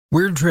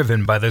We're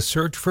driven by the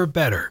search for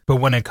better, but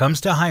when it comes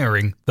to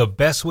hiring, the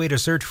best way to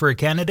search for a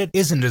candidate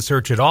isn't to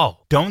search at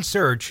all. Don't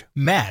search,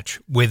 match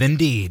with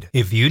Indeed.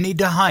 If you need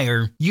to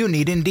hire, you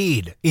need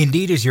Indeed.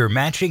 Indeed is your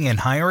matching and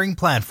hiring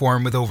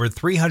platform with over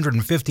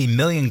 350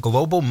 million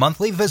global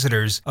monthly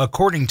visitors,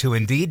 according to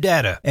Indeed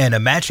data, and a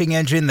matching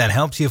engine that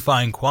helps you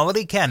find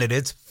quality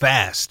candidates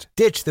fast.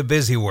 Ditch the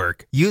busy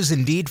work. Use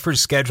Indeed for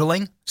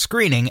scheduling,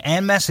 screening,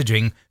 and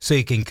messaging so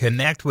you can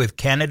connect with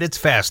candidates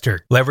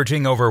faster.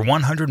 Leveraging over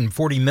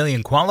 140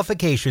 million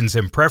qualifications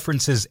and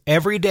preferences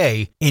every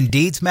day,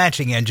 Indeed's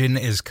matching engine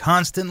is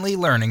constantly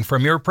learning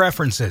from your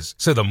preferences.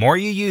 So the more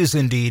you use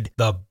Indeed,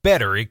 the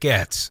better it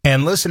gets.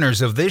 And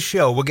listeners of this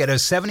show will get a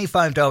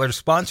 $75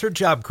 sponsored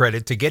job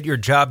credit to get your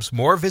jobs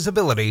more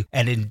visibility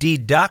at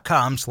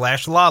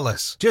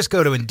Indeed.com/lawless. Just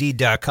go to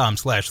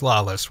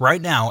Indeed.com/lawless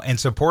right now and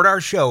support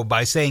our show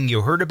by saying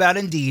you heard about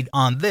Indeed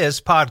on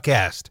this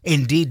podcast.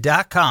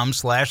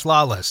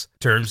 Indeed.com/lawless.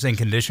 Terms and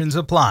conditions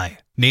apply.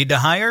 Need to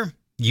hire?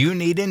 You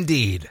need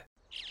Indeed.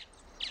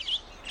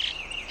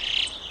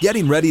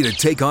 Getting ready to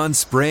take on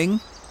spring?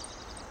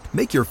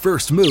 Make your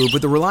first move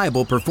with the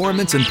reliable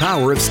performance and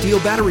power of Steel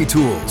battery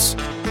tools.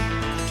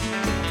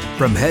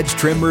 From hedge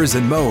trimmers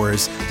and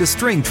mowers to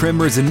string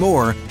trimmers and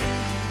more,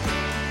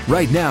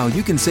 right now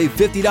you can save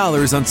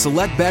 $50 on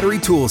select battery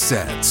tool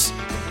sets.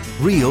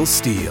 Real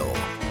Steel.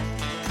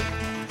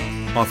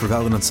 Offer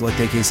valid on select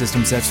AK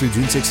system sets through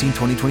June 16,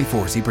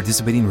 2024. See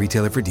participating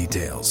retailer for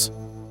details.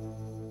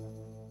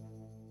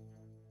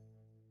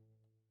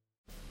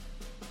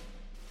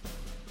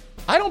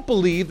 I don't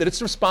believe that it's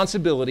the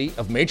responsibility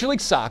of Major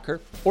League Soccer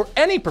or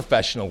any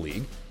professional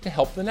league to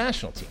help the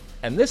national team.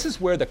 And this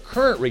is where the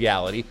current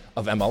reality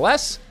of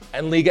MLS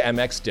and Liga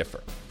MX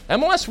differ.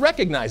 MLS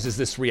recognizes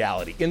this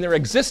reality in their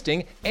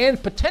existing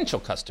and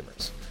potential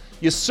customers.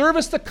 You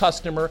service the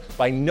customer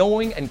by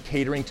knowing and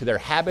catering to their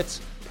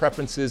habits,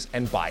 preferences,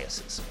 and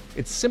biases.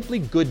 It's simply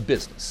good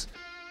business.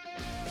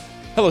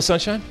 Hello,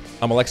 Sunshine.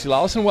 I'm Alexi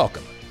Lawless, and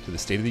welcome to the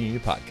State of the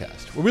Union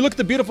podcast, where we look at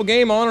the beautiful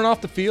game on and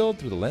off the field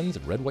through the lens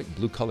of red, white, and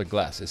blue colored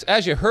glasses.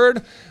 As you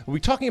heard, we'll be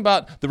talking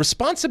about the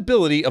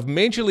responsibility of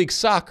Major League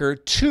Soccer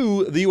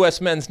to the U.S.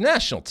 men's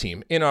national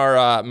team. In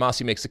our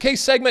Mossy Makes the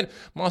Case segment,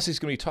 Mossy's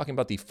going to be talking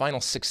about the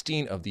final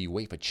 16 of the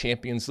UEFA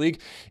Champions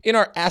League. In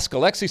our Ask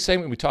Alexi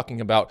segment, we'll be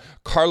talking about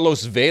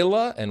Carlos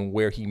Vela and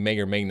where he may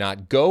or may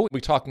not go. We'll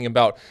be talking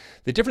about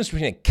the difference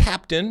between a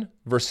captain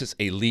versus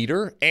a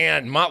leader,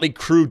 and Motley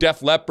Crue,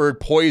 Def Leppard,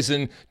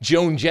 Poison,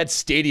 Joan Jett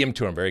Stadium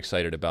Tour. I'm very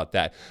excited about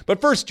that. But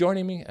first,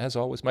 joining me, as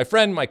always, my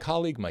friend, my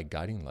colleague, my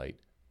guiding light,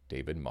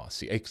 David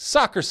Mossy, a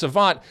soccer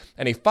savant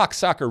and a Fox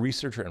Soccer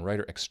researcher and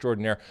writer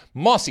extraordinaire.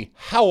 Mossy,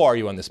 how are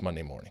you on this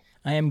Monday morning?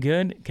 I am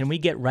good. Can we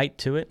get right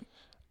to it?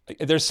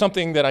 There's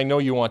something that I know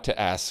you want to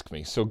ask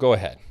me, so go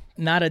ahead.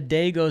 Not a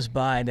day goes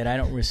by that I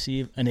don't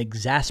receive an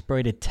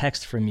exasperated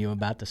text from you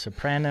about The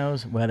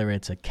Sopranos, whether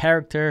it's a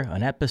character,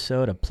 an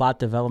episode, a plot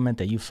development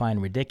that you find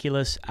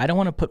ridiculous. I don't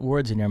want to put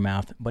words in your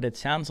mouth, but it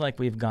sounds like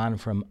we've gone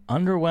from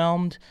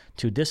underwhelmed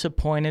to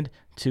disappointed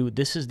to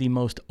this is the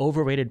most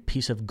overrated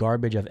piece of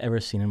garbage I've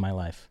ever seen in my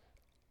life.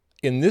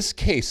 In this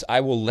case, I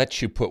will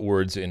let you put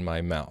words in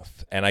my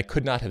mouth, and I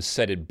could not have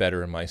said it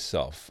better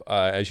myself.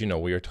 As you know,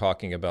 we are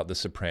talking about The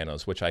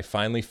Sopranos, which I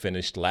finally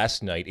finished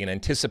last night in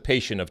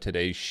anticipation of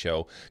today's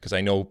show, because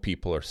I know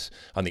people are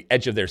on the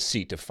edge of their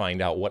seat to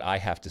find out what I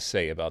have to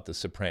say about The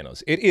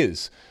Sopranos. It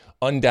is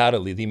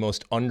undoubtedly the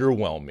most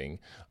underwhelming,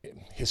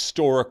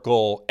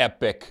 historical,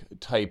 epic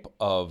type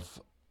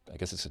of, I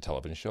guess it's a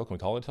television show, can we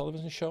call it a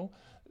television show?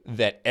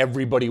 That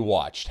everybody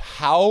watched.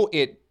 How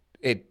it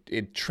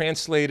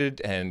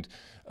translated and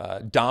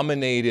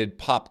dominated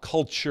pop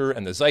culture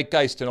and the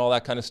zeitgeist and all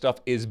that kind of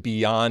stuff is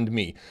beyond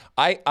me.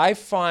 I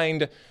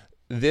find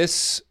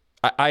this,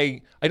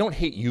 I don't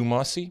hate you,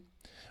 Mossy,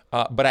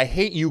 but I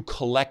hate you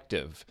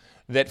collective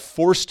that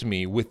forced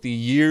me with the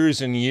years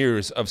and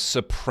years of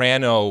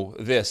Soprano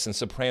this and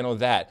Soprano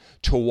that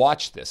to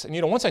watch this.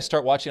 And once I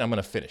start watching, I'm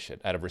going to finish it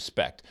out of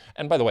respect.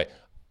 And by the way,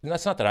 and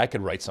that's not that I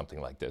could write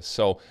something like this.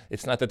 So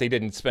it's not that they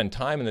didn't spend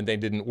time and that they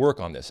didn't work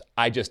on this.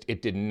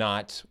 It did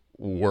not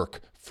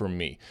work for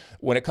me.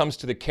 When it comes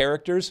to the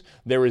characters,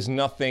 there is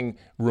nothing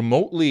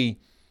remotely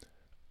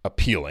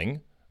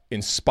appealing,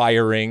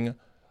 inspiring,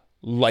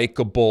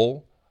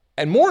 likable,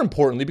 and more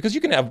importantly, because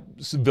you can have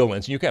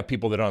villains and you can have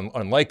people that are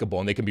unlikable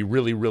and they can be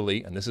really,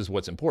 really, and this is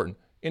what's important,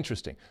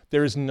 interesting.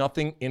 There is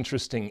nothing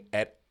interesting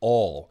at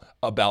all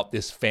about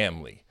this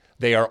family.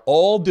 They are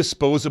all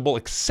disposable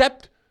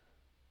except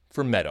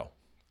for Meadow.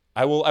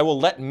 I will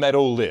let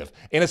Meadow live.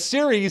 In a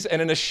series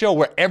and in a show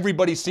where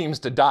everybody seems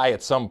to die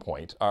at some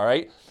point, all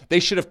right,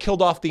 they should have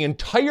killed off the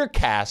entire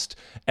cast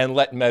and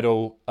let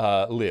Meadow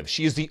live.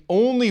 She is the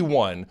only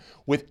one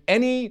with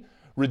any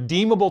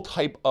redeemable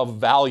type of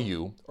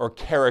value or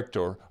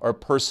character or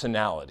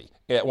personality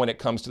when it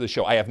comes to the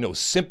show. I have no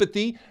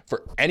sympathy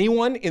for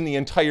anyone in the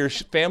entire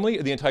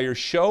family, the entire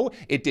show.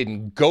 It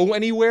didn't go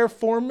anywhere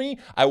for me.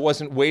 I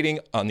wasn't waiting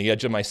on the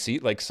edge of my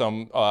seat like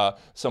some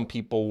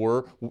people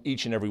were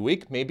each and every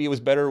week. Maybe it was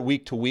better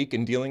week to week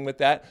in dealing with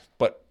that,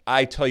 but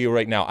I tell you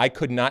right now, I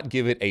could not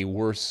give it a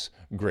worse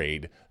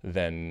grade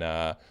than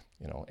I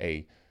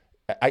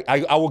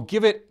will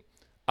give it.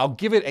 I'll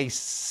give it a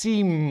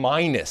C-,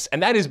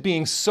 and that is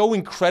being so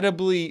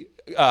incredibly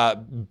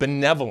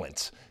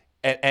benevolent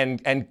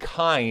and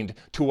kind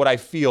to what I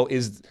feel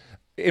is,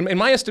 in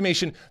my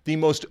estimation, the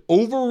most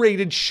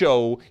overrated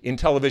show in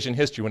television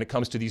history when it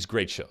comes to these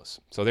great shows.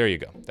 So there you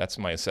go. That's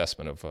my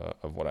assessment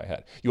of what I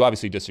had. You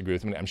obviously disagree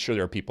with me. I'm sure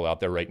there are people out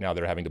there right now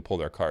that are having to pull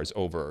their cars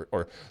over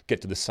or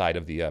get to the side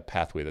of the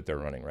pathway that they're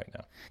running right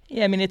now.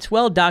 Yeah, I mean, it's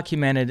well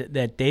documented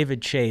that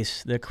David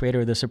Chase, the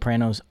creator of The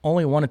Sopranos,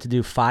 only wanted to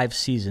do 5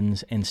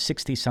 seasons and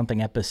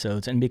 60-something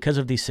episodes. And because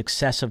of the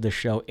success of the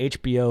show,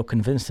 HBO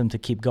convinced them to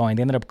keep going.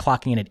 They ended up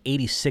clocking in at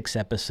 86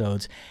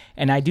 episodes.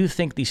 And I do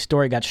think the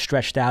story got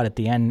stretched out at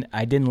the end.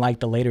 I didn't like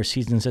the later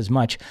seasons as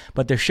much,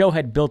 but the show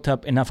had built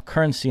up enough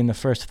currency in the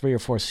first 3 or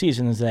 4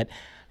 seasons that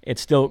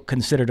it's still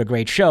considered a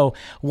great show.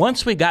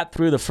 Once we got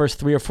through the first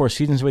 3 or 4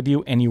 seasons with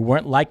you and you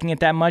weren't liking it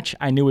that much,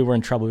 I knew we were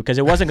in trouble because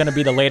it wasn't going to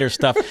be the later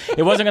stuff.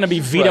 It wasn't going to be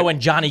Vito and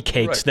Johnny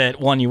Cakes that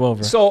won you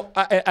over. So,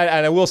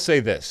 I will say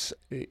this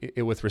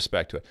with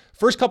respect to it.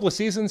 First couple of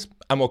seasons,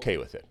 I'm okay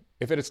with it.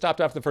 If it had stopped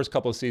after the first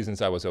couple of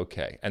seasons, I was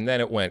okay. And then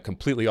it went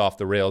completely off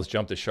the rails,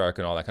 jumped the shark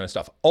and all that kind of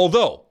stuff.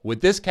 Although,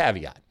 with this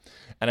caveat,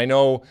 and I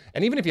know,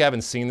 and even if you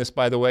haven't seen this,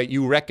 by the way,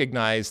 you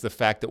recognize the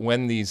fact that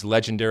when these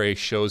legendary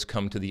shows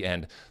come to the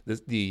end,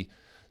 the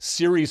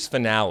series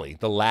finale,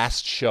 the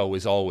last show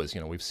is always,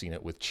 we've seen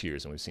it with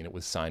Cheers and we've seen it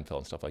with Seinfeld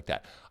and stuff like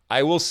that.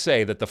 I will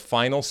say that the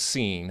final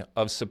scene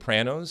of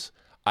Sopranos,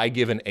 I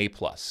give an A+.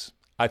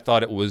 I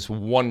thought it was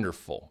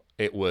wonderful.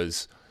 It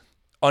was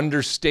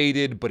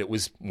understated, but it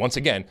was, once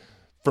again,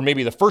 for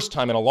maybe the first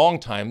time in a long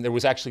time, there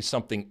was actually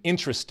something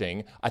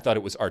interesting. I thought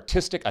it was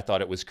artistic. I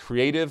thought it was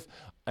creative.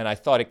 And I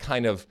thought it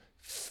kind of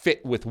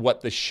fit with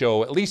what the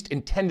show at least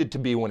intended to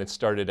be when it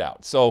started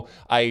out. So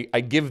I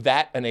give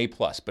that an A+,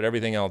 but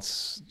everything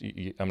else,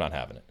 I'm not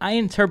having it. I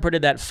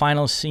interpreted that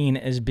final scene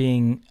as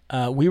being,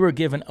 we were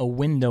given a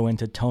window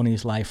into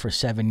Tony's life for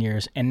 7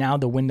 years, and now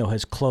the window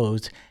has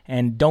closed,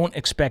 and don't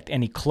expect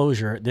any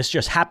closure. This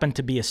just happened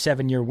to be a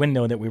 7-year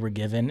window that we were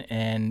given,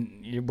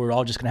 and we're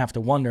all just going to have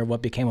to wonder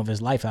what became of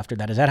his life after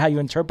that. Is that how you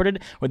interpreted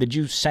it, or did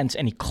you sense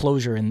any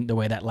closure in the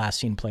way that last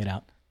scene played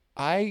out?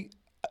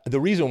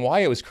 The reason why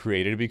it was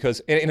created, because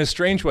in a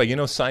strange way,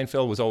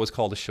 Seinfeld was always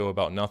called a show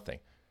about nothing.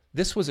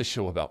 This was a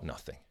show about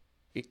nothing,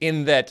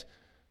 in that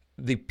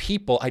the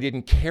people I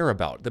didn't care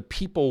about. The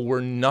people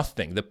were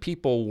nothing. The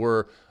people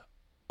were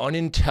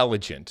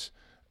unintelligent.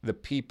 The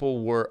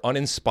people were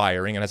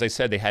uninspiring. And as I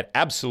said, they had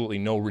absolutely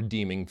no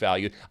redeeming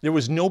value. There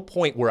was no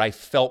point where I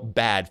felt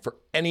bad for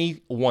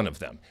any one of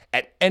them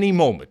at any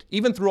moment,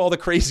 even through all the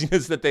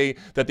craziness that they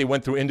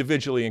went through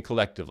individually and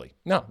collectively.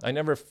 No, I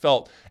never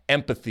felt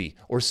empathy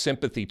or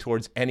sympathy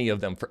towards any of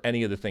them for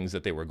any of the things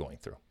that they were going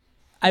through.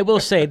 I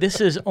will say,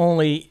 this is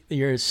only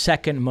your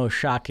second most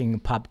shocking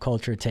pop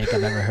culture take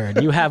I've ever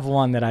heard. You have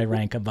one that I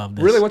rank above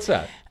this. Really? What's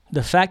that?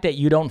 The fact that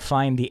you don't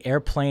find the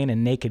airplane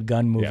and Naked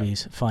Gun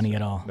movies funny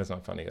at all. That's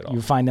not funny at all. You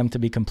find them to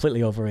be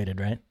completely overrated,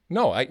 right?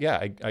 No, I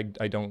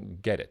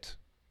don't get it.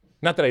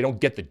 Not that I don't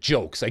get the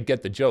jokes. I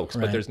get the jokes,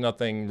 right. But there's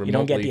nothing remotely... You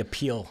don't get the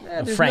appeal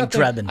of Frank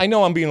Drebin. I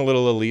know I'm being a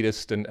little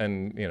elitist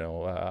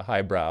and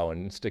highbrow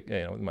and stick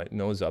my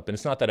nose up. And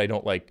it's not that I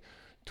don't like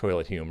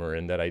toilet humor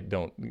and that I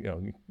don't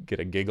get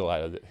a giggle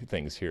out of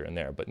things here and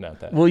there, but not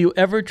that. Will you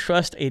ever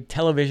trust a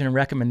television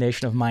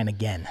recommendation of mine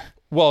again?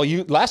 Well,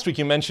 last week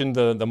you mentioned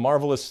the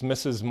marvelous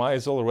Mrs.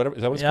 Maisel or whatever.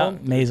 Is that what it's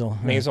called?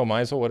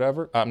 Maisel,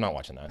 whatever. I'm not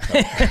watching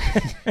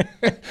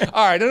that.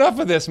 All right, enough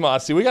of this,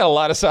 Mossy. We got a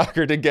lot of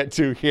soccer to get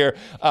to here.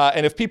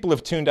 And if people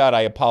have tuned out,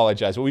 I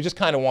apologize. But we just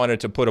kind of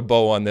wanted to put a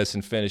bow on this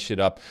and finish it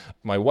up.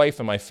 My wife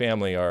and my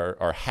family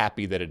are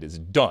happy that it is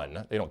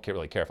done. They don't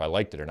really care if I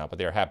liked it or not, but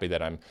they're happy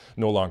that I'm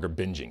no longer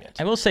binging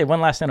it. I will say one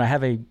last note. I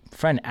have a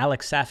friend,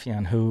 Alex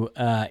Safian, who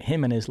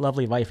him and his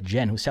lovely wife,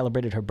 Jen, who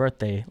celebrated her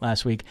birthday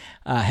last week,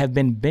 have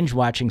been binge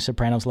watching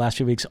Sopranos the last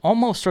few weeks,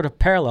 almost sort of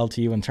parallel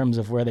to you in terms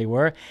of where they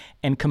were,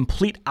 and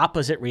complete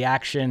opposite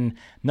reaction,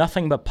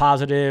 nothing but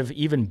positive,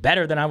 even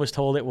better than I was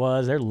told it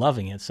was. They're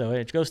loving it. So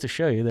it goes to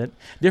show you that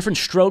different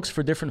strokes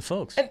for different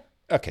folks.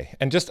 I'll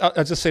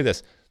just say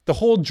this. The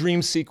whole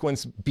dream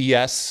sequence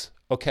BS,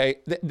 okay,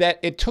 that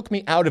it took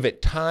me out of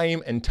it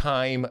time and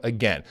time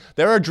again.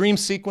 There are dream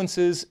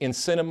sequences in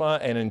cinema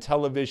and in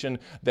television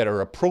that are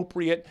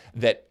appropriate,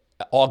 that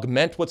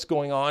augment what's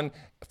going on.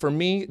 For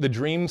me, the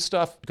dream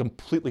stuff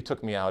completely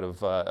took me out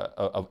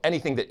of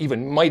anything that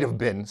even might have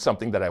been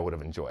something that I would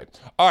have enjoyed.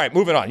 All right,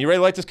 moving on. You ready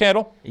to light this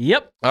candle?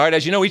 Yep. All right,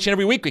 as you know, each and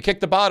every week we kick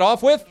the pod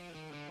off with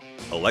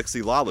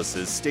Alexi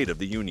Lawless's State of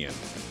the Union.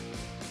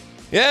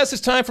 Yes,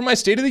 it's time for my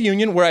State of the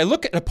Union, where I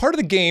look at a part of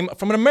the game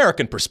from an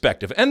American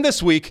perspective. And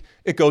this week,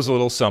 it goes a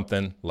little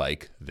something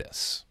like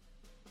this.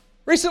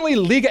 Recently,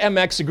 Liga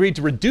MX agreed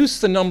to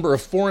reduce the number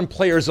of foreign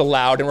players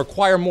allowed and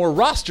require more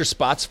roster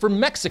spots for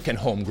Mexican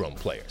homegrown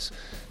players.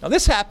 Now,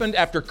 this happened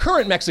after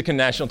current Mexican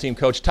national team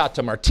coach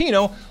Tata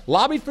Martino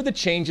lobbied for the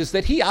changes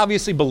that he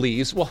obviously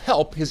believes will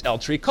help his El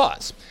Tri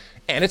cause.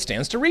 And it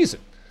stands to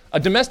reason. A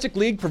domestic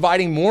league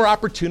providing more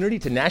opportunity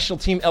to national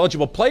team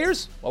eligible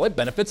players, well, it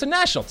benefits a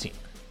national team.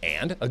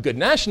 And a good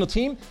national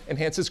team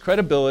enhances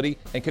credibility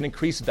and can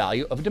increase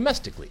value of a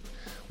domestic league.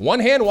 One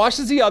hand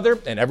washes the other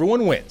and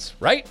everyone wins,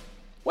 right?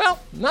 Well,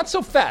 not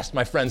so fast,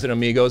 my friends and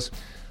amigos.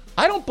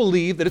 I don't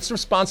believe that it's the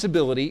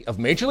responsibility of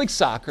Major League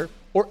Soccer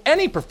or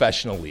any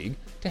professional league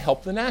to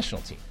help the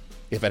national team.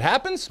 If it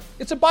happens,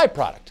 it's a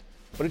byproduct,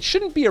 but it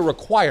shouldn't be a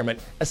requirement,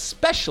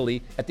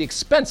 especially at the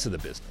expense of the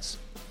business.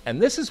 And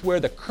this is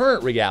where the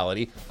current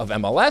reality of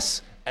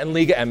MLS and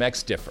Liga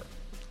MX differ.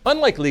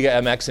 Unlike Liga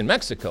MX in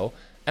Mexico,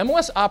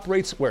 MLS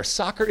operates where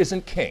soccer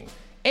isn't king,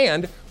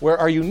 and where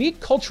our unique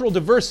cultural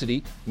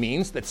diversity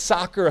means that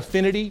soccer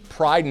affinity,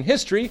 pride, and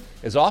history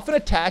is often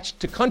attached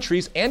to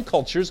countries and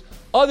cultures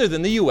other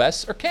than the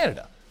US or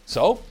Canada.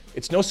 So,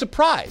 it's no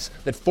surprise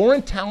that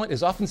foreign talent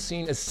is often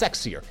seen as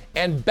sexier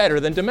and better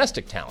than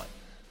domestic talent.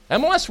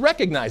 MLS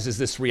recognizes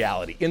this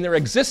reality in their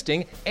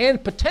existing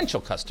and potential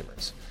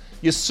customers.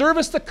 You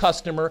service the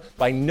customer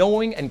by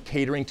knowing and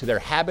catering to their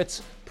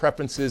habits,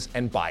 preferences,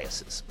 and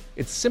biases.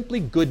 It's simply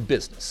good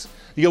business.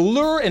 The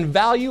allure and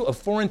value of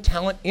foreign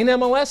talent in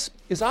MLS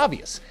is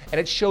obvious, and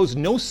it shows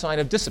no sign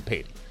of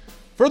dissipating.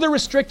 Further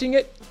restricting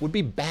it would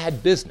be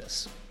bad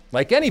business.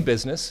 Like any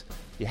business,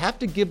 you have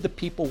to give the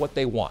people what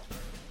they want,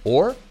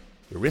 or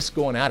you risk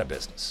going out of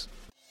business.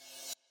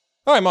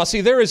 All right,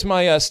 Mossy, there is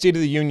my State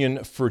of the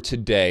Union for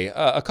today.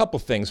 A couple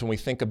things when we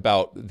think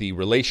about the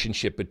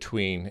relationship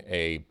between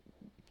a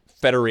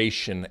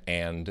federation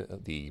and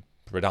the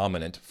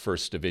predominant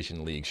first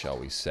division league, shall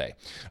we say.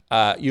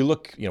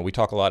 We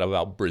talk a lot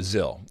about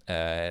Brazil,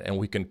 and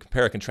we can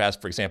compare and contrast,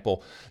 for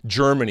example,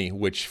 Germany,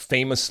 which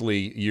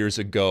famously years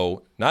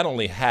ago not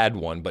only had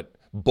one, but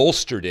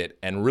bolstered it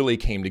and really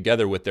came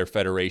together with their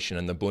federation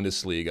and the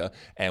Bundesliga,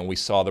 and we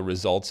saw the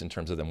results in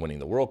terms of them winning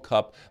the World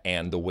Cup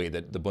and the way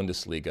that the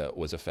Bundesliga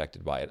was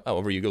affected by it.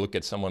 However, you look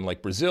at someone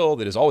like Brazil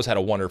that has always had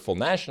a wonderful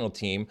national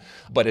team,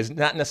 but is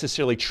not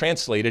necessarily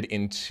translated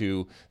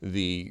into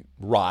the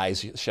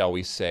rise, shall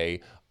we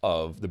say,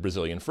 of the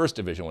Brazilian first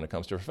division when it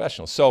comes to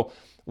professionals. So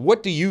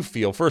what do you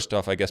feel, first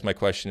off, I guess my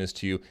question is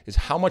to you, is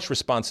how much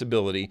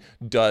responsibility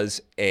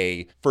does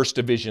a first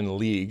division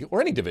league, or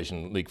any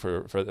division league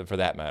for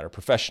that matter,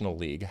 professional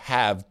league,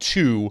 have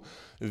to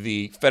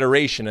the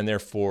federation and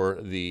therefore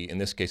in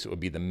this case it would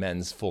be the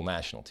men's full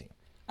national team?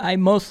 I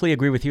mostly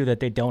agree with you that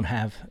they don't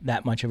have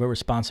that much of a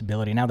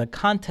responsibility. Now, the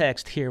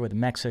context here with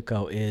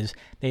Mexico is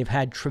they've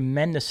had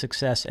tremendous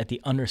success at the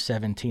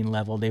under-17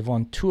 level. They've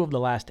won 2 of the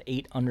last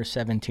 8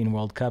 under-17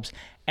 World Cups,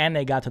 and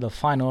they got to the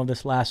final of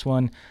this last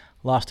one,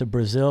 lost to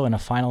Brazil in a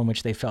final in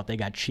which they felt they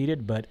got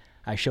cheated, but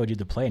I showed you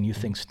the play, and you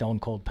think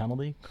stone cold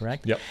penalty,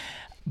 correct? Yep.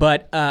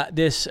 But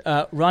this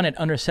run at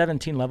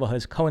under-17 level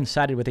has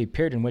coincided with a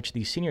period in which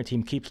the senior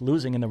team keeps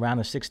losing in the round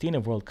of 16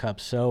 of World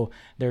Cups. So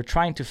they're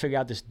trying to figure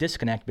out this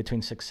disconnect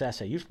between success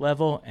at youth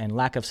level and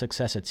lack of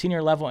success at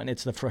senior level, and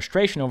it's the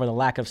frustration over the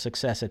lack of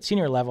success at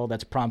senior level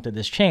that's prompted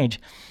this change.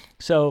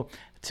 So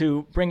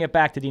to bring it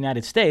back to the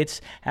United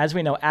States, as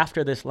we know,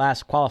 after this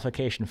last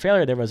qualification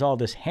failure, there was all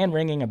this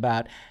hand-wringing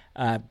about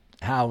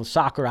how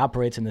soccer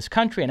operates in this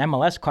country, and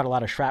MLS caught a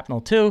lot of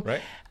shrapnel too.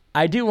 Right.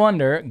 I do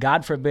wonder,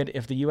 God forbid,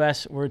 if the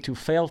U.S. were to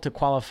fail to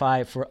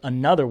qualify for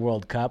another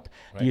World Cup,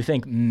 do you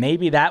think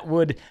maybe that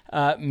would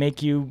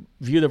make you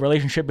view the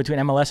relationship between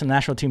MLS and the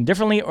national team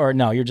differently, or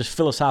no, you're just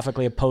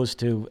philosophically opposed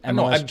to MLS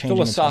No, I'm changing?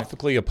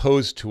 philosophically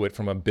opposed to it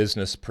from a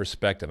business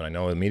perspective. And I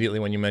know immediately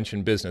when you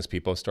mention business,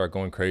 people start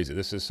going crazy.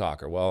 This is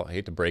soccer. Well, I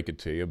hate to break it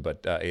to you,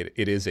 but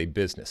it is a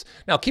business.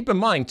 Now, keep in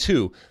mind,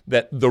 too,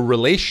 that the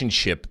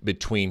relationship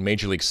between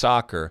Major League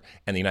Soccer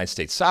and the United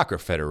States Soccer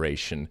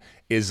Federation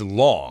is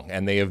long,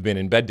 and they have been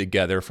in bed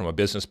together from a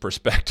business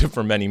perspective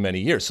for many, many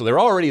years. So there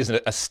already is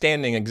a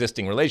standing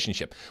existing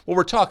relationship. What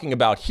we're talking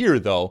about here,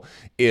 though,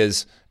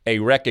 is a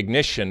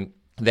recognition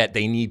that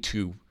they need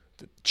to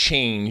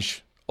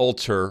change,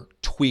 alter,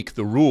 tweak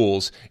the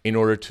rules in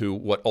order to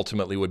what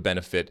ultimately would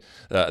benefit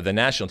the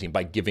national team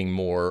by giving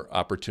more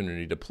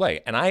opportunity to play.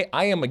 And I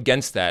am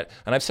against that,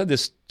 and I've said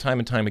this time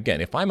and time again.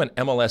 If I'm an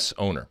MLS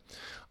owner,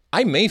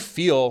 I may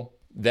feel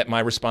that my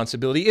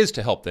responsibility is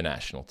to help the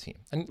national team.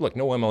 And look,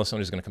 no MLS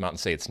owner is going to come out and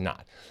say it's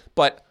not.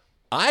 But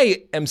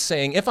I am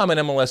saying if I'm an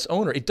MLS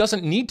owner, it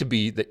doesn't need to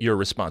be that your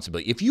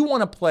responsibility. If you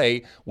want to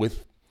play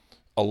with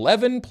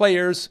 11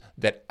 players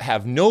that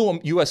have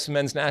no U.S.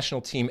 men's national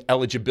team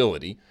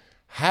eligibility,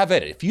 have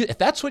at it. If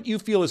that's what you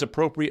feel is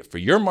appropriate for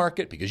your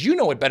market, because you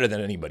know it better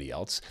than anybody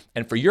else,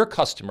 and for your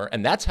customer,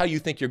 and that's how you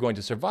think you're going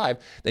to survive,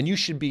 then you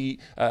should be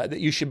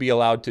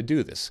allowed to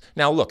do this.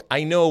 Now, look,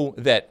 I know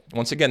that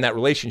once again that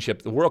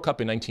relationship, the World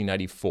Cup in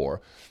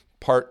 1994,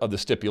 part of the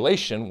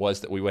stipulation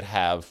was that we would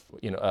have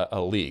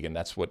a league, and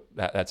that's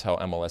how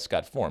MLS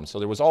got formed. So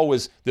there was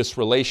always this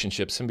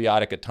relationship,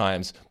 symbiotic at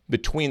times,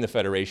 between the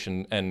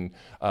federation and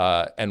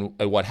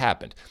what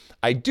happened.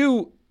 I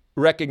do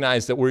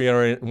recognize that we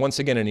are once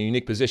again in a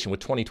unique position with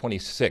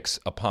 2026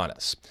 upon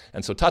us.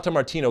 And so Tata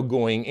Martino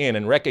going in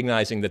and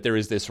recognizing that there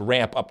is this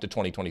ramp up to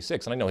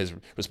 2026, and I know his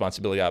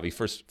responsibility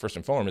obviously first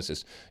and foremost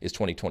is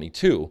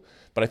 2022,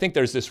 but I think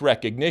there's this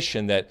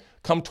recognition that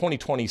come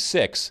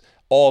 2026,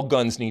 all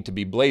guns need to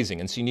be blazing.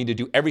 And so you need to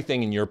do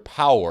everything in your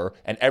power,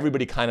 and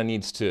everybody kind of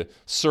needs to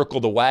circle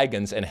the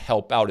wagons and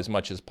help out as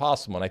much as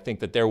possible. And I think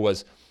that there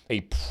was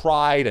a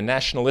pride, a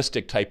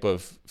nationalistic type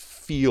of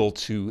feel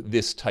to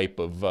this type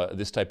of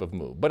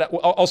move. But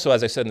also,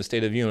 as I said in the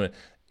State of the Union,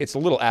 it's a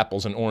little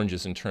apples and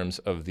oranges in terms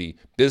of the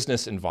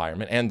business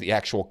environment and the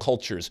actual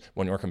cultures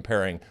when we're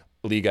comparing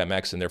Liga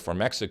MX and therefore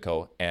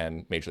Mexico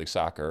and Major League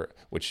Soccer,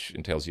 which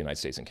entails the United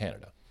States and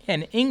Canada.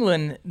 In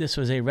England, this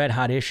was a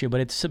red-hot issue, but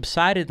it's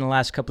subsided in the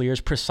last couple of years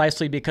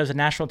precisely because the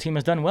national team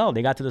has done well.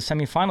 They got to the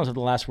semifinals of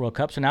the last World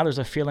Cup, so now there's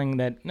a feeling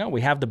that, no,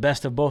 we have the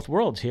best of both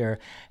worlds here.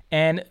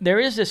 And there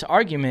is this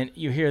argument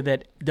you hear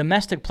that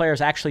domestic players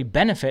actually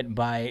benefit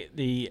by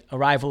the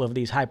arrival of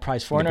these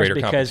high-priced foreigners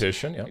because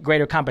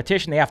greater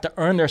competition. They have to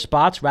earn their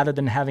spots rather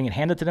than having it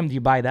handed to them. Do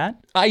you buy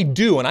that? I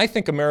do, and I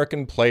think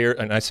American player,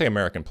 and I say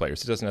American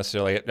players, it doesn't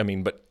necessarily,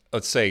 but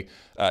let's say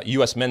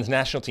U.S. men's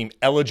national team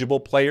eligible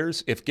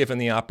players, if given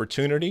the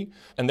opportunity,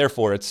 and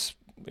therefore it's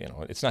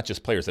not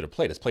just players that have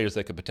played, it's players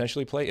that could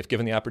potentially play. If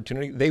given the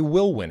opportunity, they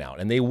will win out,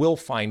 and they will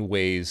find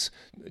ways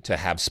to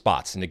have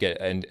spots and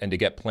to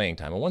get playing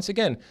time. And once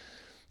again,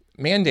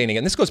 mandating,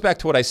 and this goes back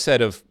to what I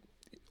said of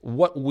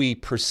what we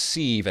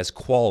perceive as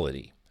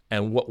quality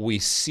and what we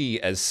see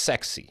as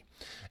sexy.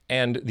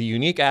 And the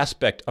unique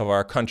aspect of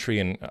our country,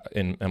 and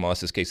in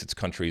MLS's case, it's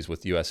countries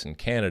with U.S. and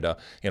Canada.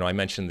 I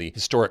mentioned the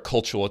historic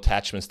cultural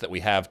attachments that we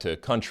have to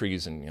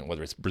countries, and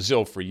whether it's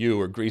Brazil for you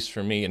or Greece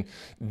for me, and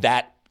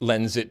that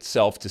lends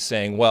itself to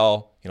saying,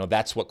 well,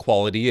 that's what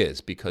quality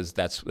is, because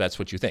that's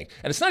what you think.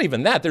 And it's not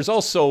even that. There's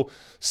also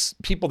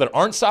people that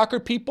aren't soccer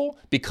people.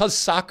 Because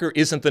soccer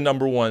isn't the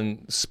number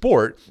one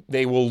sport,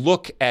 they will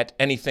look at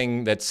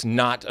anything that's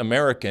not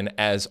American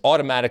as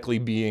automatically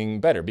being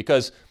better,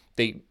 because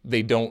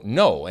they don't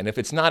know. And if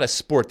it's not a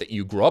sport that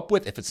you grew up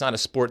with, if it's not a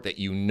sport that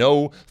you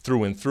know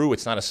through and through,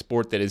 it's not a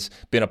sport that has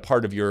been a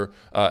part of your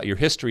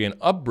history and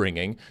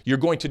upbringing, you're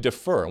going to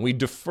defer. And we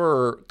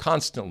defer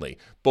constantly.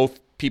 Both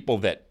people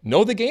that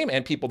know the game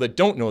and people that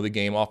don't know the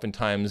game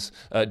oftentimes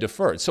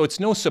defer. So it's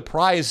no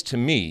surprise to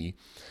me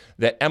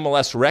that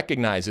MLS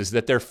recognizes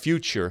that their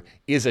future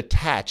is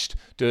attached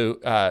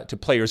to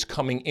players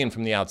coming in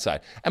from the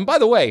outside. And by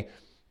the way,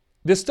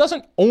 this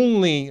doesn't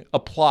only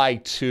apply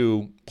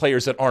to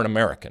players that aren't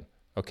American,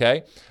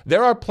 okay?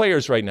 There are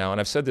players right now,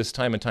 and I've said this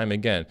time and time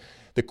again,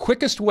 the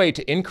quickest way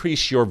to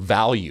increase your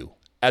value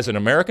as an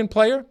American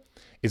player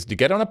is to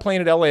get on a plane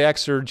at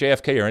LAX or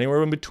JFK or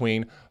anywhere in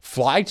between,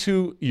 fly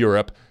to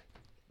Europe,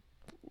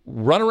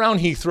 run around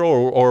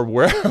Heathrow or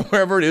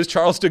wherever it is,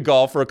 Charles de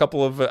Gaulle, for a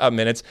couple of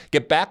minutes,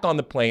 get back on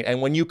the plane,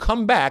 and when you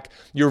come back,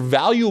 your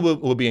value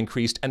will be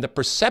increased, and the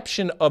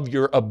perception of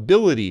your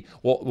ability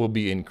will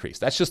be increased.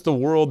 That's just the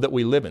world that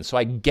we live in. So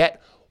I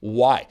get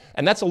why.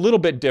 And that's a little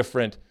bit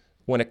different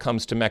when it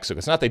comes to Mexico.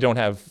 It's not they don't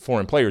have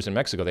foreign players in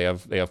Mexico. They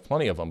have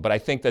plenty of them. But I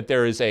think that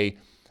there is a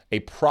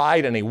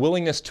pride and a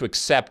willingness to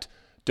accept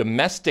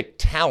domestic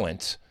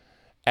talent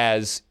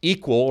as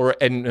equal, or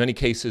in many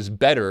cases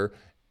better.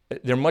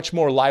 They're much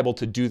more liable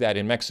to do that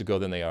in Mexico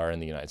than they are in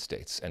the United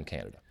States and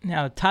Canada.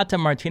 Now, Tata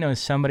Martino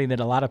is somebody that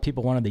a lot of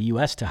people wanted the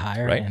U.S. to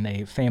hire, right? And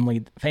they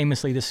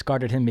famously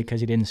discarded him because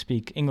he didn't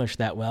speak English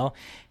that well.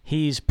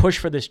 He's pushed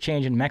for this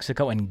change in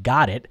Mexico and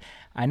got it.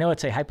 I know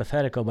it's a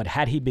hypothetical, but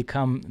had he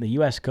become the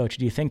U.S. coach,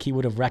 do you think he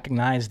would have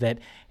recognized that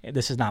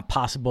this is not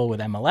possible with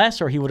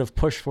MLS, or he would have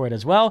pushed for it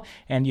as well?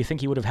 And do you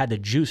think he would have had the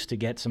juice to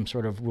get some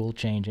sort of rule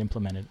change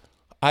implemented?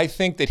 I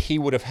think that he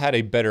would have had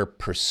a better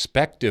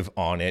perspective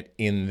on it,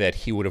 in that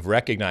he would have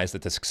recognized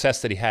that the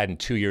success that he had in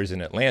 2 years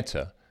in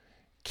Atlanta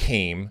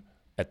came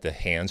at the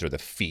hands or the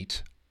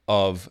feet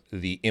of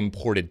the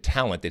imported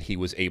talent that he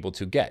was able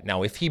to get.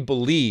 Now, if he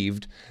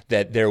believed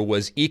that there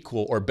was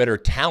equal or better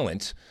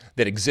talent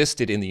that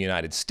existed in the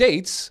United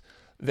States,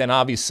 then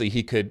obviously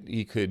he could.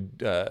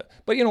 But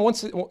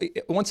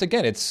once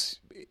again, it's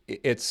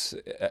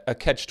a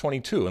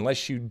catch-22.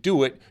 Unless you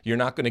do it, you're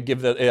not going to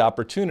give the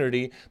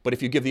opportunity. But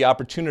if you give the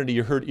opportunity,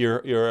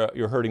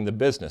 you're hurting the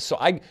business. So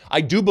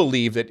I do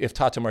believe that if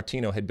Tata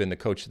Martino had been the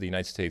coach of the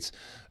United States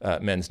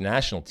men's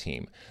national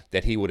team,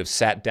 that he would have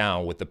sat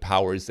down with the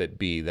powers that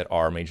be that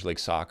are Major League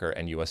Soccer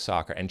and U.S.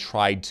 Soccer and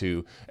tried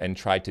to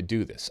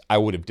do this. I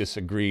would have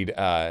disagreed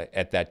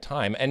at that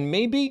time, and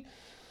maybe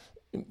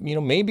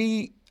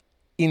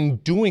in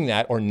doing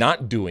that or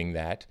not doing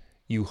that,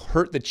 you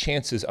hurt the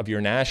chances of your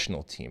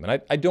national team.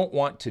 And I don't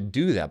want to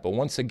do that. But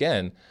once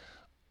again,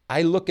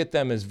 I look at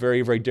them as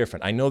very, very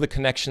different. I know the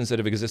connections that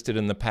have existed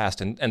in the past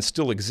and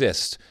still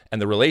exist,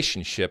 and the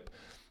relationship.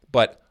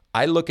 But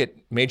I look at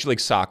Major League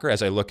Soccer,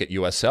 as I look at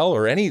USL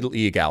or any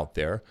league out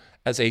there,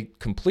 as a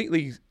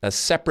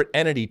separate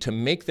entity to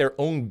make their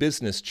own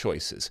business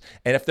choices.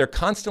 And if they're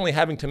constantly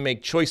having to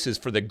make choices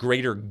for the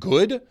greater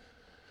good,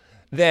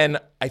 then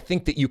I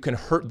think that you can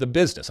hurt the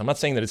business. I'm not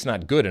saying that it's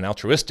not good and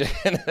altruistic,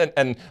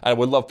 and I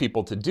would love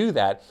people to do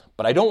that,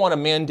 but I don't want to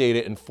mandate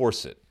it and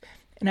force it.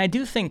 And I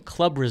do think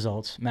club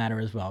results matter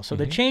as well. So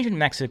the change in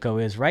Mexico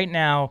is right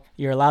now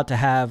you're allowed to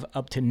have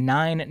up to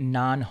 9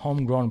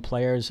 non-homegrown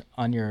players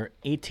on your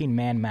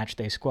 18-man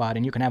matchday squad,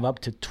 and you can have up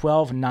to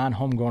 12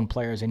 non-homegrown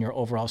players in your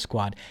overall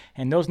squad.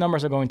 And those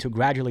numbers are going to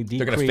gradually decrease.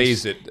 They're going to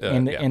phase it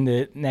in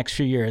the next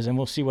few years, and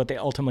we'll see what they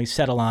ultimately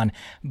settle on.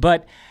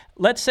 But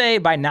let's say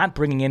by not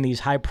bringing in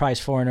these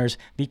high-priced foreigners,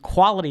 the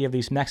quality of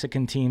these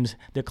Mexican teams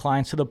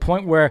declines to the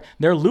point where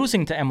they're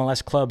losing to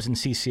MLS clubs in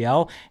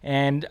CCL,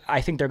 and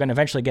I think they're going to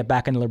eventually get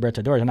back into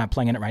Libertadores. They're not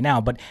playing in it right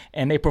now,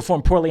 and they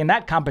perform poorly in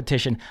that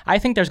competition. I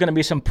think there's going to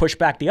be some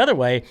pushback the other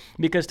way,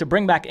 because to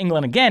bring back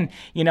England again,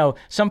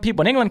 some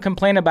people in England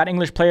complain about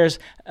English players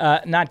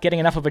not getting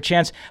enough of a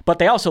chance, but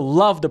they also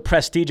love the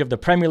prestige of the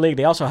Premier League.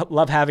 They also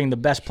love having the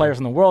best players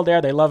in the world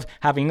there. They love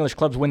having English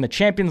clubs win the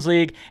Champions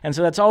League, and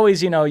so that's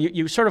always,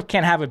 you sort of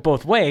can't have it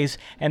both ways.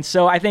 And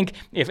so I think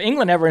if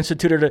England ever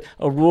instituted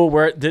a rule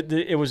where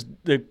it was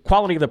the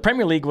quality of the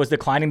Premier League was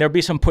declining, there'd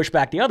be some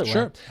pushback the other way.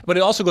 Sure, but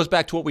it also goes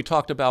back to what we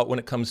talked about when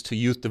it comes to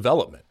youth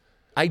development.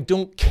 I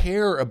don't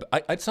care.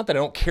 It's not that I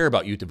don't care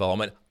about youth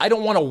development. I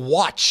don't want to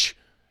watch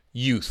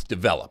youth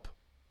develop.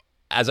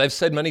 As I've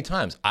said many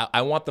times,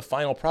 I want the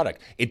final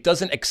product. It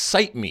doesn't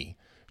excite me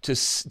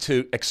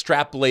to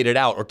extrapolate it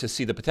out or to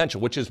see the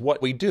potential, which is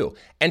what we do,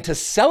 and to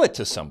sell it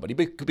to somebody,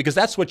 because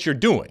that's what you're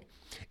doing.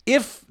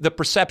 If the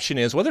perception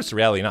is, whether it's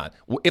reality or not,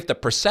 if the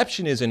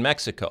perception is in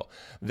Mexico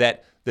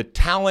that the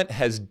talent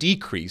has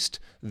decreased,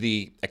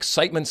 the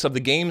excitements of the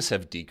games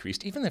have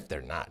decreased, even if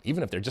they're not,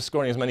 even if they're just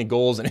scoring as many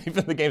goals and even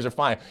if the games are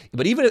fine,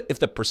 but even if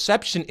the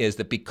perception is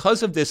that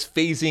because of this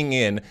phasing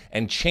in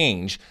and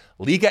change,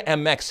 Liga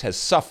MX has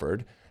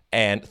suffered,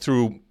 and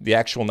through the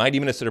actual 90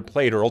 minutes that are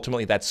played, or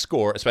ultimately that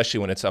score, especially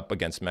when it's up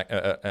against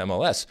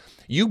MLS,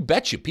 you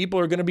bet you people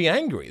are going to be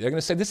angry. They're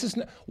going to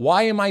say,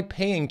 why am I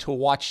paying to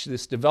watch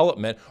this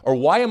development? Or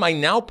why am I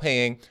now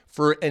paying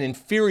for an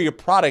inferior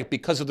product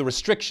because of the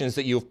restrictions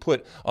that you've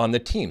put on the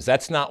teams?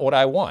 That's not what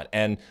I want.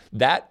 And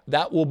that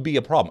will be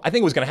a problem. I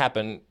think what's going to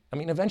happen,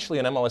 eventually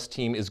an MLS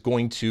team is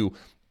going to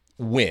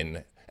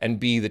win and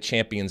be the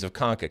champions of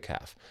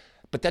CONCACAF.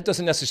 But that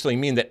doesn't necessarily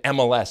mean that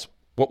MLS,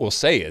 what we'll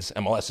say is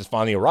MLS has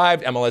finally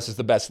arrived. MLS is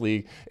the best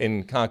league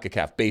in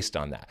CONCACAF based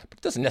on that. But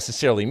it doesn't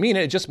necessarily mean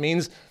it. It just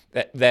means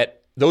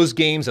that those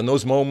games and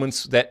those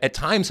moments that at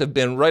times have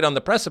been right on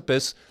the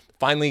precipice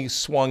finally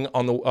swung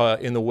on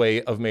in the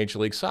way of Major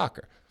League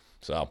Soccer.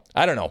 So,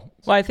 I don't know.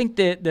 Well, I think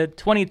the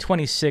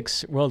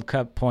 2026 World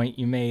Cup point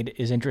you made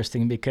is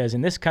interesting, because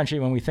in this country,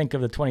 when we think of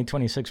the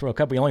 2026 World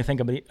Cup, we only think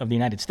of the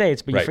United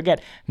States, but you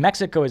forget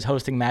Mexico is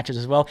hosting matches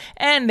as well,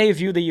 and they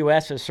view the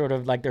U.S. as sort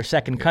of like their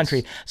second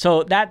country.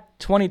 So that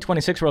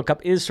 2026 World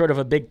Cup is sort of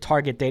a big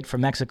target date for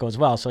Mexico as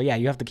well. So, yeah,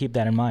 you have to keep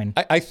that in mind.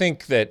 I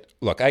think that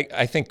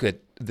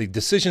the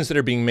decisions that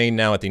are being made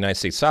now at the United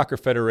States Soccer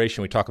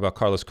Federation, we talk about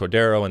Carlos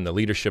Cordero and the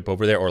leadership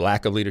over there, or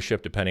lack of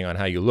leadership, depending on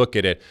how you look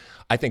at it.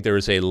 I think there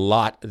is a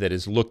lot that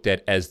is looked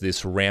at as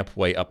this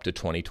rampway up to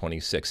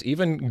 2026.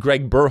 Even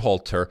Greg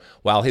Berhalter,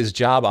 while his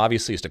job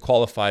obviously is to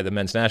qualify the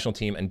men's national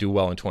team and do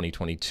well in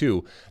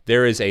 2022,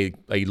 there is a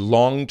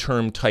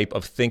long-term type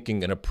of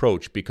thinking and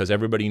approach, because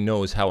everybody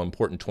knows how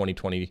important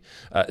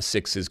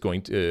 2026 is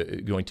going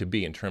to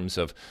be in terms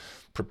of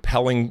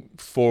propelling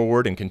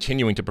forward and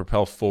continuing to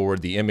propel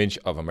forward the image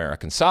of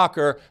American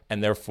soccer,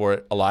 and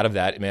therefore a lot of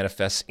that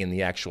manifests in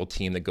the actual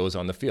team that goes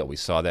on the field. We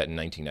saw that in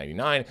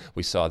 1999.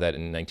 We saw that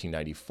in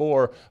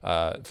 1994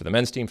 for the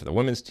men's team, for the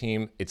women's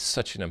team. It's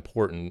such an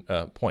important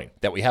point.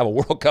 That we have a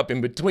World Cup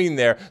in between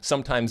there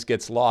sometimes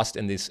gets lost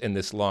in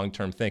this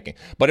long-term thinking.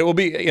 But it will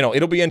be,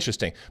 it'll be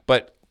interesting.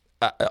 But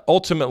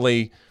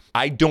ultimately,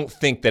 I don't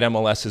think that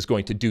MLS is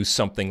going to do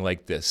something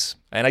like this.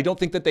 And I don't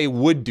think that they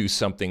would do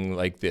something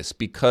like this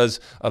because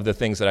of the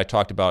things that I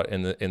talked about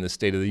in the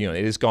State of the Union.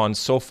 It has gone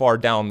so far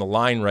down the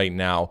line right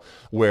now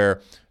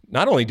where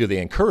not only do they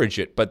encourage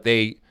it, but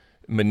they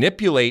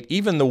manipulate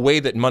even the way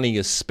that money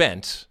is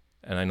spent.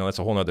 And I know that's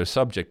a whole other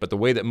subject, but the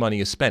way that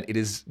money is spent, it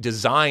is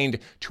designed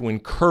to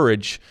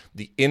encourage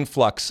the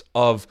influx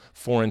of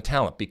foreign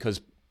talent,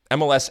 because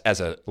MLS as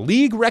a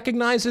league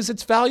recognizes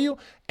its value,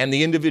 and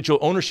the individual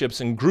ownerships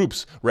and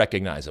groups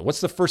recognize it.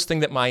 What's the first thing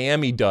that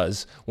Miami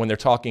does when they're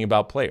talking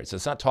about players?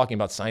 It's not talking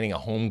about signing a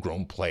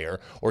homegrown player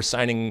or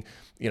signing,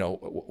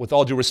 with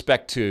all due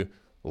respect to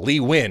Lee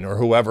Win or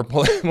whoever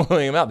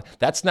pulling him out.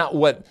 That's not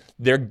what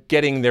they're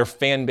getting their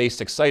fan base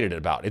excited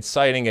about. It's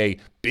signing a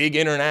big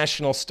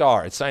international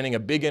star. It's signing a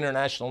big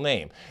international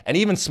name. And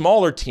even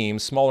smaller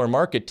teams, smaller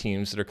market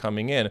teams that are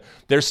coming in,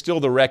 there's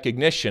still the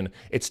recognition.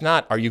 It's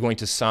not, are you going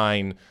to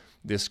sign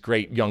this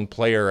great young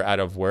player out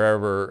of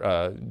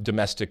wherever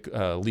domestic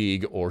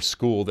league or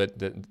school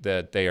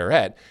that they are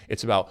at.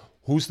 It's about,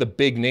 Who's the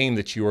big name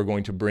that you are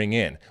going to bring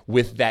in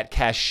with that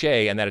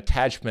cachet and that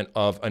attachment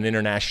of an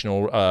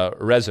international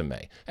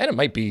resume? And it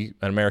might be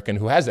an American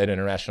who has that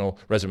international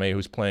resume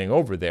who's playing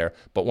over there.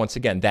 But once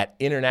again, that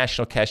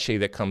international cachet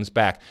that comes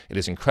back, it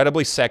is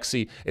incredibly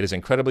sexy, it is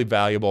incredibly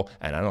valuable,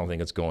 and I don't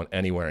think it's going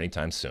anywhere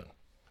anytime soon.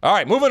 All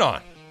right, moving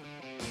on.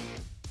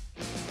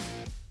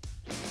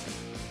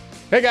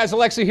 Hey guys,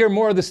 Alexi here.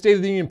 More of the State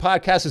of the Union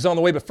podcast is on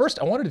the way. But first,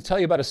 I wanted to tell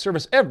you about a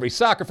service every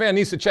soccer fan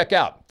needs to check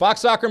out,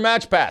 Fox Soccer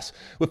Match Pass.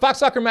 With Fox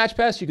Soccer Match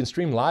Pass, you can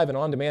stream live and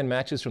on-demand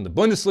matches from the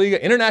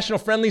Bundesliga, international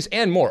friendlies,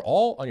 and more,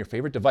 all on your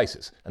favorite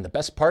devices. And the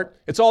best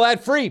part, it's all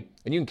ad-free,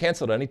 and you can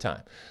cancel at any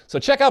time. So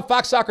check out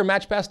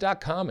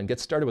foxsoccermatchpass.com and get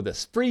started with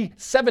this free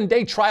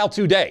 7-day trial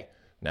today.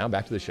 Now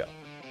back to the show.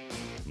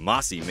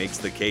 Mossy makes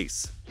the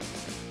case.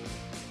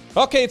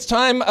 Okay, it's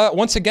time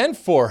once again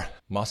for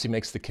Mossy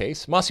Makes the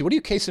Case. Mossy, what are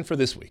you casing for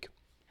this week?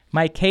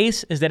 My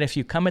case is that if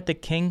you come at the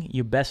king,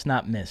 you best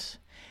not miss.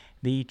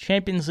 The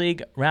Champions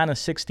League round of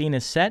 16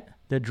 is set.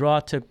 The draw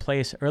took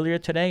place earlier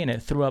today, and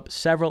it threw up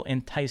several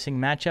enticing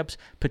matchups,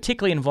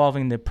 particularly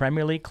involving the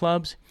Premier League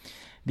clubs.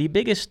 The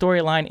biggest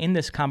storyline in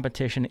this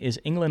competition is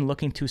England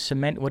looking to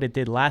cement what it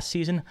did last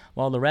season,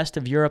 while the rest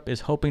of Europe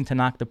is hoping to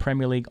knock the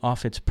Premier League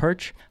off its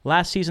perch.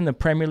 Last season, the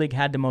Premier League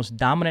had the most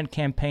dominant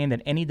campaign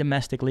that any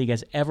domestic league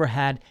has ever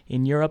had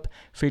in Europe,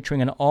 featuring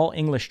an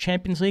all-English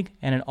Champions League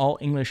and an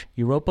all-English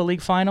Europa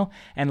League final.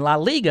 And La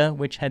Liga,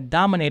 which had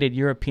dominated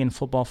European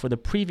football for the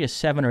previous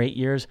 7 or 8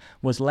 years,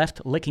 was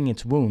left licking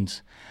its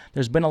wounds.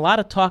 There's been a lot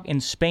of talk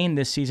in Spain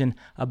this season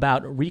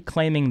about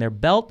reclaiming their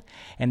belt,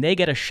 and they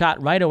get a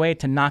shot right away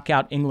to knock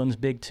out England's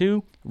Big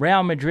Two.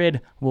 Real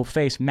Madrid will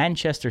face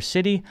Manchester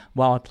City,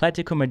 while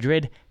Atletico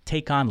Madrid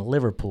take on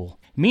Liverpool.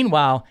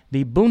 Meanwhile,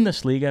 the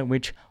Bundesliga,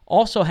 which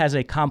also has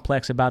a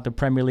complex about the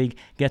Premier League,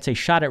 gets a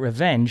shot at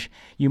revenge.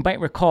 You might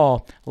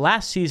recall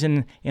last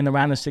season in the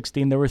round of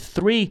 16, there were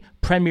 3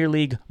 Premier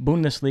League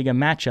Bundesliga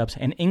matchups,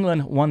 and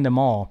England won them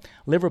all.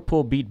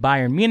 Liverpool beat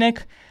Bayern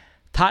Munich,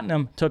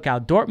 Tottenham took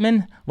out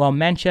Dortmund, while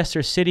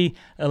Manchester City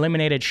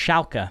eliminated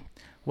Schalke.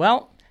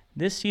 Well,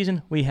 this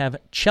season we have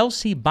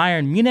Chelsea,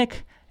 Bayern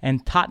Munich,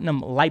 and Tottenham,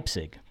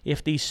 Leipzig.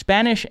 If the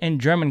Spanish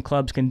and German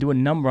clubs can do a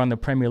number on the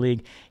Premier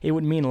League, it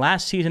would mean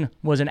last season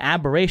was an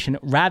aberration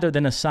rather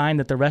than a sign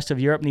that the rest of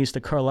Europe needs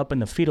to curl up in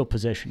the fetal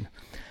position.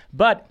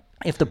 But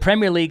if the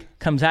Premier League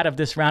comes out of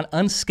this round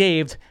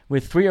unscathed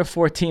with 3 or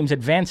 4 teams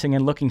advancing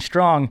and looking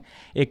strong,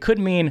 it could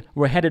mean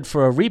we're headed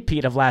for a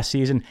repeat of last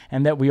season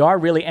and that we are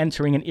really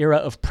entering an era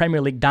of Premier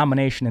League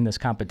domination in this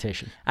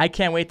competition. I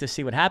can't wait to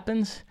see what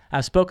happens.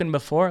 I've spoken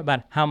before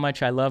about how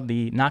much I love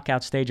the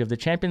knockout stage of the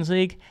Champions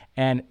League,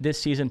 and this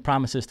season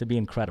promises to be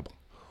incredible.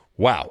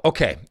 Wow.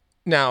 Okay.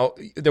 Now,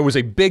 there was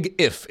a big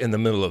if in the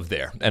middle of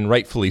there, and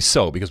rightfully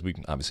so, because we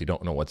obviously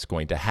don't know what's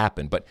going to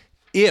happen. But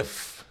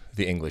if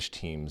the English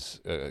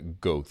teams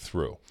go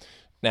through.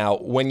 Now,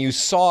 when you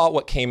saw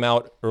what came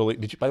out early,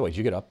 by the way, did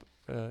you get up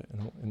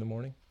in the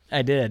morning?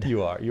 I did.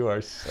 You are you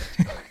are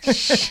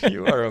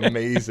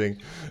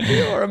amazing.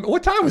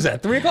 What time was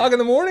that? 3 o'clock in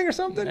the morning or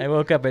something? I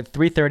woke up at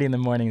 3:30 in the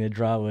morning. The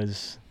draw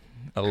was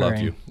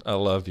occurring. I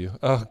love you.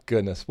 Oh,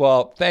 goodness.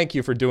 Well, thank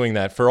you for doing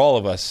that for all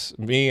of us,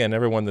 me and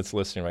everyone that's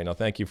listening right now.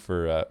 Thank you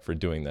for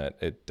doing that.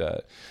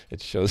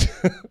 It shows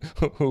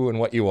who and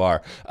what you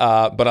are,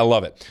 but I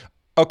love it.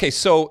 Okay,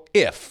 so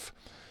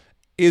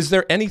is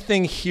there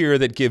anything here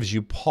that gives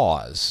you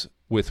pause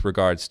with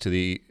regards to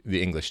the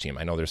English team?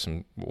 I know there's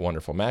some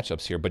wonderful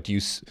matchups here, but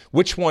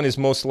which one is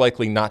most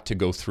likely not to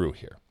go through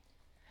here?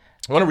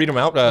 I want to read them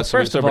out so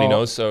everybody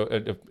knows,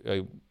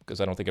 because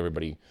I don't think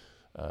everybody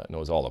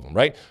knows all of them,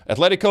 right?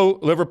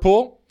 Atletico,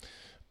 Liverpool,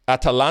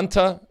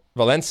 Atalanta,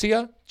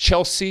 Valencia,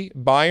 Chelsea,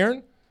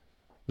 Bayern,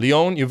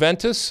 Lyon,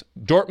 Juventus,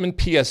 Dortmund,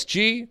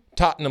 PSG,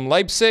 Tottenham,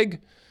 Leipzig,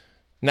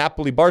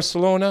 Napoli,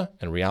 Barcelona,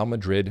 and Real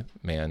Madrid,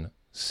 Man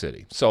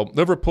City. So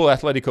Liverpool,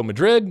 Atletico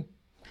Madrid.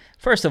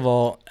 First of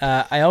all,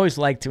 I always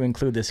like to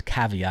include this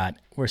caveat.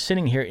 We're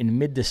sitting here in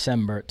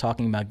mid-December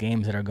talking about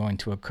games that are going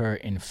to occur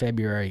in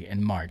February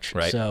and March.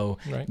 Right. So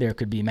there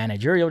could be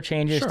managerial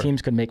changes. Sure.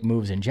 Teams could make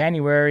moves in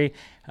January.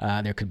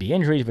 There could be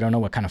injuries. We don't know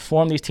what kind of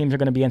form these teams are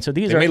going to be in. So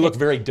they may look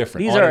very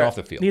different on and off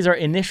the field. These are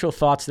initial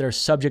thoughts that are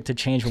subject to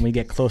change when we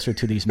get closer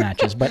to these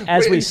matches. But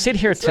as we sit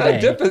here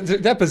today,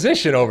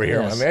 deposition over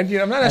here, yes, my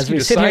man. I'm not asking you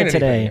to sign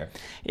anything here.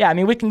 Yeah, I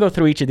mean, we can go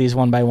through each of these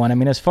one by one. I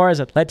mean, as far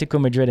as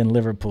Atletico Madrid and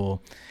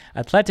Liverpool,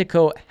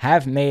 Atletico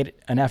have made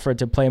an effort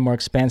to play more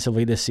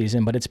expansively this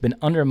season, but it's been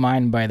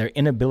undermined by their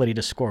inability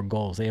to score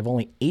goals. They have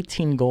only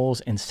 18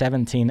 goals in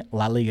 17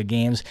 La Liga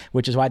games,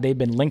 which is why they've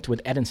been linked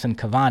with Edinson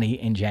Cavani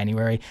in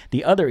January.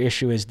 The other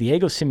issue is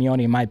Diego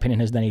Simeone, in my opinion,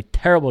 has done a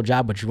terrible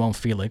job with João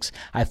Felix.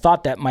 I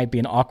thought that might be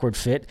an awkward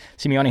fit.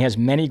 Simeone has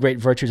many great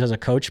virtues as a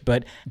coach,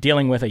 but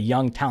dealing with a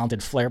young,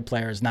 talented flair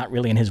player is not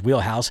really in his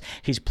wheelhouse.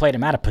 He's played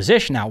him out of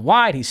position out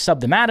wide. He's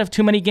subbed him out of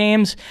too many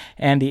games,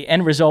 and the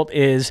end result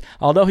is,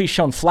 although he's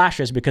shown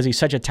flashes because he's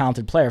such a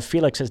talented player,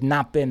 Felix has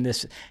not been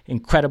this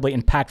incredibly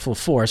really impactful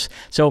force.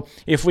 So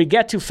if we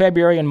get to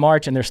February and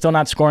March and they're still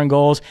not scoring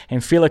goals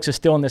and Felix is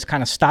still in this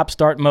kind of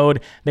stop-start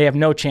mode, they have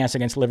no chance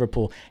against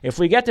Liverpool. If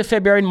we get to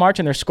February and March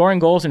and they're scoring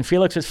goals and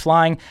Felix is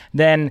flying,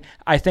 then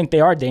I think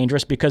they are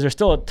dangerous because they're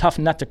still a tough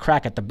nut to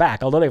crack at the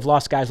back. Although they've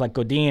lost guys like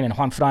Godin and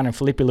Juan Fran and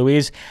Felipe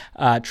Luis,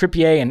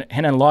 Trippier and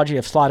Henan Lodji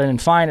have slotted in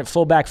fine at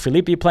fullback.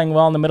 Felipe playing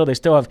well in the middle. They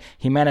still have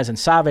Jimenez and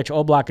Savic,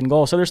 Oblak in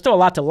goal. So there's still a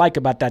lot to like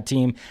about that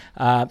team.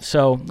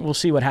 So we'll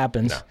see what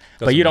happens.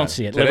 But you don't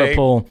see it. Today,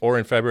 Liverpool or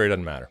in February, it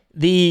doesn't matter.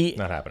 The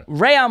Not happening.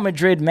 Real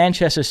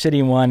Madrid-Manchester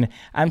City one,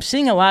 I'm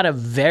seeing a lot of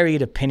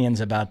varied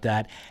opinions about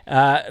that.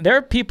 There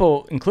are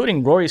people,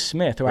 including Rory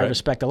Smith, who I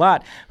respect a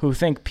lot, who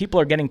think people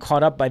are getting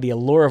caught up by the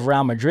allure of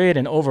Real Madrid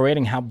and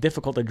overrating how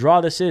difficult a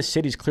draw this is.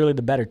 City's clearly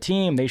the better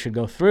team. They should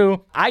go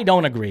through. I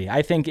don't agree.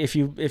 I think if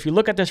you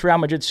look at this Real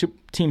Madrid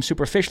team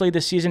superficially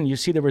this season, you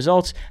see the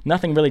results,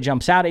 nothing really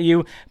jumps out at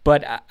you.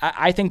 But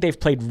I think they've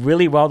played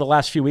really well the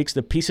last few weeks.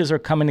 The pieces are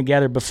coming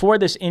together. Before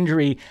this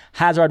injury,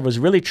 Hazard was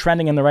really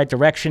trending in the right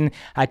direction.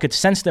 I could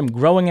sense them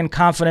growing in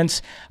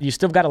confidence. You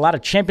still got a lot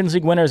of Champions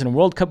League winners and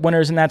World Cup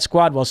winners in that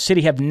squad, while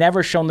City have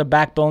never shown the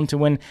backbone to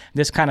win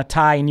this kind of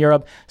tie in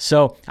Europe.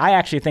 So I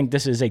actually think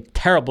this is a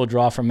terrible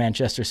draw for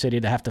Manchester City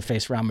to have to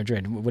face Real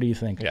Madrid. What do you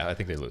think? Yeah, I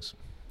think they lose.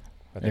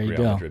 I There think you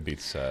Real go. Madrid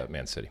beats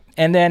Man City.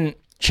 And then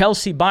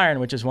Chelsea-Bayern,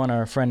 which is one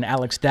our friend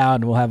Alex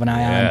Dowd will have an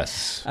eye on.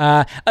 Yes.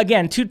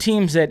 Again, two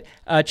teams that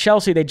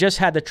Chelsea, they just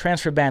had the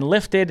transfer ban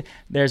lifted.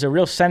 There's a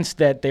real sense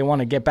that they want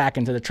to get back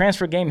into the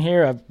transfer game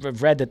here.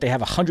 I've read that they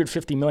have a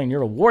 €150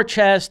 million war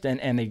chest,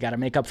 and they got to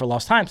make up for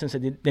lost time since they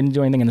didn't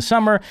do anything in the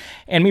summer.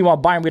 And meanwhile,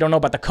 Bayern, we don't know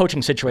about the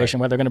coaching situation,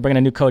 whether they're going to bring in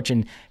a new coach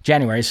in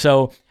January.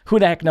 So who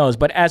the heck knows?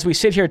 But as we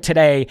sit here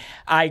today,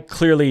 I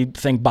clearly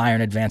think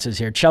Bayern advances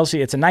here.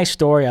 Chelsea, it's a nice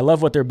story. I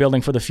love what they're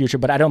building for the future,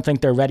 but I don't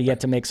think they're ready yet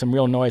to make some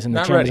real noise in the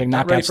Champions League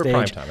knockout stage. Not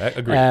ready for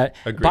prime time.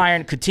 Agreed.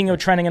 Bayern, Coutinho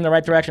trending in the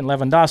right direction,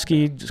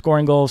 Lewandowski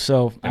scoring goals,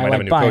 so They I might like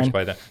have a new Bayern. coach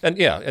by then. And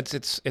yeah,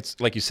 it's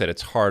like you said,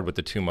 it's hard with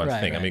the 2-month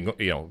thing. Right.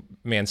 I mean,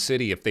 Man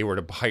City, if they were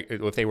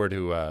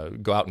to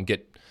go out and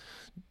get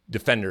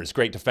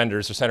great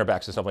defenders or center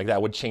backs and stuff like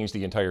that, would change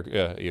the entire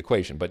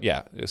equation. But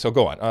yeah, so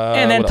go on.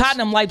 And then what else?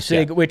 Tottenham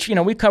Leipzig, which,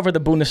 we cover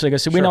the Bundesliga,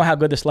 so we know how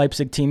good this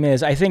Leipzig team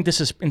is. I think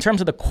this is, in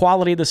terms of the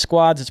quality of the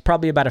squads, it's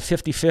probably about a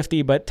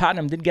 50-50, but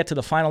Tottenham did get to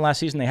the final last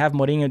season. They have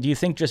Mourinho. Do you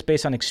think just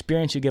based on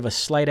experience you give a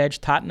slight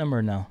edge Tottenham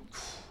or no?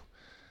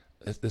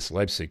 This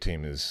Leipzig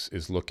team is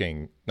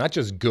looking not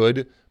just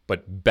good,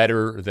 but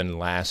better than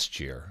last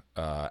year.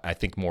 I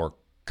think more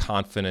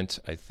confident.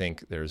 I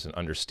think there's an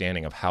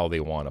understanding of how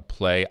they want to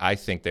play. I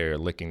think they're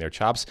licking their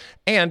chops.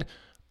 And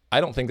I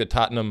don't think that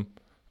Tottenham,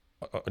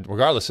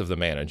 regardless of the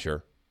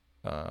manager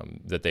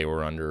that they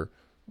were under,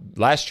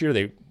 last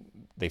year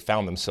they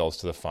found themselves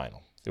to the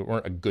final. They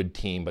weren't a good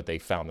team, but they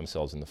found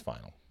themselves in the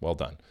final. Well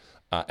done.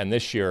 And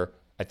this year,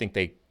 I think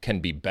they can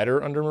be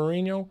better under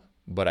Mourinho,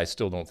 but I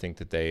still don't think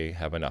that they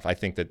have enough.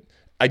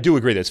 I do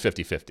agree that it's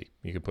 50-50.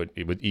 You could put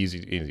it with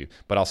easy,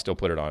 but I'll still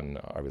put it on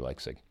RB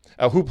Leipzig.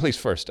 Who plays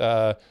first?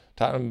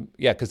 Tottenham,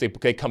 yeah, because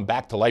they come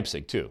back to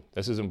Leipzig too.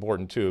 This is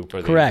important too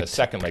for the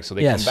second leg. So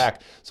they come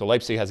back. So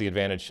Leipzig has the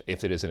advantage,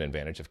 if it is an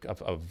advantage,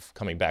 of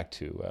coming back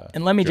to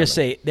And let me Germany. just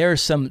say, there are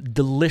some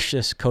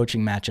delicious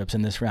coaching matchups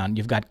in this round.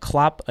 You've got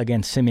Klopp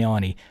against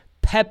Simeone,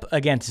 Pep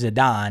against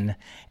Zidane,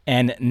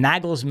 and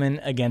Nagelsmann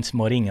against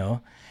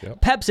Mourinho. Yep.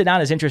 Pep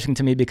Zidane is interesting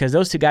to me because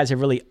those two guys have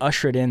really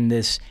ushered in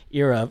this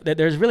era.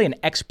 There's really an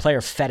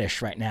ex-player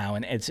fetish right now,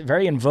 and it's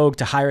very in vogue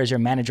to hire as your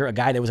manager a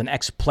guy that was an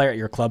ex-player at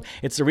your club.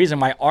 It's the reason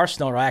why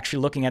Arsenal are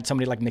actually looking at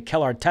somebody like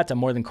Mikel Arteta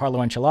more than Carlo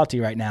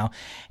Ancelotti right now.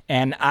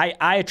 And I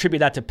attribute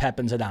that to Pep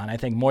and Zidane. I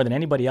think more than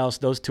anybody else,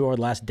 those two over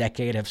the last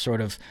decade have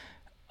sort of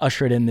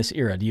ushered in this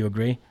era. Do you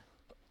agree?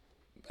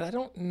 But I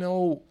don't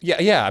know.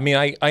 Yeah. I mean,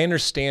 I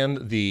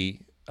understand the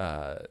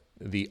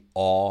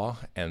awe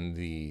and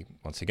the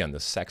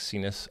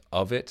sexiness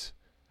of it,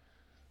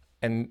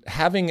 and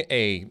having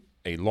a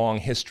long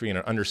history and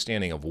an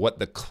understanding of what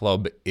the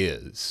club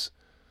is.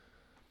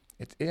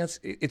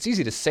 It's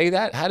easy to say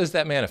that. How does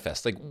that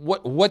manifest? Like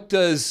what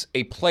does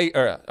a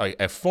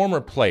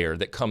former player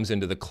that comes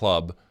into the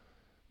club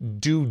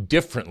do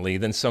differently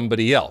than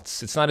somebody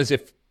else? It's not as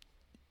if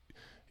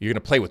you're going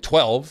to play with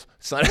 12.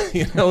 It's not,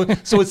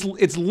 so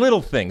it's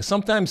little things.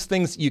 Sometimes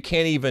things you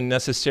can't even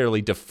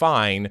necessarily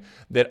define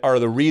that are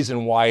the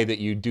reason why that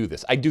you do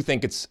this. I do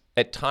think it's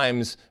at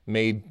times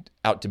made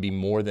out to be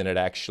more than it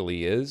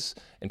actually is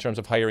in terms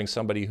of hiring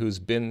somebody who's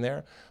been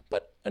there.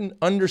 But an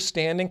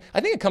understanding,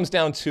 I think it comes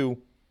down to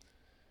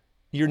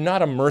you're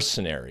not a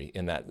mercenary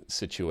in that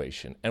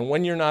situation. And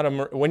when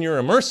you're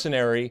a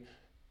mercenary,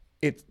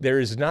 there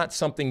is not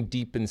something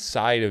deep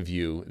inside of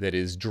you that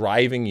is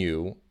driving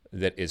you,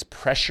 that is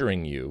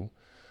pressuring you,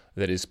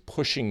 that is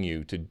pushing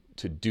you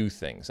to do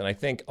things. And I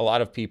think a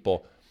lot of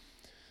people,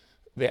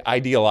 they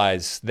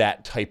idealize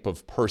that type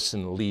of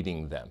person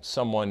leading them,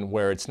 someone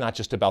where it's not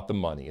just about the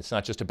money, it's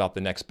not just about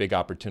the next big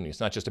opportunity, it's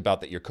not just about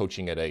that you're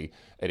coaching at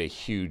a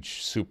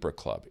huge super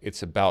club.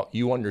 It's about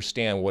you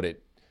understand what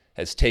it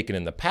has taken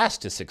in the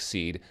past to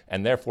succeed,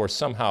 and therefore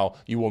somehow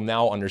you will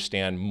now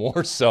understand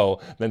more so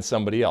than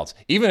somebody else.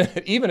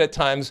 Even at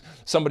times,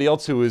 somebody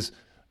else who is,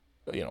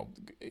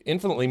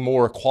 infinitely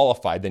more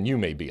qualified than you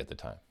may be at the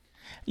time.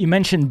 You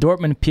mentioned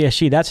Dortmund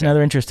PSG. That's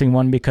another interesting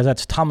one because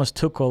that's Thomas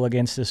Tuchel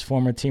against his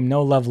former team.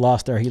 No love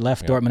lost there. He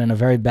left Dortmund in a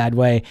very bad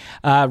way.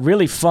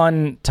 Really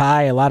fun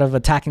tie. A lot of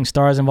attacking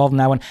stars involved in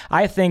that one.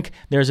 I think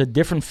there's a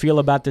different feel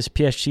about this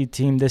PSG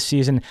team this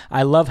season.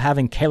 I love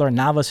having Keylor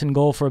Navas in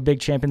goal for a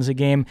big Champions League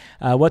game.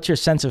 What's your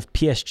sense of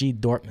PSG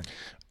Dortmund?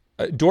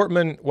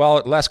 Dortmund,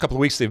 well, the last couple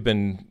of weeks they've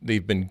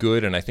been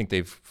good, and I think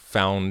they've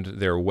found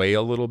their way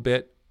a little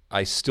bit.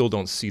 I still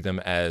don't see them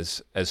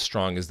as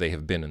strong as they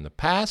have been in the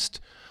past.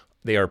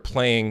 They are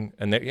playing,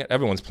 and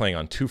everyone's playing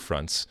on two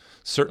fronts.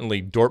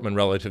 Certainly, Dortmund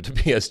relative to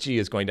PSG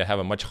is going to have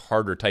a much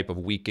harder type of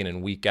week in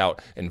and week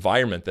out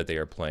environment that they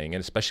are playing,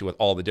 and especially with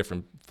all the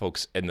different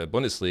folks in the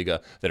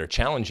Bundesliga that are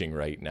challenging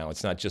right now.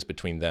 It's not just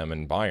between them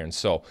and Bayern.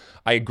 So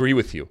I agree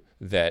with you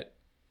I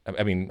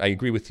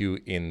agree with you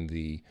in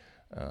the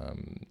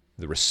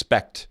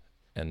respect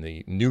and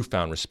the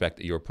newfound respect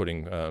that you're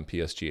putting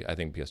PSG. I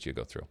think PSG will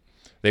go through.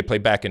 They play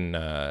back in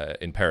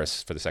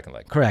Paris for the second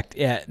leg. Correct.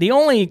 Yeah. The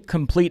only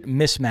complete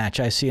mismatch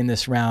I see in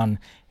this round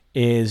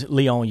is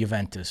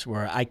Lyon-Juventus,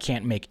 where I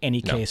can't make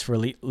any case for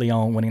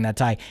Lyon winning that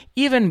tie.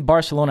 Even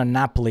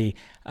Barcelona-Napoli.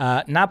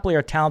 Napoli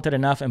are talented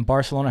enough, and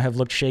Barcelona have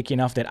looked shaky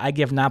enough that I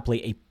give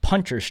Napoli a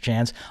puncher's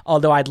chance,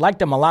 although I'd like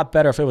them a lot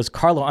better if it was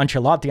Carlo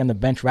Ancelotti on the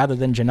bench rather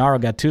than Gennaro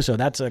Gattuso.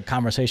 That's a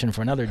conversation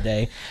for another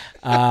day.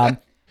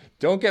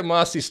 Don't get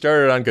Mossy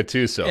started on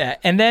Gattuso. Yeah,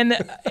 and then,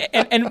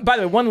 and by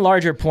the way, one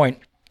larger point,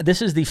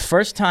 this is the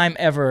first time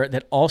ever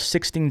that all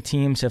 16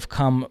 teams have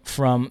come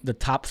from the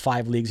top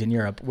 5 leagues in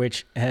Europe,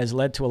 which has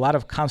led to a lot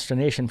of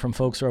consternation from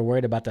folks who are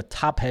worried about the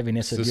top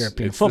heaviness of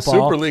European football. It's the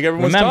Super League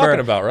everyone's talking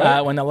about, right?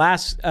 When the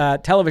last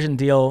television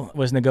deal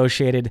was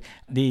negotiated,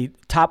 the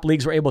top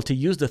leagues were able to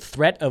use the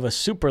threat of a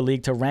Super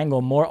League to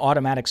wrangle more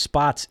automatic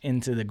spots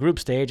into the group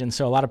stage. And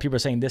so a lot of people are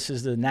saying this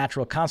is the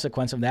natural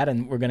consequence of that,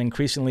 and we're going to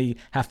increasingly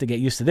have to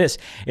get used to this.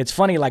 It's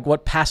funny, like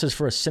what passes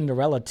for a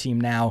Cinderella team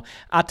now.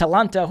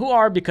 Atalanta, who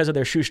are, because of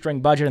their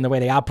shoestring budget and the way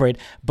they operate,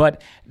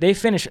 but they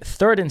finished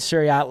 3rd in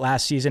Serie A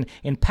last season.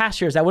 In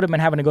past years, that would have been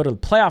having to go to the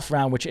playoff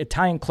round, which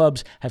Italian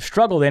clubs have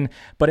struggled in,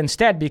 but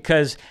instead,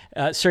 because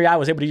Serie A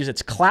was able to use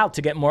its clout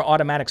to get more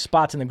automatic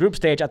spots in the group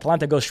stage,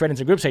 Atalanta goes straight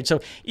into the group stage.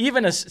 So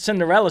even a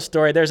Cinderella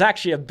story, there's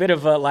actually a bit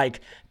of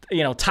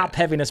a top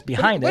heaviness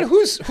behind it. But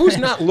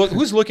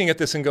who's looking at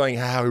this and going,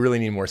 we really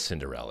need more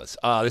Cinderellas?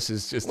 This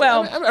is just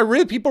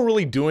are people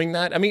really doing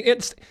that? I mean,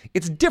 it's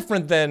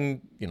different than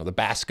the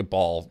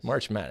basketball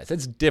March Madness.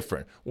 It's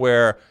different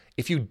where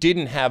if you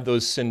didn't have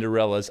those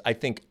Cinderellas, I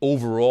think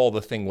overall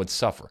the thing would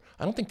suffer.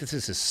 I don't think this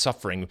is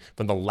suffering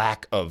from the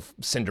lack of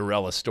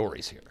Cinderella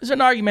stories here. There's an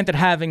argument that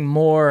having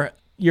more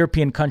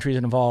European countries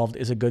involved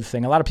is a good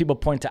thing. A lot of people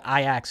point to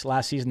Ajax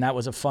last season. That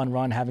was a fun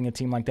run, having a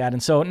team like that.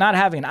 And so not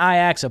having an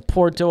Ajax, a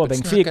Porto, a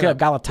Benfica, a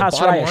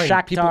Galatasaray, a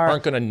Shakhtar. People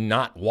aren't going to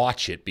not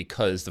watch it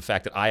because the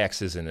fact that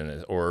Ajax isn't in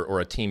it, or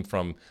a team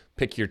from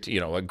pick your,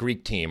 a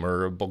Greek team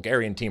or a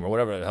Bulgarian team or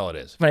whatever the hell it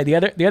is. Right. The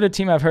other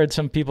team I've heard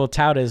some people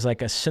tout as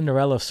like a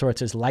Cinderella of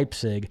sorts is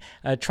Leipzig.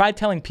 Try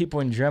telling people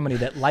in Germany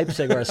that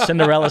Leipzig are a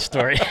Cinderella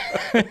story.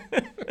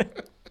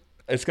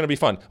 It's going to be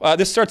fun.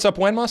 This starts up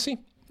when, Mossy?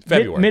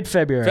 February.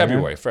 Mid-February.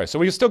 February, fresh. So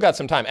we've still got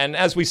some time. And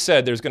as we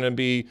said,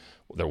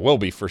 there will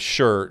be for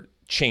sure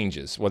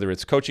changes, whether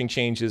it's coaching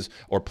changes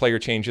or player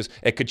changes.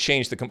 It could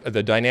change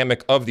the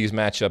dynamic of these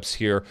matchups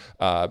here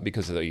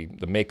because of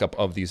the makeup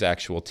of these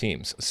actual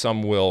teams.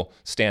 Some will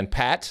stand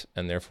pat,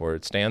 and therefore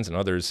it stands, and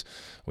others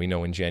we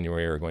know in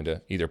January are going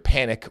to either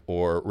panic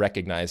or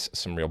recognize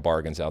some real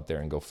bargains out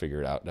there and go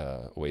figure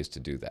out ways to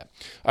do that.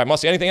 All right,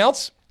 Mossy, anything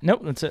else?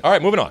 Nope, that's it. All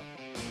right, moving on.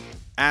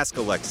 Ask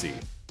Alexi.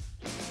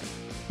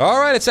 All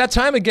right, it's that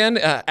time again.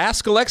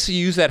 Ask Alexi.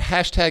 Use that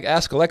hashtag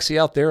Ask Alexi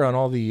out there on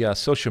all the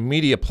social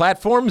media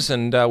platforms,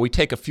 and we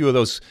take a few of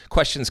those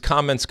questions,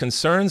 comments,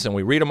 concerns, and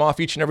we read them off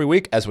each and every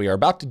week, as we are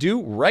about to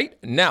do right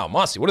now.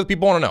 Mossy, what do the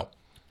people want to know?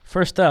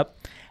 First up,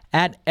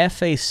 at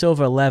FA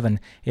Silva 11,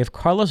 if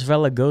Carlos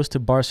Vela goes to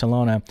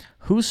Barcelona,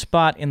 whose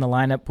spot in the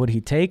lineup would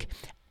he take?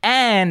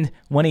 And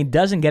when he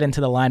doesn't get into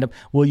the lineup,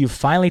 will you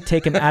finally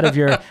take him out of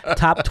your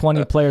top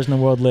 20 players in the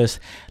world list?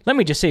 Let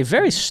me just say,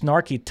 very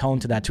snarky tone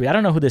to that tweet. I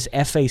don't know who this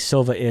F.A.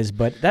 Silva is,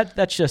 but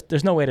that's just,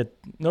 there's no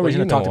reason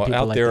to talk to people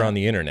out like there that. On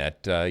the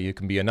internet, you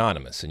can be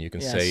anonymous and you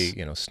can say,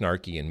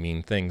 snarky and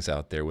mean things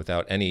out there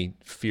without any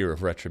fear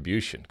of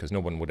retribution, because no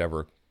one would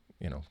ever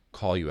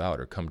call you out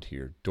or come to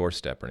your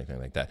doorstep or anything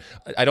like that.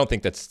 I don't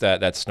think that's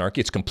snarky.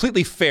 It's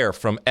completely fair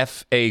from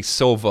F.A.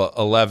 Silva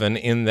 11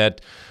 in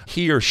that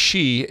he or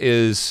she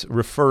is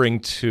referring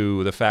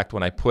to the fact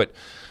when I put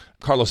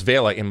Carlos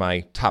Vela in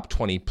my top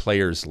 20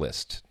 players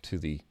list to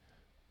the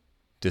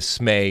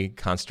dismay,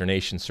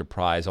 consternation,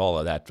 surprise, all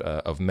of that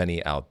of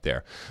many out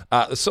there.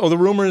 So the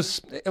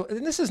rumors,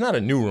 and this is not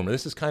a new rumor.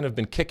 This has kind of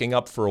been kicking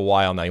up for a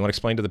while now. You want to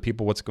explain to the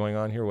people what's going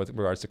on here with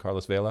regards to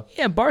Carlos Vela?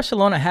 Yeah,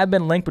 Barcelona have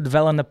been linked with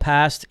Vela in the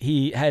past.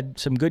 He had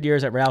some good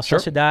years at Real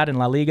Sociedad and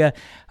La Liga.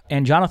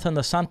 And Jonathan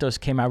Dos Santos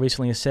came out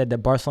recently and said that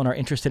Barcelona are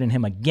interested in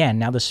him again.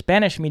 Now, the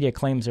Spanish media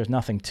claims there's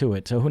nothing to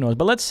it, so who knows?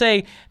 But let's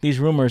say these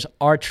rumors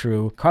are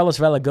true. Carlos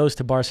Vela goes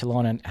to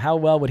Barcelona, and how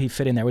well would he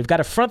fit in there? We've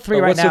got a front three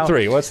right now.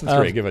 What's the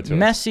three? Give it to us.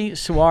 Messi,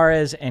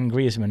 Suarez, and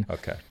Griezmann.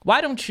 Okay.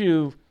 Why don't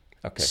you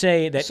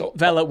say that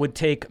Vela would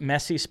take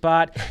Messi's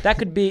spot? That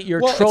could be your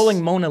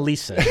trolling Mona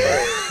Lisa.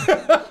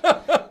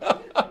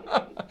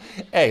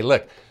 Hey,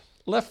 look,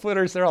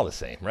 left-footers, they're all the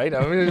same, right?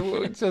 I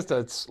mean, it's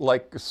just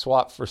like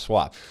swap for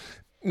swap.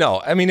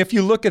 No, I mean, if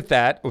you look at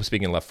that,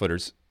 speaking of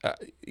left-footers,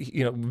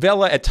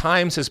 Vela at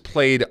times has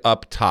played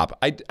up top.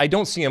 I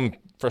don't see him,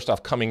 first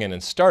off, coming in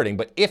and starting,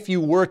 but if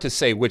you were to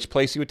say which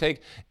place he would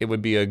take, it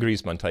would be a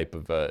Griezmann type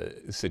of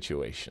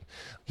situation.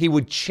 He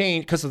would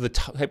change, because of the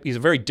type, he's a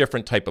very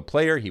different type of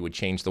player. He would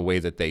change the way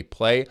that they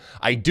play.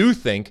 I do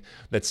think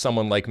that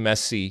someone like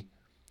Messi,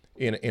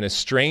 in a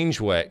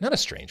strange way, not a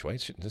strange way,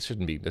 this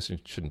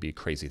shouldn't be a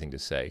crazy thing to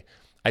say.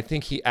 I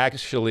think he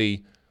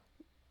actually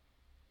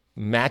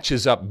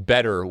matches up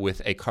better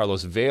with a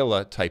Carlos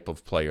Vela type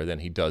of player than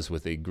he does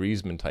with a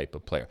Griezmann type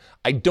of player.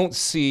 I don't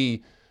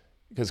see,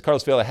 because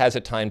Carlos Vela has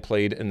at times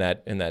played in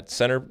that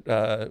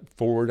center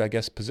forward, I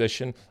guess,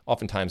 position,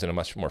 oftentimes in a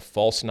much more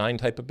false nine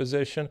type of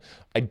position.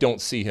 I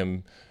don't see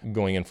him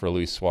going in for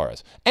Luis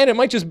Suarez. And it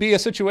might just be a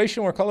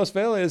situation where Carlos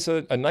Vela is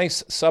a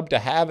nice sub to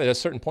have at a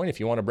certain point if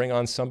you want to bring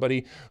on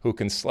somebody who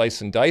can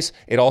slice and dice.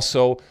 It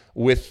also,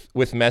 with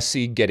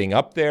Messi getting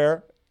up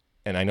there,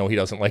 and I know he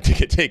doesn't like to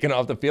get taken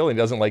off the field, he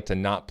doesn't like to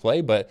not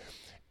play, but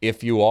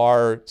if you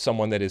are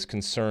someone that is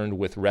concerned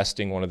with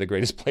resting one of the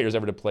greatest players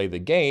ever to play the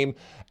game,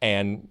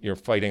 and you're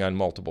fighting on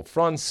multiple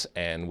fronts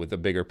and with a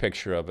bigger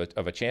picture of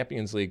a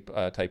Champions League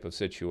type of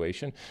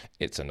situation,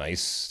 it's a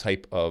nice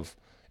type of,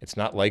 it's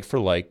not like for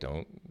like,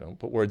 don't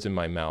put words in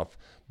my mouth,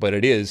 but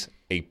it is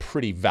a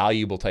pretty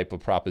valuable type of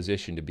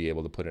proposition to be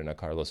able to put in a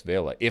Carlos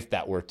Vela if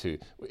that were to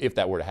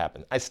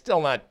happen. I'm still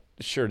not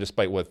sure,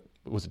 despite what,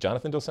 was it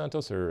Jonathan Dos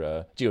Santos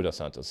or Gio Dos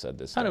Santos said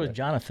this? I thought it was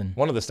Jonathan.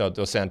 One of the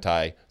Dos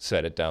Santi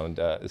said it down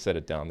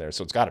there,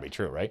 so it's got to be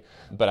true, right?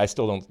 But I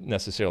still don't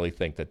necessarily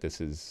think that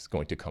this is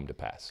going to come to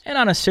pass. And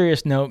on a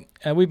serious note,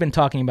 we've been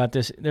talking about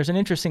this. There's an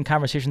interesting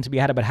conversation to be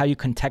had about how you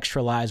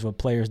contextualize what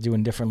players do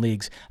in different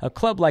leagues. A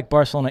club like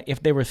Barcelona,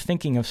 if they were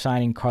thinking of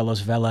signing Carlos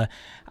Vela,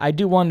 I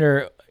do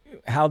wonder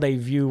how they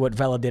view what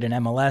Vela did in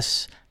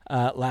MLS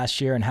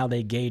last year and how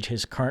they gauge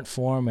his current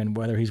form and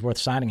whether he's worth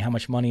signing, how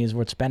much money is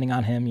worth spending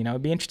on him.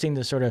 It'd be interesting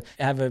to sort of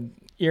have an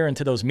ear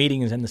into those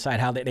meetings and decide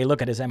how they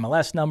look at his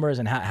MLS numbers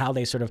and how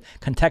they sort of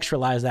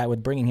contextualize that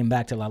with bringing him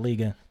back to La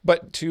Liga.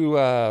 But to,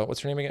 what's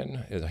her name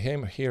again? Is it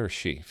him, he or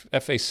she?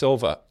 F.A.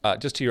 Silva,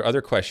 just to your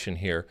other question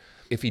here,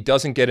 if he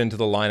doesn't get into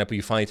the lineup, but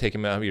you finally take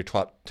him out of your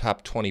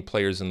top 20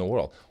 players in the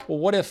world, well,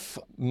 what if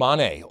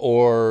Mane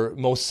or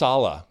Mo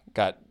Salah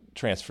got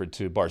transferred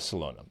to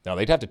Barcelona? Now,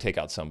 they'd have to take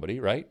out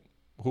somebody, right?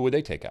 Who would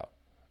they take out?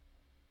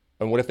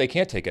 And what if they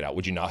can't take it out?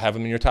 Would you not have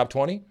them in your top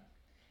 20?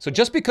 So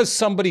just because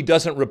somebody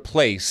doesn't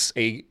replace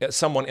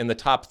someone in the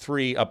top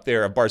three up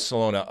there of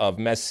Barcelona of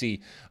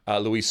Messi,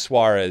 Luis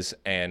Suarez,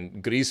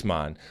 and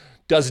Griezmann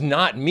does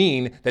not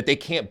mean that they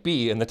can't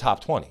be in the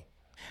top 20.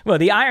 Well,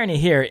 the irony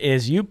here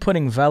is you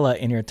putting Vela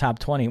in your top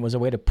 20 was a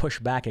way to push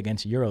back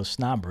against Euro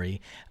snobbery.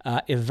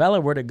 If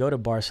Vela were to go to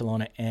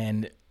Barcelona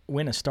and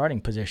win a starting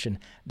position,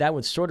 that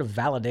would sort of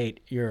validate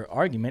your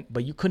argument,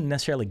 but you couldn't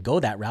necessarily go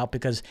that route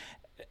because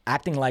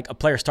acting like a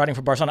player starting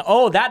for Barcelona,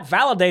 that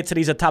validates that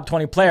he's a top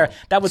 20 player.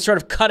 That would sort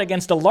of cut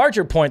against the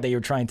larger point that you're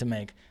trying to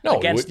make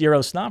against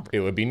Euro snobbery. It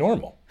would be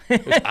normal.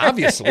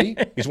 Obviously,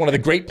 he's one of the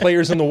great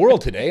players in the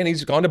world today, and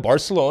he's gone to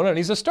Barcelona, and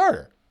he's a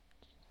starter.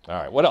 All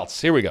right, what else?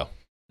 Here we go.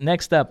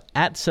 Next up,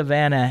 at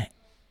Savannah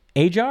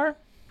Ajar.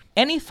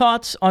 Any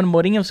thoughts on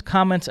Mourinho's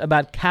comments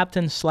about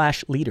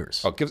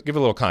captain/leaders? Give a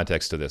little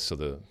context to this so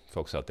the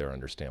folks out there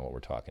understand what we're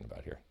talking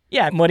about here.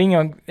 Yeah,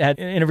 Mourinho had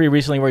an interview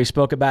recently where he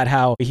spoke about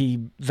how he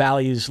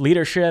values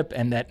leadership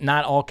and that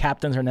not all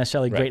captains are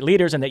necessarily great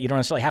leaders and that you don't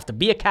necessarily have to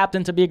be a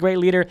captain to be a great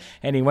leader.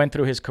 And he went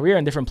through his career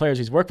and different players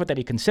he's worked with that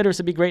he considers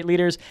to be great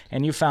leaders.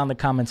 And you found the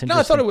comments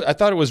interesting. No, I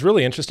thought it was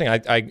really interesting.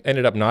 I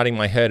ended up nodding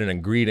my head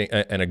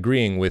and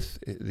agreeing with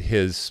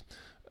his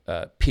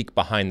peek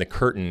behind the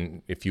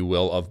curtain, if you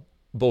will, of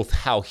both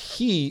how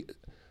he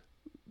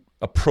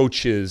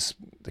approaches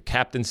the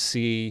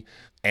captaincy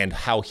and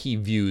how he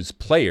views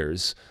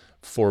players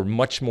for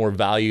much more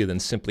value than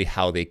simply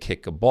how they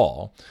kick a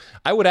ball.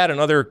 I would add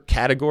another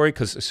category,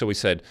 so we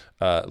said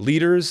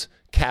leaders,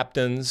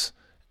 captains,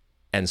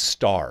 and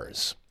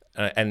stars.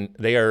 And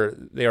they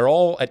are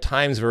all at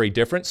times very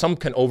different. Some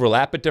can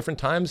overlap at different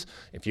times.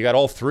 If you got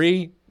all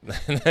three,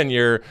 then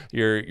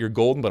you're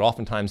golden, but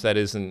oftentimes that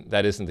isn't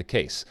the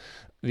case.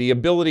 The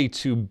ability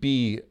to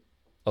be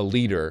a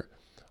leader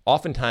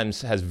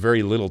oftentimes has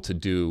very little to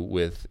do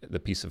with the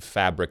piece of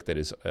fabric that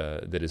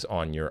is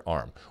on your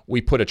arm.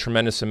 We put a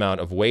tremendous amount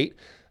of weight,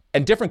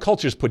 and different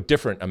cultures put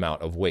different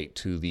amount of weight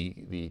to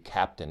the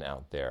captain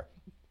out there.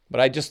 But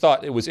I just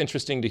thought it was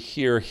interesting to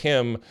hear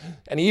him,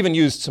 and he even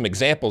used some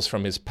examples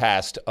from his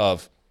past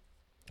of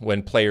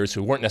when players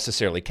who weren't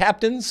necessarily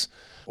captains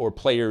or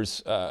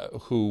players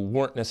who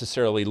weren't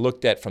necessarily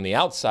looked at from the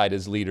outside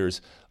as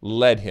leaders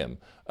led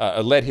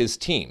his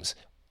teams.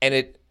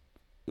 And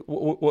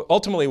what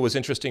ultimately was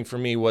interesting for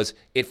me was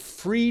it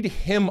freed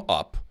him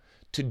up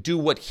to do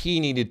what he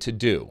needed to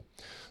do.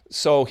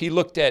 So he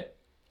looked at,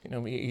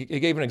 he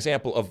gave an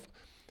example of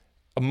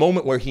a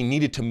moment where he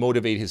needed to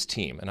motivate his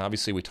team. And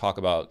obviously we talk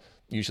about,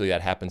 usually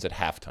that happens at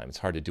halftime. It's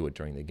hard to do it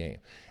during the game.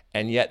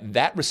 And yet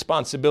that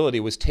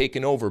responsibility was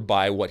taken over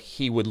by what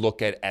he would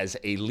look at as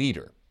a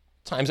leader.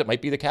 Times it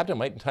might be the captain,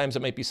 times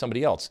it might be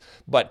somebody else.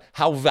 But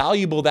how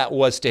valuable that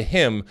was to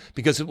him,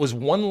 because it was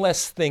one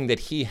less thing that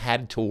he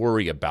had to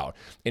worry about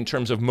in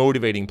terms of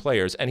motivating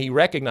players. And he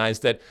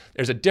recognized that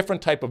there's a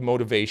different type of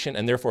motivation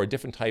and therefore a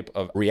different type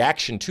of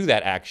reaction to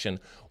that action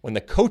when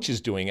the coach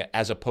is doing it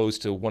as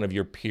opposed to one of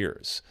your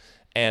peers.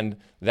 And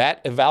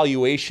that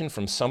evaluation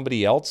from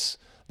somebody else,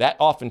 that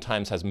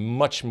oftentimes has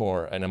much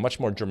more and a much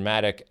more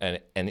dramatic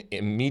and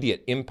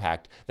immediate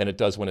impact than it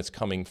does when it's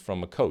coming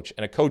from a coach.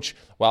 And a coach,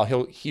 while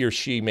he or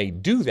she may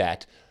do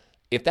that,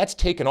 if that's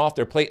taken off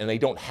their plate and they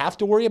don't have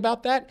to worry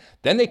about that,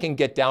 then they can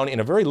get down in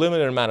a very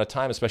limited amount of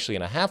time, especially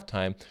in a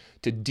halftime,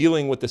 to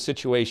dealing with the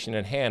situation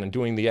at hand and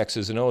doing the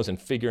X's and O's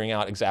and figuring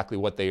out exactly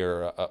what they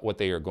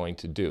are going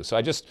to do. So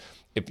I just,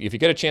 if you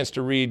get a chance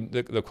to read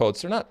the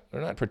quotes, they're not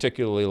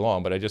particularly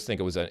long, but I just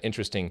think it was an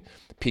interesting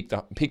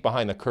peek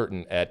behind the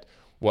curtain at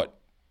what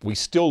we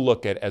still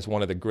look at as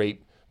one of the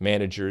great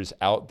managers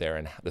out there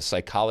and the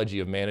psychology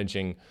of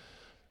managing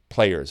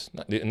players.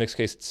 In this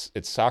case,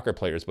 it's soccer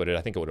players, but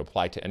I think it would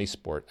apply to any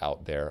sport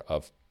out there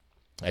of,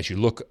 as you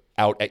look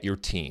out at your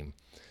team,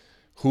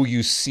 who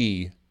you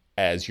see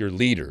as your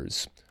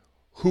leaders,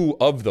 who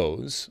of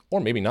those,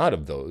 or maybe not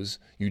of those,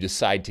 you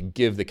decide to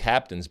give the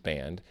captain's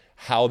band,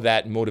 how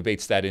that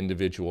motivates that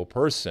individual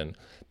person.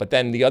 But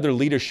then the other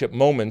leadership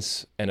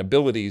moments and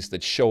abilities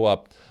that show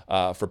up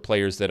for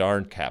players that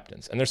aren't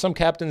captains. And there's some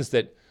captains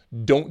that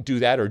don't do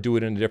that or do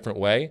it in a different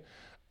way.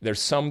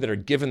 There's some that are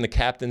given the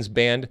captain's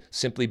band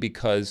simply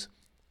because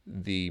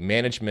the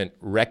management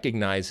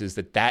recognizes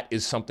that that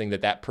is something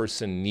that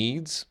person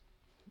needs.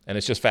 And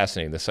it's just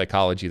fascinating, the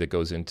psychology that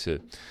goes into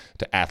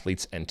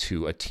athletes and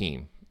to a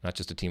team. Not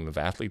just a team of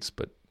athletes,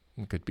 but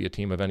it could be a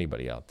team of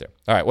anybody out there.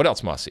 All right, what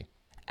else, Mossy?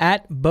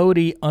 At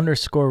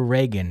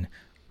Bodie_Reagan,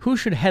 who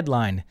should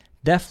headline,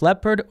 Def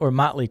Leppard or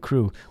Motley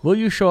Crue? Will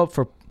you show up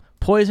for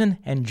Poison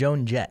and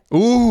Joan Jett?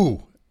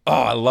 Ooh,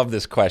 I love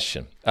this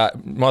question.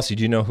 Mossy,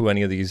 do you know who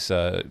any of these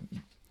are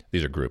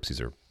groups, these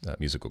are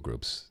musical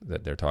groups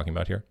that they're talking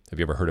about here? Have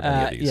you ever heard of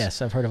any of these?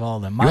 Yes, I've heard of all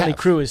of them. Motley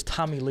Crue is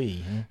Tommy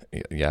Lee.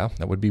 Yeah,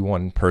 that would be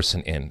one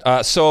person in.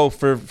 So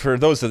for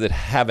those that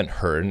haven't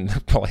heard,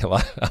 and probably a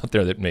lot out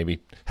there that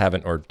maybe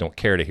haven't or don't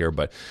care to hear,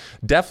 but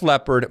Def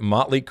Leppard,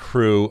 Motley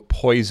Crue,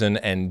 Poison,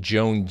 and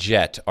Joan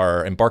Jett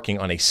are embarking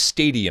on a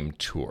stadium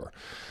tour.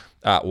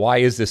 Why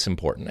is this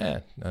important?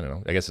 I don't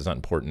know. I guess it's not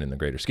important in the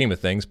greater scheme of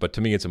things, but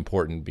to me it's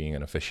important being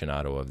an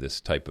aficionado of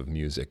this type of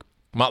music.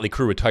 Motley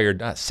Crue retired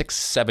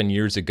 6-7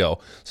 years ago,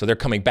 so they're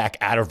coming back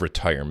out of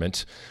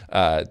retirement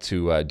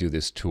to do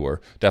this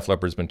tour. Def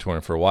Leppard's been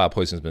touring for a while.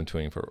 Poison's been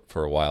touring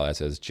for a while, as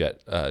has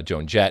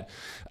Joan Jett.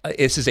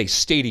 This is a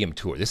stadium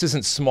tour. This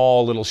isn't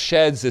small little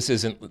sheds. This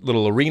isn't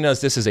little arenas.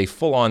 This is a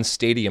full-on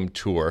stadium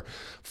tour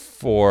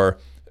for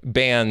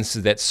bands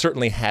that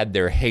certainly had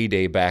their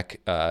heyday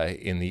back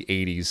in the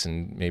 80s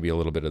and maybe a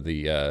little bit of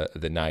the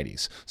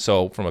 90s.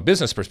 So from a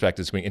business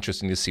perspective, it's going to be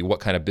interesting to see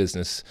what kind of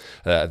business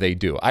they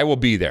do. I will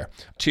be there.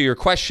 To your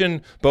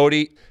question,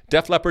 Bodie,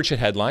 Def Leppard should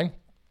headline.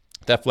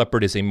 Def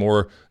Leppard is a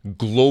more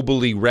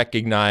globally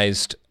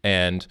recognized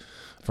and,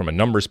 from a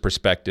numbers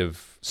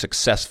perspective,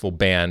 successful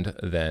band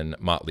than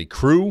Motley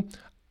Crue.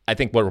 I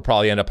think what will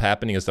probably end up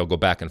happening is they'll go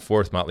back and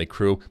forth, Motley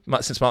Crue.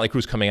 Since Motley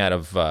Crue's coming out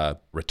of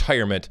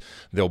retirement,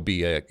 there'll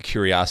be a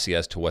curiosity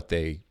as to what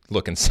they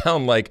look and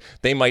sound like.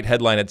 They might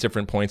headline at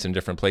different points in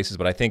different places,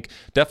 but I think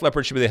Def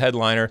Leppard should be the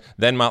headliner,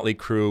 then Motley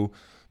Crue,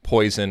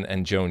 Poison,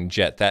 and Joan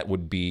Jett. That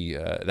would be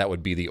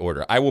the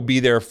order. I will be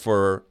there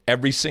for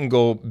every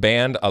single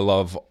band. I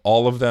love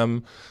all of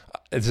them.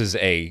 This is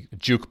a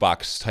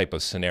jukebox type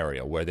of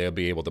scenario where they'll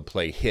be able to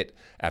play hit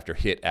after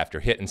hit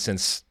after hit, and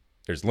since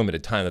there's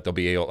limited time that they'll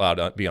be allowed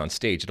to be on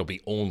stage, it'll be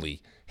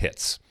only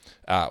hits,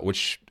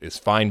 which is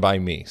fine by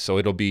me. So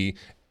it'll be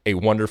a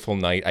wonderful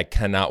night. I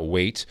cannot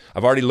wait.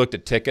 I've already looked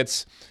at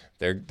tickets.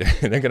 They're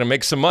going to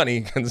make some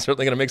money, and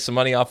certainly going to make some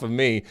money off of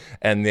me,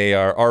 and they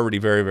are already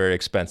very, very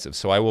expensive.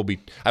 So I will be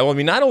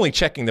not only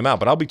checking them out,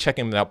 but I'll be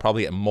checking them out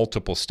probably at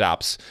multiple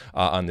stops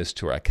on this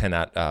tour. I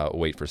cannot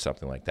wait for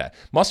something like that.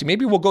 Mossy,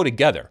 maybe we'll go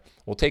together.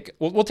 We'll take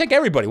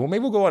everybody. Well,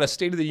 maybe we'll go on a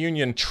State of the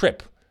Union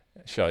trip.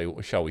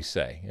 Shall we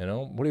say? You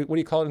know, what do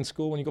you call it in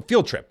school when you go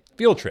field trip?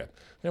 Field trip.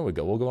 There we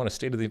go. We'll go on a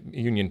State of the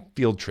Union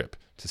field trip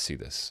to see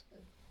this.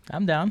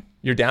 I'm down.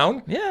 You're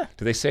down? Yeah.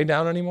 Do they say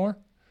down anymore?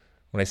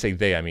 When I say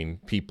they, I mean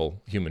people,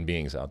 human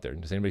beings out there.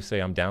 Does anybody say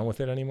I'm down with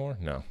it anymore?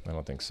 No, I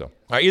don't think so. All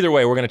right, either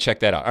way, we're going to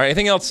check that out. All right,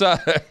 anything else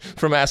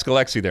from Ask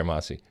Alexi there,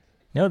 Mossy?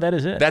 No, that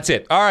is it. That's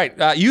it. All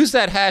right, use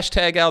that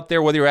hashtag out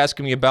there, whether you're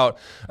asking me about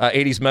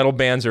 80s metal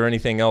bands or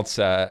anything else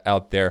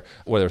out there,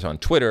 whether it's on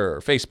Twitter or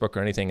Facebook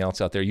or anything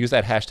else out there. Use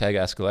that hashtag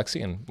Ask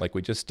Alexi, and like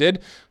we just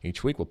did,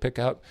 each week we'll pick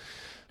out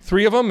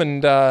 3 of them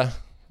and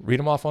read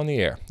them off on the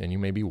air, and you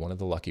may be one of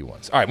the lucky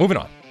ones. All right, moving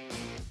on.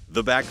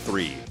 The Back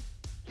Three.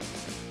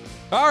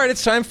 All right,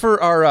 it's time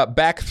for our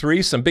back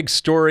 3, some big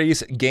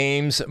stories,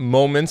 games,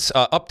 moments.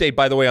 Update,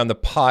 by the way, on the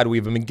pod.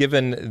 We've been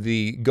given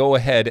the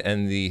go-ahead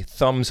and the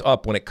thumbs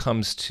up when it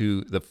comes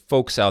to the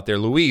folks out there.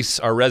 Luis,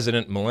 our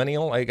resident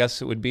millennial, I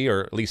guess it would be,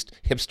 or at least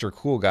hipster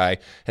cool guy,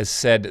 has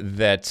said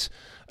that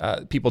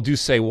people do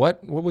say,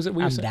 what was it?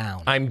 I'm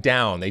down. I'm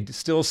down. They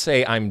still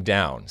say I'm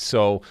down.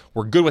 So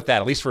we're good with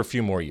that, at least for a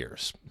few more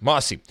years.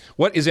 Mossy,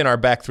 what is in our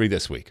back 3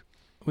 this week?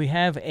 We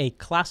have a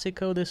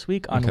Clásico this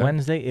week. On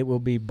Wednesday, it will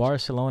be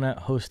Barcelona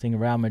hosting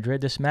Real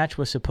Madrid. This match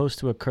was supposed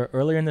to occur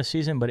earlier in the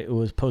season, but it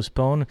was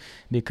postponed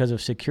because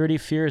of security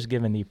fears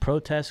given the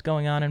protests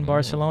going on in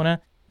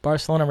Barcelona.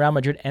 Barcelona and Real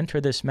Madrid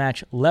enter this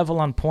match level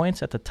on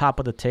points at the top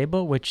of the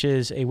table, which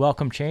is a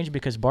welcome change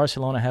because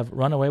Barcelona have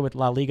run away with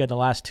La Liga the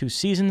last 2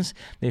 seasons.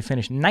 They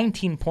finished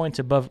 19 points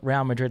above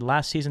Real Madrid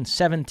last season,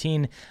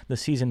 17 the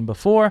season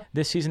before.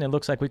 This season, it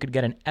looks like we could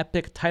get an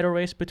epic title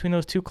race between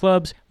those 2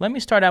 clubs. Let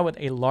me start out with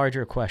a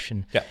larger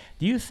question. Yeah.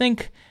 Do you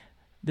think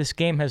this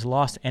game has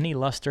lost any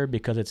luster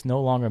because it's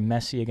no longer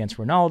Messi against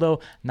Ronaldo?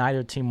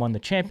 Neither team won the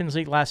Champions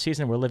League last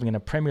season. We're living in a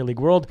Premier League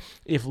world.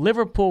 If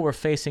Liverpool were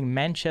facing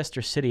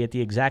Manchester City at the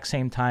exact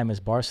same time as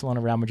Barcelona,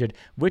 Real Madrid,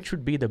 which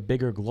would be the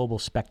bigger global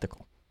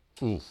spectacle?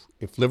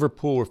 If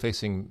Liverpool were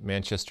facing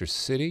Manchester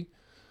City,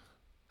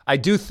 I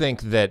do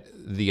think that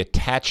the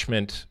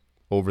attachment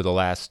over the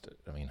last,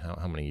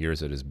 how many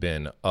years it has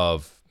been,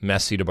 of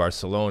Messi to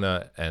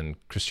Barcelona and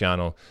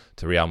Cristiano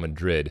to Real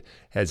Madrid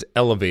has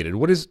elevated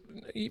what is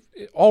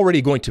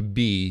already going to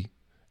be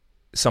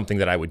something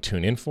that I would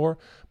tune in for,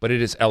 but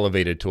it is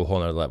elevated to a whole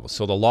nother level.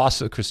 So the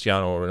loss of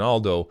Cristiano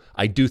Ronaldo,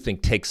 I do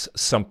think takes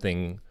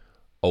something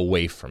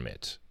away from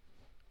it.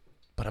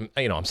 But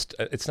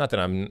it's not that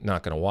I'm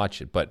not going to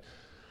watch it, but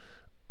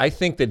I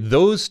think that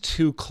those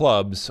 2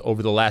 clubs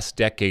over the last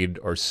decade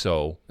or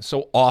so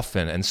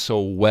often and so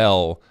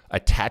well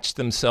attached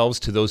themselves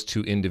to those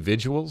 2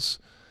 individuals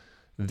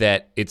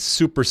that it's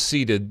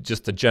superseded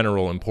just the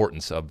general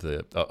importance of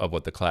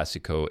what the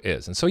Clásico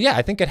is. And so, yeah,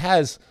 I think it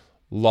has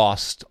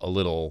lost a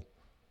little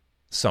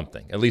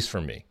something, at least for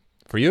me.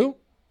 For you?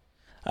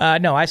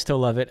 No, I still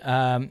love it.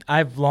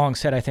 I've long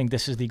said I think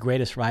this is the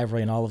greatest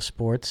rivalry in all of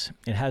sports.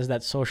 It has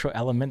that social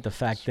element, the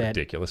fact that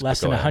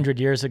less than 100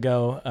 years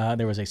ago,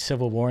 there was a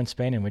civil war in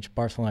Spain in which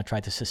Barcelona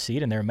tried to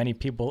secede, and there are many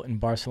people in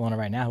Barcelona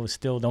right now who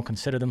still don't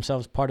consider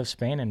themselves part of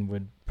Spain and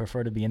would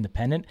prefer to be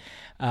independent.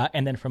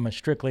 And then from a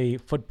strictly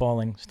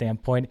footballing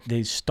standpoint,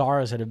 the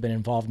stars that have been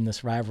involved in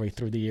this rivalry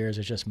through the years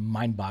is just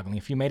mind-boggling.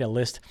 If you made a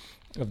list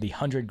of the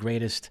 100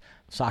 greatest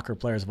soccer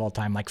players of all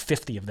time, like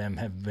 50 of them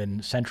have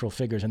been central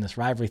figures in this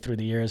rivalry through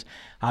the years.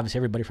 Obviously,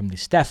 everybody from Di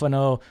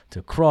Stefano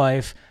to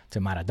Cruyff to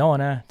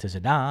Maradona to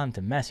Zidane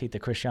to Messi to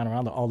Cristiano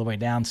Ronaldo, all the way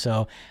down.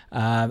 So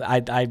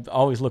I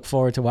always look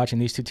forward to watching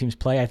these 2 teams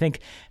play. I think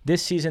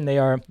this season they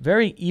are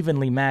very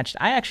evenly matched.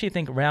 I actually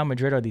think Real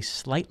Madrid are the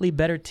slightly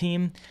better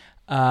team.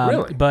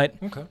 Really? But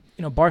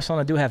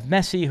Barcelona do have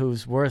Messi,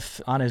 who's worth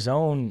on his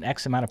own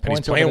X amount of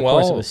points over the well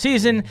course of the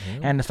season.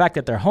 And the fact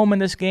that they're home in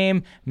this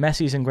game,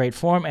 Messi's in great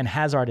form, and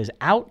Hazard is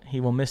out. He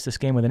will miss this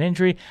game with an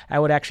injury. I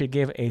would actually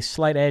give a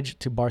slight edge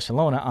to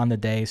Barcelona on the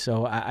day.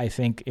 So I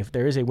think if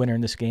there is a winner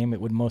in this game, it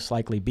would most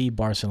likely be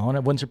Barcelona.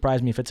 It wouldn't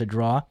surprise me if it's a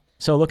draw.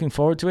 So looking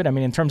forward to it.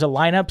 In terms of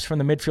lineups from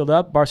the midfield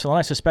up, Barcelona,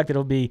 I suspect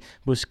it'll be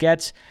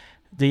Busquets,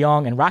 De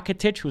Jong, and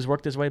Rakitic, who's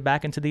worked his way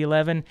back into the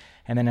 11.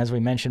 And then, as we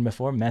mentioned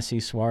before,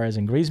 Messi, Suarez,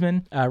 and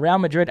Griezmann. Real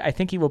Madrid, I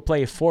think he will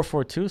play a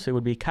 4-4-2, so it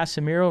would be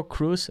Casemiro,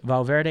 Cruz,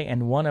 Valverde,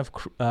 and one of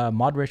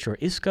Modric or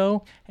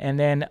Isco. And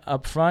then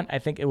up front, I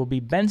think it will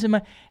be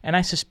Benzema, and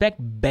I suspect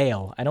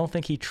Bale. I don't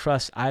think he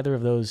trusts either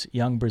of those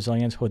young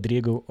Brazilians,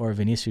 Rodrigo or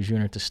Vinicius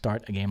Jr., to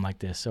start a game like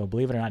this. So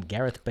believe it or not,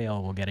 Gareth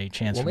Bale will get a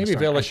chance. Well, maybe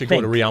Vela should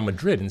go to Real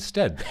Madrid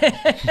instead.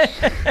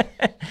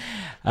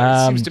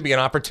 There seems to be an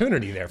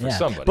opportunity there for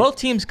somebody. Both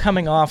teams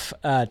coming off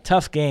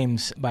tough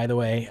games, by the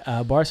way.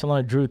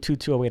 Barcelona drew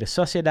 2-2 away to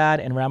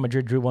Sociedad, and Real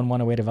Madrid drew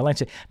 1-1 away to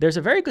Valencia. There's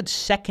a very good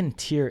second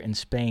tier in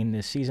Spain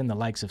this season, the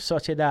likes of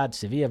Sociedad,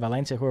 Sevilla,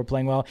 Valencia, who are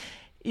playing well.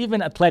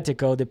 Even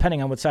Atletico,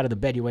 depending on what side of the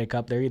bed you wake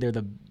up, they're either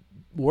the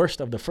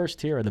worst of the first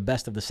tier or the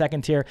best of the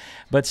second tier.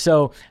 But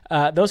so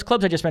those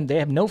clubs I just mentioned, they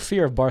have no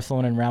fear of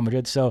Barcelona and Real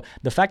Madrid. So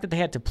the fact that they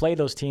had to play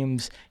those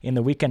teams in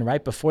the weekend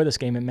right before this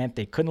game, it meant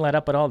they couldn't let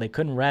up at all. They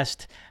couldn't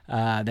rest.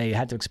 They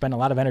had to expend a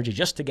lot of energy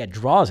just to get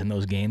draws in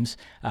those games.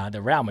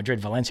 The Real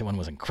Madrid-Valencia one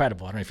was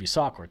incredible. I don't know if you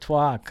saw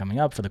Courtois coming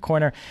up for the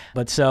corner.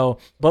 But so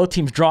both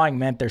teams drawing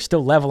meant they're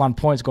still level on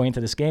points going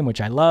into this game,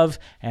 which I love.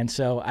 And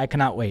so I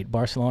cannot wait.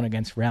 Barcelona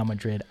against Real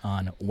Madrid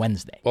on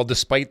Wednesday. Well,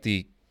 despite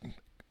the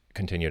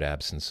continued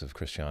absence of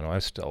Cristiano, I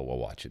still will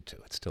watch it too.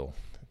 It still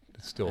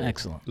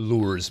excellent.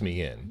 Lures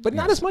me in, but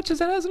not as much as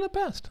it has in the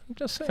past. I'm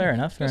just saying. Fair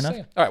enough.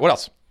 All right, what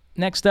else?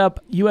 Next up,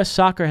 U.S.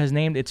 Soccer has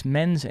named its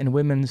men's and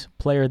women's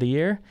player of the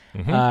year.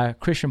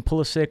 Christian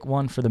Pulisic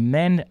won for the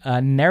men,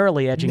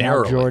 narrowly edging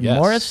out Jordan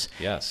Morris.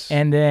 Yes.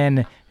 And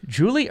then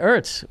Julie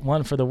Ertz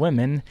won for the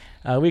women.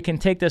 We can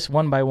take this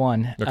one by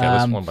one. Okay,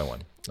 let's one by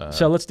one.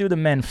 So let's do the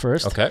men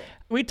first. Okay.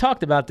 We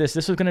talked about this.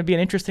 This was going to be an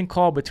interesting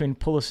call between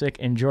Pulisic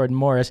and Jordan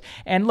Morris.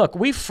 And look,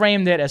 we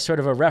framed it as sort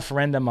of a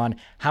referendum on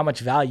how much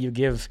value you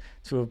give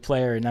to a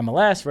player in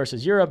MLS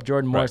versus Europe.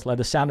 Jordan Morris led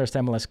the Sounders to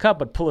MLS Cup,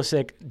 but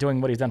Pulisic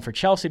doing what he's done for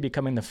Chelsea,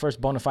 becoming the first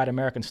bona fide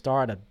American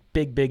star at a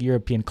big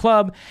European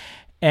club.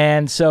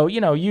 And so,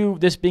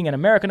 this being an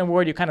American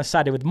award, you kind of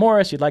sided with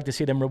Morris. You'd like to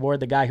see them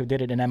reward the guy who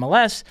did it in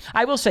MLS.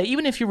 I will say,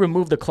 even if you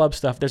remove the club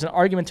stuff, there's an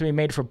argument to be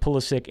made for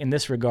Pulisic in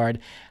this regard.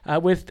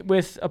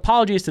 With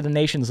apologies to the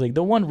Nations League,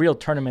 the one real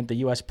tournament the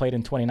U.S. played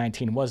in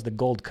 2019 was the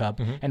Gold Cup,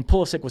 and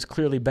Pulisic was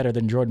clearly better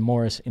than Jordan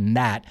Morris in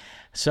that.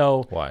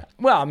 So, why?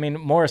 Well, I mean,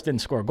 Morris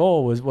didn't score a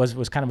goal,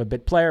 was kind of a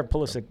bit player.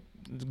 Pulisic,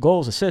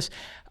 goals, assists.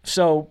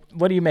 So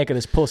what do you make of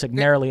this Pulisic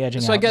narrowly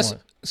edging out? So I guess,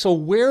 so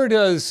where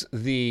does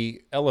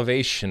the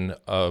elevation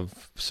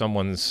of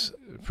someone's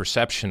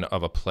perception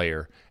of a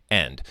player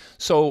end?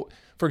 So,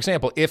 for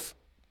example, if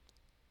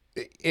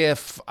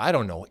I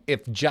don't know,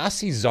 if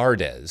Jassy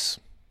Zardes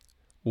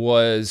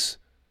was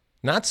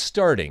not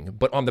starting,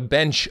 but on the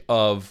bench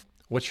of,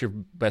 what's your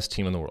best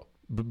team in the world?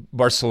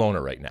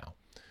 Barcelona right now.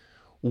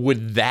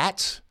 Would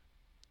that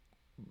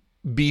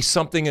be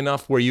something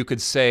enough where you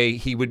could say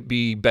he would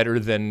be better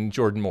than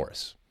Jordan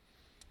Morris?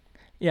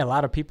 Yeah, a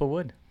lot of people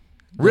would.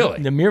 Really?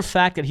 The mere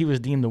fact that he was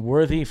deemed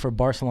worthy for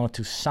Barcelona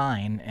to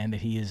sign and that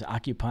he is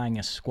occupying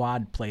a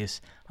squad place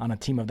on a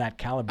team of that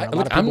caliber.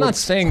 I'm not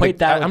saying that.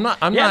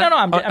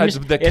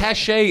 The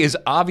cachet is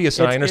obvious,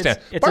 and I understand.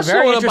 It's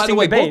Barcelona, a very by the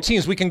way, debate. both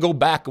teams, we can go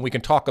back and we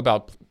can talk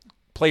about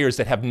players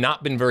that have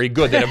not been very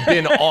good, that have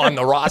been on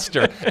the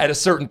roster at a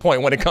certain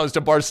point when it comes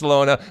to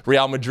Barcelona,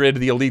 Real Madrid,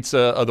 the elites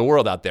of the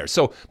world out there.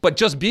 So, but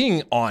just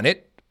being on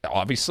it,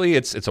 obviously,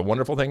 it's a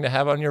wonderful thing to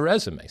have on your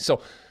resume.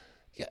 So,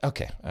 yeah,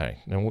 okay, all right.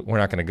 No, we're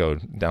not going to go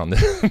down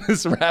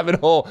this rabbit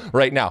hole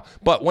right now.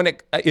 But when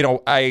it,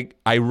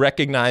 I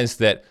recognize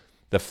that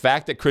the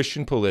fact that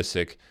Christian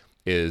Pulisic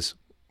is,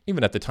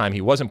 even at the time he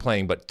wasn't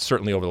playing, but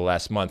certainly over the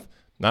last month,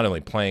 not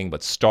only playing,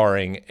 but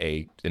starring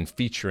and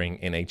featuring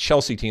in a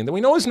Chelsea team that we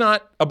know is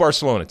not a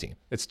Barcelona team.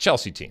 It's a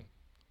Chelsea team.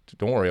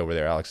 Don't worry over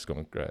there. Alex is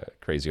going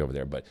crazy over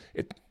there. But,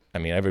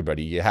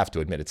 everybody, you have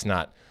to admit it's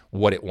not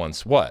what it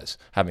once was.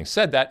 Having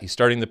said that, he's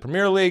starting the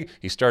Premier League.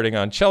 He's starting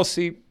on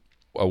Chelsea,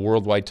 a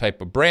worldwide type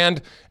of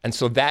brand. And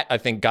so that, I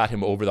think, got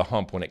him over the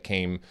hump when it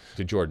came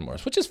to Jordan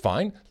Morris, which is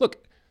fine.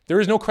 Look, there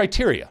is no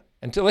criteria.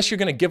 Unless you're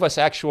going to give us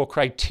actual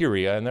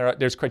criteria, and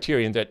there's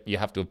criteria that you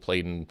have to have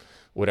played in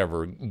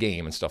whatever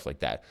game and stuff like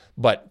that.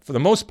 But for the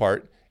most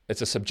part,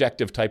 it's a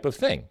subjective type of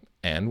thing.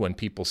 And when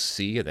people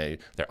see, their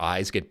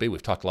eyes get big.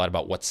 We've talked a lot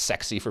about what's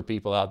sexy for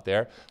people out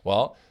there.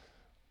 Well,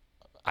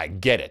 I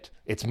get it.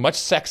 It's much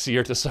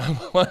sexier to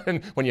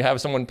someone when you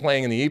have someone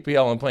playing in the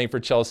EPL and playing for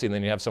Chelsea, and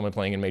then you have someone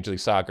playing in Major League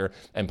Soccer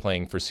and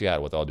playing for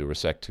Seattle, with all due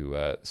respect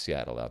to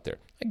Seattle out there.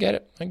 I get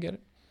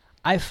it.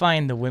 I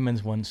find the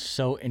women's one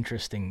so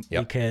interesting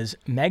because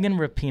Megan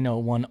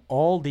Rapinoe won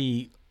all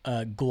the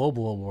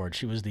global awards.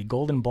 She was the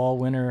Golden Ball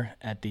winner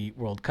at the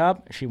World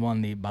Cup. She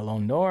won the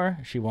Ballon d'Or.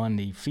 She won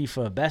the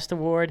FIFA Best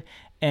Award.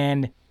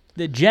 And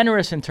the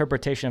generous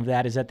interpretation of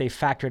that is that they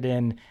factored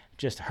in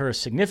just her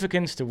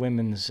significance to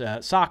women's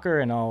soccer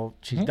and all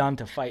she's done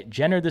to fight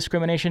gender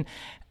discrimination.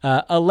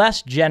 A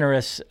less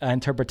generous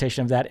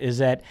interpretation of that is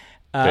that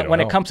when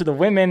it comes to the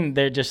women,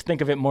 they just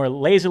think of it more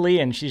lazily,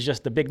 and she's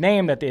just the big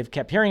name that they've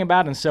kept hearing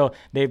about, and so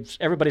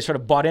everybody sort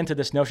of bought into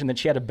this notion that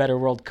she had a better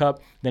World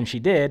Cup than she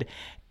did.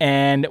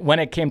 And when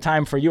it came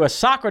time for U.S.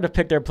 Soccer to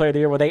pick their player of the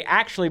year, where they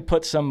actually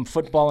put some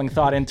footballing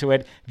thought into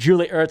it,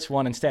 Julie Ertz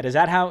won instead. Is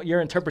that how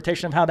your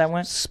interpretation of how that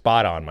went?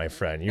 Spot on, my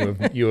friend.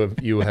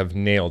 You have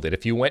nailed it.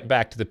 If you went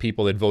back to the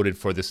people that voted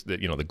for this,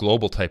 the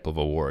global type of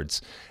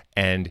awards,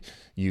 and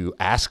you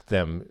asked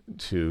them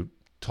to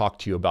talk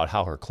to you about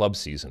how her club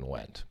season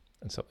went.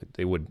 And so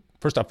they would,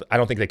 first off, I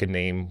don't think they could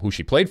name who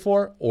she played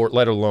for, or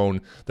let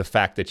alone the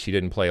fact that she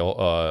didn't play a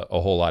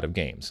whole lot of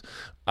games.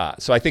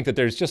 So I think that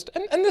there's just,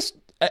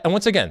 and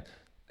once again,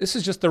 this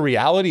is just the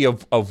reality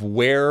of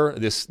where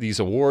these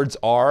awards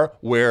are,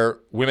 where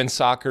women's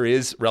soccer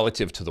is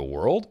relative to the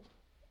world.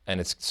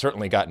 And it's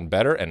certainly gotten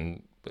better.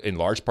 And in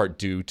large part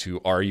due to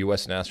our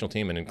U.S. national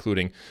team, and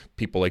including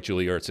people like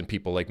Julie Ertz and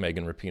people like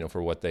Megan Rapinoe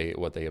for what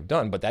they have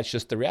done. But that's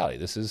just the reality.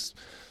 This is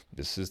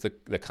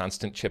the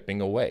constant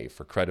chipping away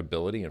for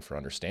credibility and for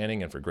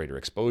understanding and for greater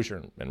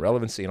exposure and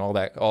relevancy and all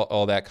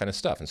that kind of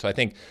stuff. And so I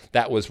think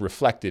that was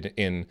reflected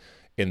in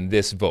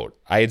this vote.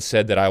 I had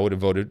said that I would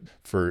have voted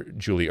for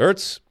Julie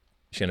Ertz.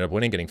 She ended up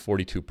winning, getting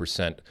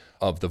 42%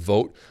 of the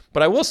vote.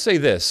 But I will say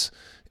this.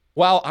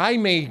 While I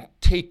may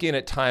take in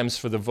at times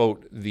for the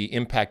vote the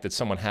impact that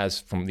someone has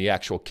from the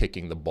actual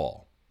kicking the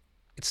ball,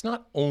 it's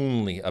not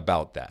only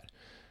about that.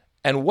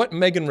 And what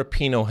Megan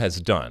Rapinoe has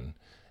done,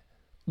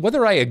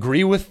 whether I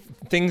agree with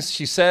things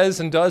she says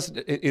and does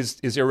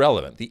is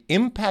irrelevant. The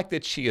impact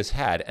that she has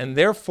had, and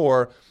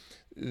therefore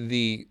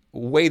the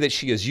way that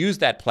she has used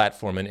that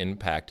platform and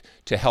impact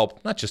to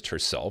help not just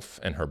herself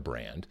and her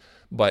brand,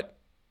 but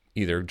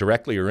either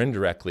directly or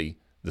indirectly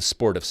the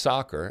sport of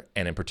soccer,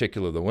 and in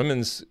particular the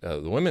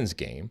women's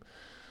game,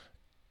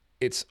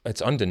 it's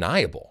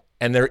undeniable.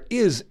 And there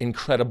is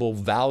incredible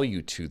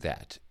value to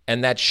that,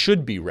 and that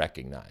should be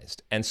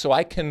recognized. And so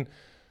I can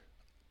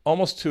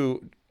almost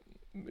to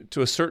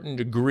a certain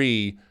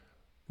degree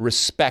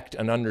respect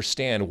and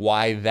understand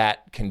why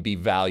that can be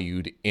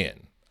valued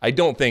in. I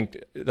don't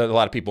think that a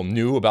lot of people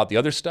knew about the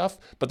other stuff,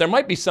 but there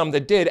might be some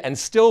that did and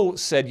still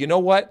said, you know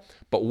what?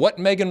 But what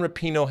Megan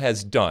Rapinoe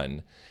has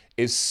done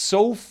is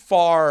so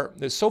far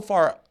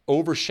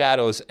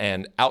overshadows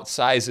and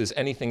outsizes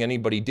anything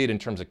anybody did in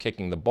terms of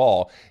kicking the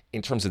ball,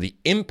 in terms of the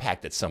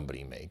impact that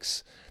somebody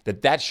makes,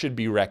 that should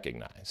be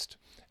recognized.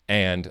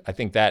 And I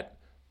think that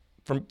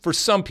for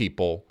some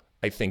people,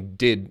 I think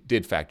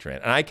did factor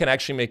in. And I can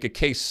actually make a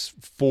case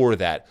for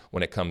that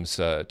when it comes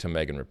to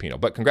Megan Rapinoe.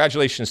 But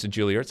congratulations to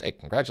Julie Ertz. Hey,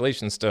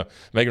 congratulations to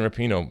Megan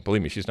Rapinoe.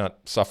 Believe me, she's not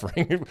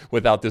suffering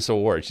without this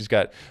award. She's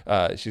had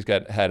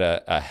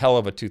a hell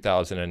of a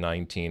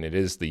 2019. It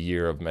is the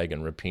year of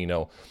Megan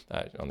Rapinoe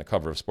on the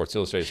cover of Sports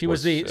Illustrated. She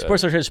was the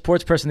Sports Illustrated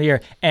Sports Person of the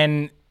Year.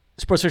 And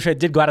Sports Illustrated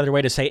did go out of their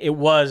way to say it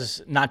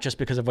was not just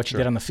because of what she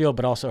did on the field,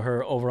 but also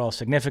her overall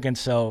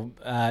significance. So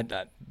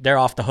they're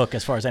off the hook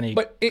as far as any.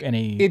 But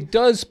it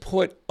does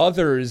put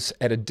others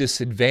at a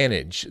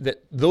disadvantage.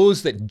 That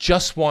those that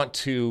just want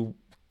to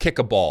kick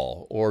a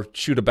ball or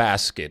shoot a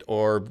basket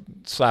or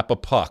slap a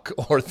puck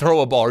or throw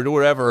a ball or do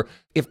whatever,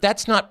 if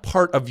that's not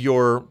part of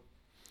your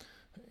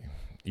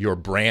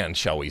brand,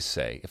 shall we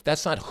say, if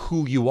that's not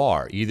who you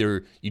are,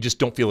 either you just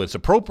don't feel it's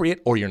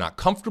appropriate or you're not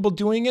comfortable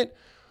doing it.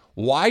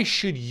 Why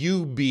should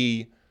you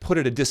be put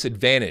at a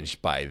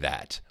disadvantage by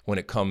that when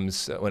it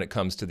comes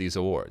to these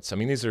awards? I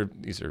mean, these are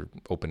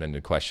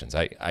open-ended questions.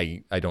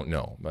 I don't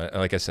know.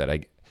 Like I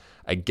said,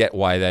 I get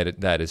why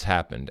that has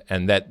happened,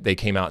 and that they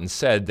came out and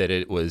said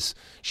that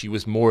she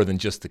was more than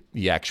just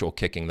the actual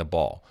kicking the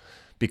ball.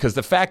 Because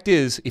the fact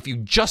is, if you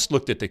just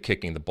looked at the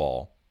kicking the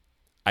ball,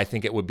 I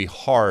think it would be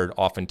hard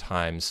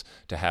oftentimes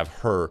to have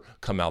her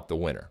come out the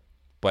winner.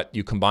 But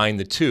you combine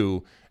the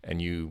two,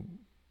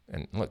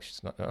 and look,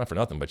 she's not for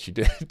nothing, but she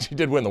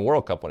did win the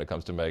World Cup when it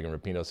comes to Megan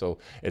Rapinoe, so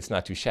it's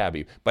not too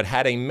shabby. But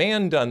had a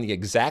man done the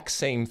exact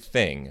same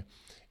thing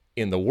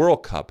in the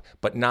World Cup,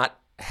 but not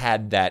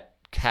had that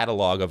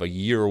catalog of a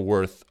year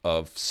worth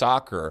of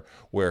soccer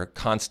where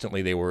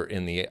constantly they were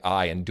in the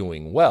eye and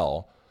doing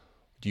well,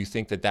 do you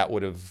think that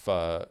would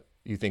have?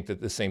 You think that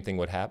the same thing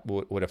would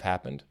have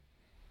happened?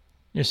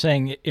 You're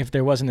saying if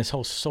there wasn't this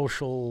whole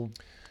social.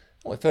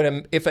 Well,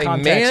 if a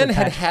man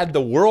had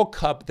the World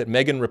Cup that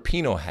Megan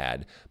Rapinoe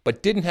had,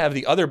 but didn't have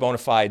the other bona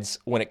fides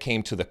when it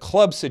came to the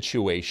club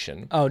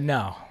situation. Oh,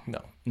 no.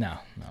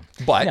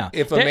 But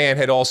if a man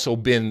had also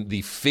been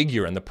the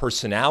figure and the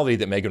personality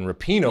that Megan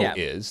Rapinoe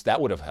is, that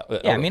would have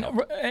helped. Yeah, I mean,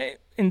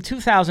 in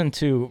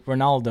 2002,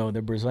 Ronaldo,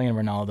 the Brazilian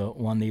Ronaldo,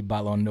 won the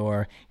Ballon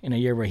d'Or in a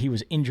year where he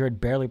was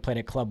injured, barely played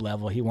at club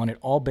level. He won it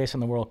all based on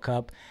the World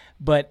Cup.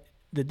 But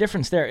the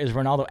difference there is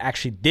Ronaldo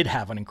actually did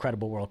have an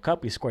incredible World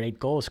Cup. He scored 8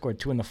 goals, scored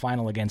 2 in the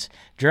final against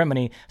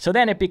Germany. So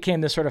then it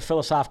became this sort of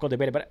philosophical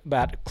debate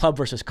about club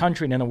versus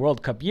country, and in a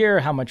World Cup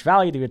year, how much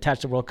value do you attach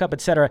to the World Cup,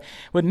 et cetera.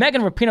 With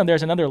Megan Rapinoe,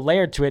 there's another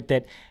layer to it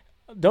that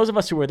those of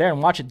us who were there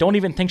and watch it don't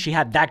even think she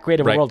had that great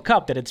of a World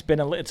Cup, that it's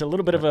a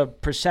little bit of a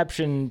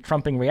perception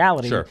trumping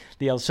reality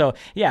deal. So,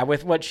 yeah,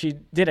 with what she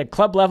did at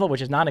club level, which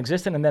is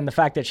non-existent, and then the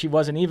fact that she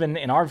wasn't even,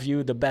 in our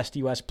view, the best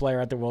U.S. player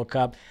at the World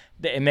Cup,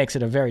 it makes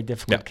it a very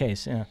difficult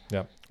case.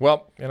 Yeah.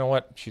 Well, you know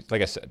what?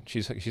 Like I said,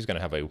 she's going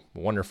to have a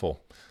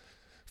wonderful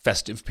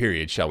festive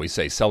period, shall we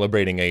say,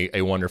 celebrating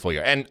a wonderful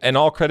year. And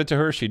all credit to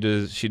her. She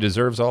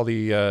deserves all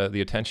the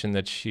attention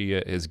that she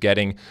is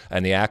getting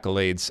and the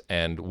accolades,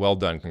 and well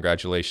done.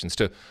 Congratulations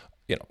to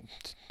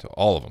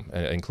all of them,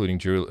 including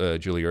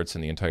Julie Ertz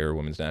and the entire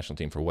women's national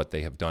team for what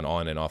they have done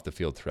on and off the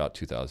field throughout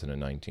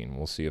 2019.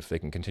 We'll see if they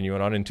can continue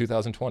it on in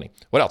 2020.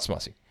 What else,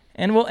 Mossy?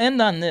 And we'll end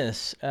on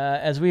this.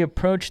 As we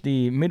approach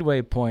the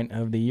midway point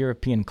of the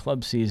European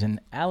club season,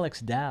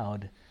 Alex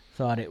Dowd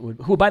thought it would,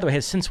 who, by the way,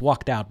 has since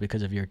walked out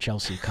because of your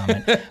Chelsea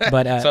comment.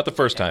 But it's not the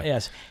first time.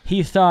 Yes.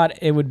 He thought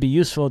it would be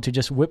useful to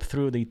just whip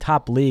through the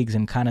top leagues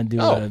and kind of do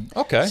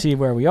see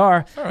where we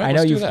are. All right, I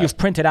know you've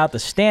printed out the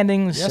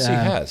standings. Yes, he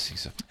has.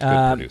 He's a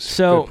good producer.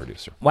 So good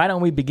producer. Why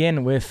don't we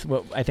begin with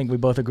what I think we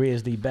both agree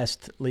is the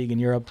best league in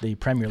Europe, the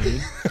Premier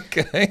League.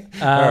 Okay.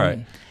 All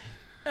right.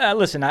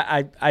 Listen,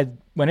 I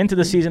went into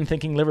the season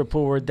thinking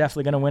Liverpool were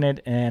definitely going to win it,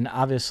 and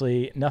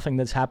obviously nothing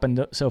that's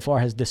happened so far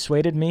has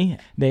dissuaded me.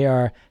 They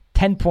are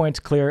 10 points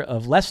clear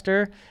of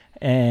Leicester,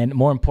 and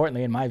more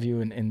importantly, in my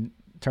view, in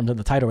terms of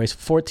the title race,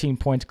 14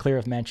 points clear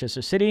of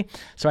Manchester City.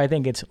 So I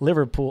think it's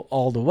Liverpool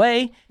all the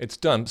way. It's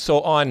done. So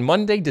on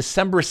Monday,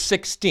 December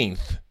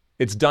 16th,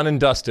 it's done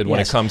and dusted when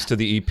it comes to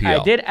the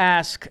EPL. I did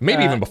ask.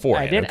 Maybe even before.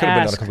 I did it could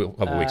have ask, been done a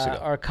couple weeks ago.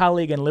 Our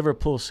colleague and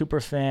Liverpool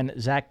superfan,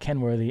 Zach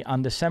Kenworthy,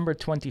 on December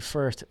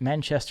 21st,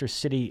 Manchester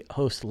City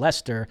host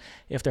Leicester.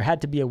 If there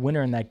had to be a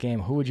winner in that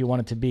game, who would you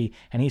want it to be?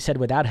 And he said,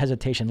 without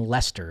hesitation,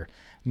 Leicester,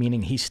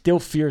 meaning he still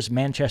fears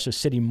Manchester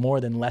City more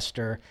than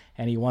Leicester,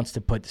 and he wants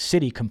to put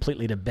City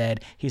completely to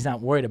bed. He's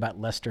not worried about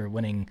Leicester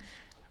winning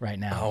right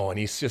now. Oh, and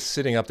he's just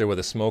sitting up there with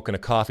a smoke and a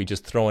coffee,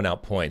 just throwing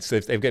out points.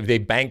 They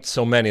banked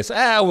so many. It's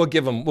we'll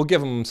give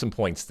them some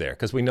points there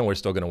because we know we're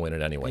still going to win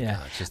it anyway. Yeah.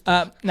 God, just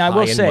now I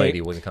will say,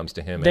 mighty when it comes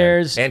to him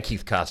and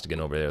Keith Costigan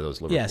over there,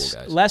 those Liverpool guys.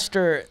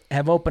 Leicester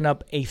have opened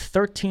up a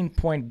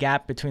 13-point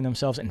gap between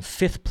themselves and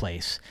 5th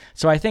place.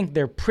 So I think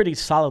they're pretty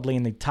solidly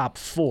in the top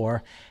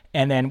 4.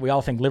 And then we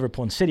all think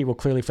Liverpool and City will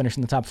clearly finish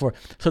in the top 4.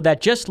 So that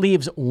just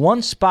leaves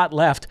one spot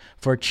left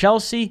for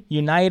Chelsea,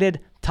 United,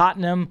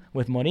 Tottenham,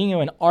 with Mourinho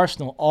and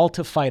Arsenal all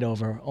to fight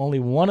over. Only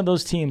one of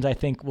those teams, I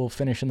think, will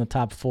finish in the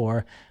top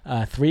 4.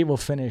 3 will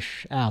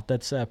finish out.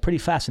 That's pretty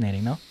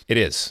fascinating, no? It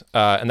is.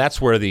 And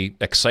that's where the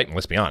excitement,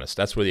 let's be honest,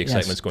 that's where the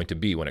excitement is going to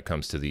be when it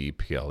comes to the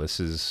EPL.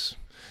 This is,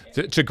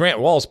 to Grant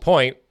Wall's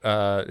point,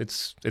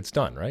 it's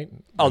done, right?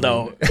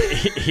 Although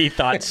he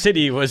thought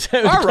City was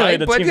all right,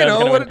 the but team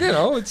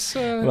it's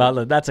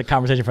well, that's a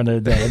conversation for another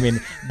day. I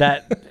mean,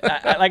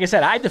 like I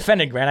said, I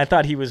defended Grant. I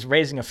thought he was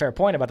raising a fair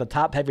point about the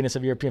top heaviness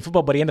of European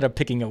football, but he ended up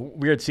picking a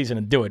weird season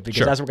to do it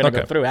because that's what we're going to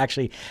go through.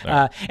 Actually,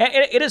 and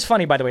it is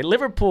funny, by the way.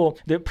 Liverpool,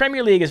 the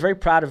Premier League, is very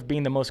proud of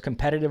being the most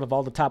competitive of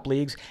all the top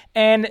leagues,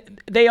 and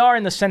they are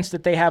in the sense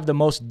that they have the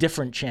most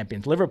different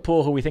champions.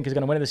 Liverpool, who we think is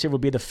going to win it this year, will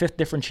be the 5th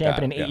different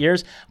champion in 8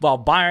 years,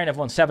 while Bayern have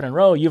won 7 in a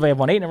row. Juve have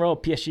won 8 in a row.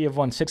 PSG have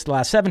won 6 the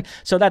last 7.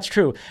 So that's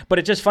true. But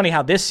it's just funny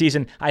how this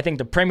season, I think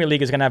the Premier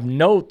League is going to have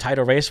no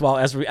title race, while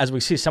as we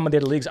see, some of the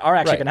other leagues are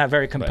actually going to have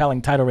very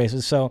compelling title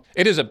races. So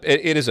it is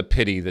a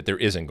pity that there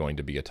isn't going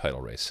to be a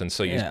title race. And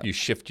so you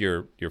shift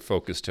your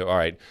focus to, all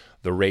right,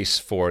 the race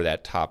for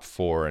that top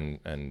 4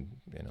 and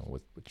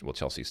will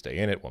Chelsea stay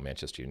in it? Will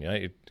Manchester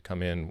United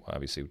come in?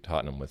 Obviously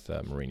Tottenham with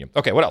Mourinho.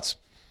 Okay, what else?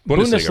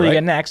 Bundesliga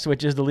right? Next,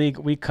 which is the league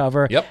we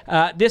cover.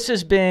 Yep. This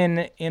has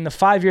been, in the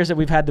 5 years that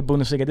we've had the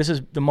Bundesliga, this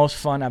is the most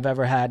fun I've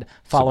ever had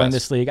following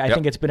this league. I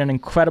think it's been an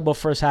incredible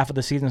first half of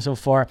the season so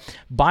far.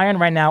 Bayern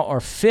right now are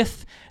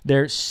 5th.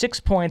 They're 6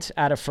 points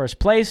out of first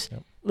place.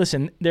 Yep.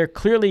 Listen, they're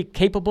clearly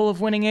capable of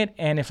winning it,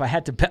 and if I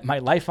had to bet my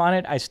life on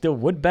it, I still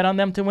would bet on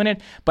them to win it,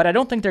 but I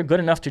don't think they're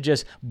good enough to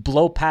just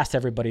blow past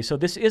everybody. So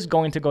this is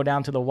going to go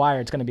down to the wire.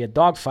 It's going to be a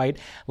dogfight.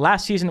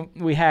 Last season,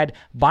 we had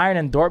Bayern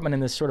and Dortmund in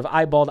this sort of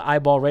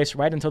eyeball-to-eyeball race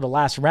right until the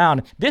last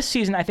round. This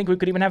season, I think we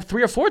could even have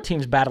 3 or 4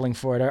 teams battling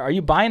for it. Are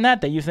you buying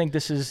that you think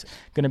this is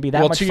going to be that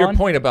much fun? Well, to your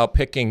point about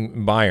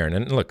picking Bayern,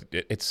 and look,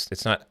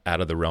 it's not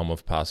out of the realm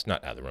of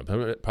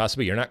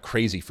possibly. You're not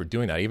crazy for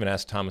doing that. I even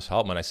asked Thomas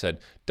Haltman, I said,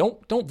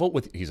 don't vote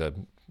with, he's a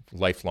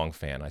lifelong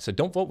fan. I said,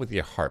 don't vote with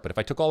your heart, but if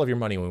I took all of your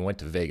money and we went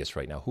to Vegas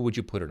right now, who would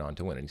you put it on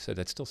to win? And he said,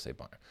 I'd still say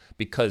Bayern,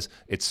 because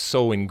it's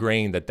so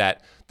ingrained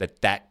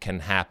that can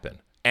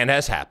happen and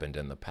has happened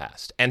in the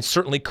past and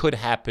certainly could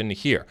happen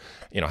here.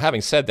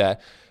 Having said that,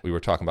 we were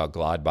talking about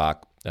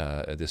Gladbach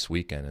this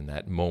weekend and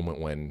that moment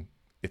when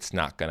it's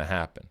not going to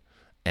happen.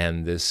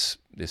 And this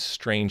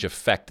strange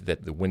effect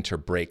that the winter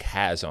break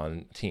has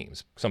on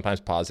teams, sometimes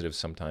positive,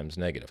 sometimes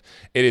negative.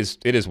 It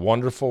is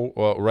wonderful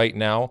right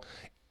now.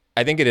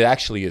 I think it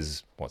actually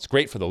is, it's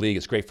great for the league.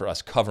 It's great for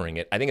us covering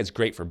it. I think it's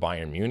great for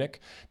Bayern Munich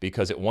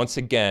because it once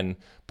again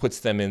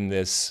puts them in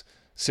this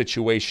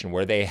situation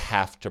where they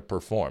have to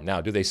perform. Now,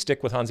 do they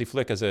stick with Hansi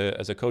Flick as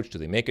a coach? Do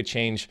they make a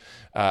change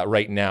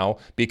right now?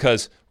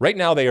 Because right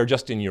now they are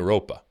just in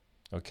Europa,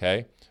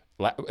 okay?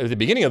 At the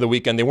beginning of the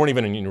weekend, they weren't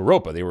even in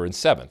Europa. They were in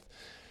 7th.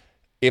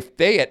 If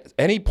they at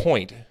any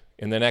point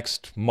in the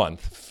next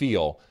month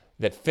feel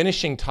that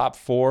finishing top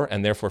 4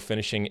 and therefore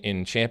finishing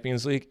in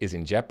Champions League is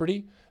in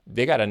jeopardy,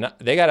 they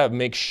gotta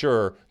make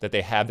sure that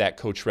they have that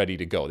coach ready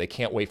to go. They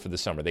can't wait for the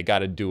summer. They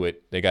gotta do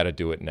it. They gotta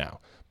do it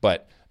now.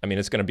 But I mean,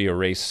 it's going to be a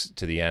race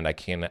to the end. I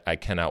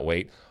cannot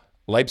wait.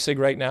 Leipzig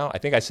right now, I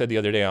think I said the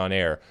other day on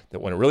air that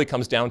when it really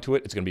comes down to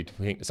it, it's not going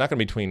to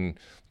be between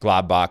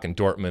Gladbach and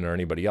Dortmund or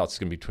anybody else. It's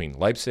going to be between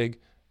Leipzig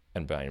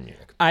and Bayern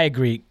Munich. I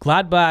agree.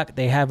 Gladbach,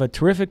 they have a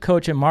terrific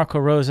coach in Marco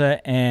Rose,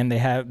 and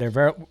they're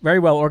very, very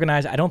well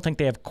organized. I don't think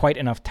they have quite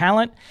enough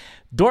talent.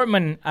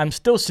 Dortmund, I'm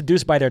still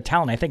seduced by their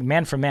talent. I think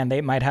man for man,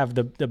 they might have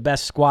the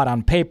best squad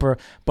on paper,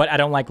 but I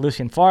don't like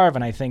Lucien Favre,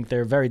 and I think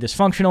they're very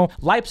dysfunctional.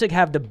 Leipzig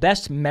have the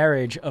best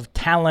marriage of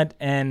talent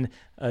and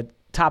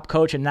top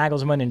coach and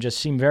Nagelsmann, and just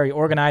seem very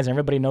organized, and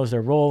everybody knows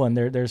their role, and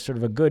there's sort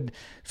of a good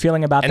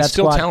feeling about that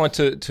squad. And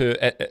still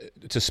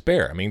talent to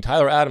spare. I mean,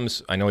 Tyler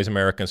Adams, I know he's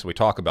American, so we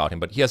talk about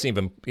him, but he hasn't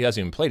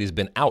even played. He's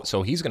been out,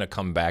 so he's going to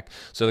come back.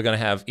 So they're going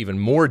to have even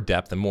more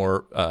depth and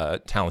more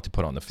talent to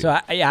put on the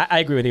field. So I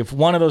agree with you. If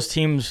one of those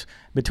teams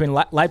between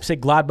Leipzig,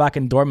 Gladbach,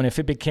 and Dortmund, if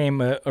it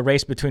became a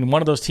race between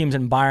one of those teams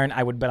and Bayern,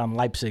 I would bet on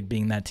Leipzig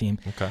being that team.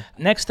 Okay.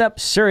 Next up,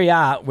 Serie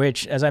A,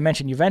 which, as I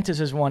mentioned, Juventus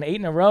has won 8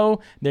 in a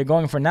row. They're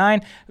going for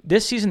 9.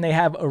 This season, they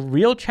have a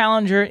real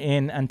challenger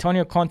in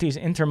Antonio Conte's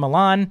Inter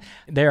Milan.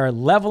 They are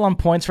level on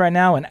points right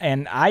now,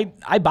 and I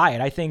buy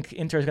it. I think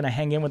Inter is going to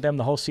hang in with them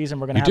the whole season.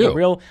 We're going to have a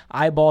real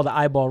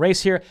eyeball-to-eyeball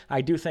race here. I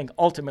do think,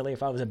 ultimately,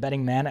 if I was a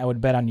betting man, I would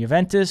bet on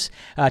Juventus.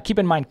 Keep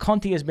in mind,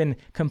 Conte has been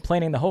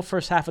complaining the whole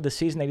first half of the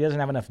season that he doesn't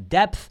have enough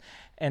depth.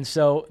 And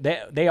so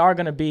they are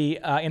going to be,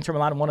 Inter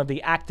Milan, one of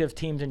the active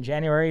teams in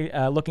January,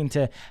 looking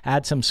to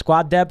add some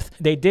squad depth.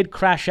 They did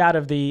crash out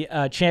of the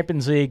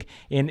Champions League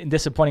in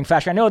disappointing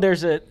fashion. I know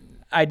there's an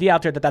idea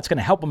out there that that's going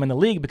to help them in the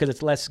league because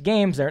it's less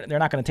games. They're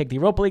not going to take the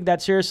Europa League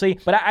that seriously.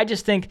 But I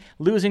just think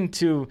losing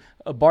to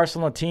a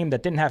Barcelona team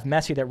that didn't have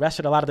Messi, that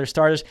rested a lot of their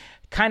starters,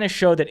 kind of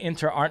showed that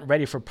Inter aren't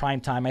ready for prime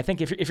time. I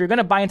think if you're going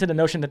to buy into the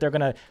notion that they're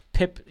going to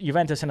pip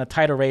Juventus in a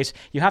title race,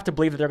 you have to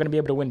believe that they're going to be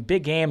able to win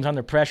big games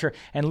under pressure.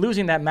 And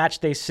losing that match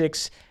day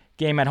 6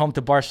 game at home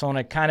to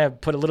Barcelona kind of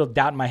put a little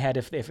doubt in my head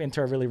if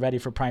Inter are really ready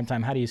for prime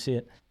time. How do you see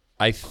it?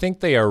 I think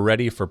they are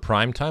ready for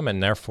prime time,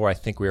 and therefore I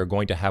think we are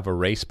going to have a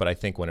race. But I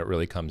think when it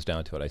really comes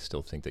down to it, I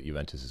still think that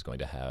Juventus is going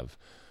to have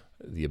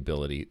the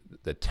ability,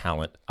 the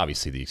talent,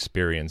 obviously the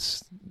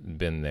experience,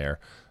 been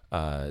there,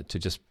 to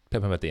just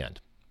pip them at the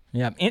end.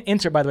 Yeah,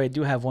 Inter, by the way,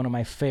 do have one of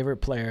my favorite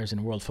players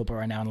in world football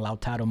right now,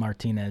 Lautaro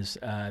Martinez,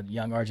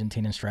 young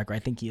Argentinian striker. I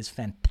think he is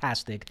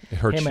fantastic. It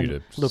hurts Him you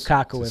and to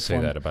Lukaku say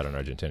that about an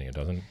Argentinian,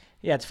 doesn't it?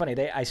 Yeah, it's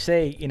funny. I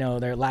say,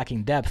 they're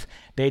lacking depth.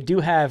 They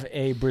do have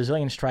a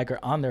Brazilian striker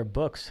on their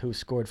books who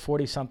scored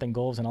 40-something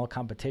goals in all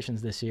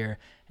competitions this year,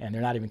 and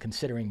they're not even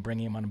considering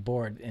bringing him on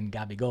board in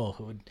Gabigol,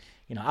 who would,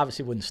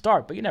 obviously wouldn't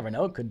start, but you never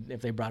know.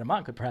 If they brought him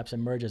on, could perhaps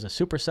emerge as a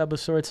super sub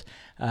of sorts,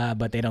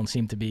 but they don't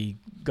seem to be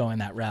going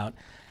that route.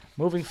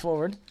 Moving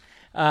forward,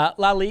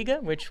 La Liga,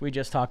 which we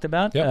just talked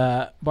about.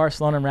 Yep.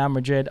 Barcelona and Real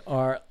Madrid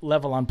are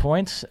level on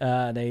points.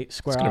 They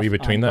square off on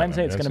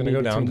Wednesday. It's going to be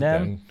between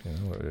them.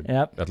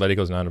 Yep.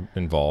 Atletico's not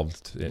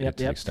involved to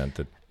the extent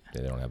that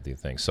they don't have the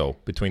thing. So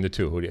between the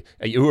two,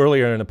 you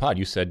earlier in the pod,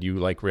 you said you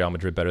like Real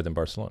Madrid better than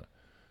Barcelona.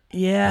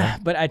 Yeah,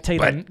 but I tell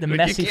you, the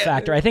Messi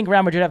factor. I think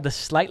Real Madrid have the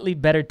slightly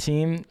better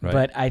team, right.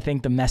 But I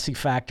think the Messi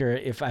factor,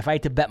 if I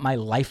had to bet my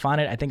life on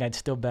it, I think I'd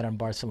still bet on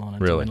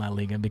Barcelona to win La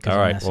Liga because all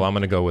right, of Messi. Well, I'm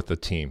going to go with the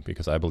team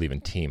because I believe in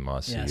team,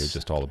 Mossy. Yes. You're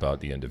just all about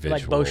the individual.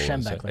 Like Bo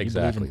Schembechler.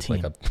 Exactly,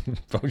 like a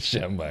Bo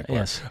Schembechler.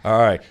 Yes. All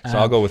right, so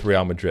I'll go with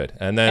Real Madrid.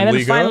 And then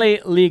Liga? Finally,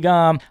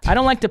 Liga. I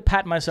don't like to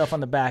pat myself on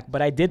the back,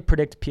 but I did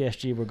predict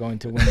PSG were going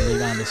to win the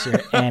Liga this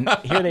year, and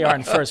here they are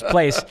in first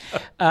place.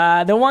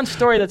 The one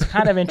story that's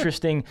kind of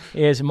interesting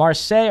is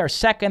Marseille are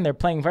second. They're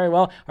playing very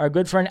well. Our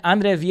good friend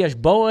Andre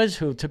Villas-Boas,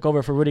 who took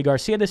over for Rudy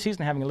Garcia this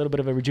season, having a little bit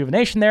of a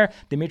rejuvenation there.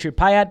 Dimitri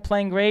Payet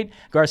playing great.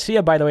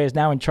 Garcia, by the way, is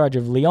now in charge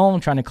of Lyon,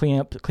 trying to clean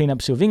up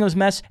Sylvinho's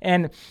mess.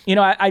 And,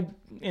 I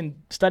in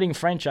studying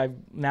French, I've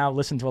now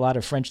listened to a lot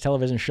of French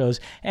television shows,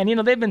 and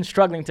they've been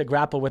struggling to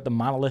grapple with the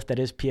monolith that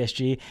is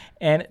PSG,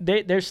 and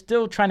they're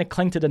still trying to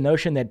cling to the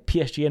notion that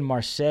PSG and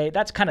Marseille,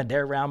 that's kind of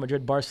their Real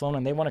Madrid, Barcelona,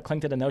 and they want to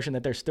cling to the notion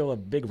that there's still a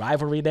big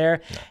rivalry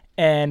there. Yeah.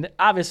 And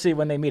obviously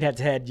when they meet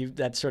head-to-head,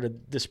 that sort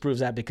of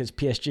disproves that because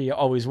PSG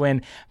always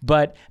win.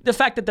 But the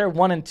fact that they're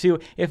 1 and 2,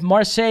 if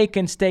Marseille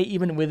can stay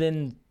even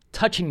within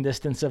touching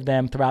distance of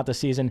them throughout the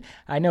season,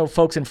 I know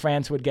folks in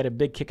France would get a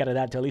big kick out of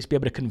that, to at least be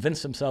able to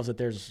convince themselves that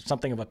there's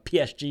something of a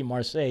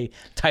PSG-Marseille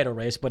title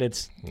race, but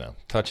it's... No,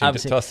 touching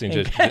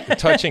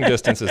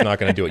distance is not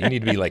going to do it. You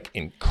need to be like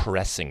in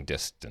caressing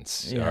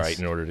distance, yes. All right,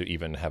 in order to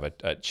even have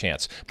a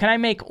chance. Can I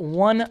make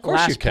one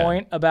last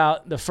point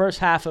about the first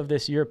half of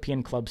this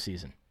European club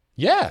season?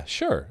 Yeah,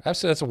 sure.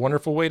 Absolutely. That's a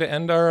wonderful way to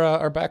end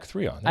our back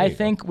three on. I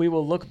think we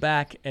will look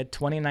back at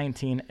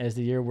 2019 as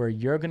the year where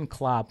Jurgen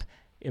Klopp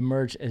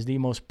emerged as the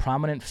most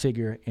prominent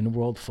figure in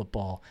world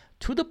football,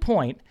 to the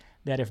point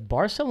that if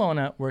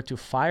Barcelona were to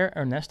fire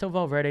Ernesto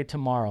Valverde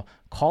tomorrow,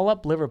 call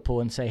up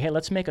Liverpool and say, hey,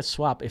 let's make a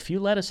swap. If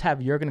you let us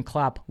have Jurgen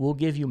Klopp, we'll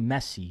give you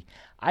Messi.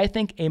 I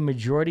think a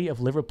majority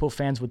of Liverpool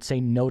fans would say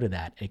no to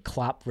that, a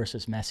Klopp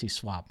versus Messi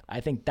swap. I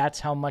think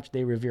that's how much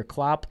they revere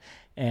Klopp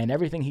and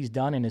everything he's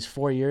done in his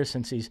 4 years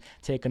since he's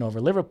taken over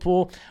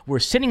Liverpool. We're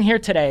sitting here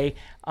today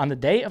on the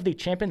day of the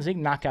Champions League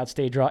knockout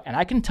stage draw, and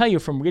I can tell you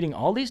from reading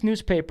all these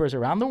newspapers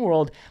around the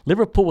world,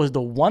 Liverpool was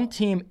the one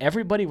team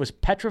everybody was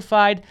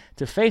petrified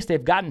to face.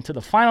 They've gotten to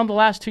the final the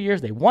last 2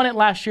 years. They won it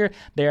last year.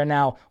 They are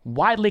now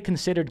widely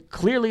considered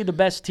clearly the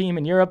best team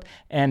in Europe,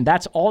 and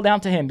that's all down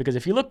to him, because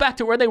if you look back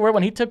to where they were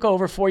when he took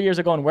over 4 years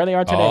ago and where they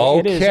are today,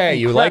 it is Okay,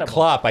 you like incredible.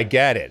 Klopp. I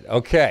get it.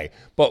 Okay.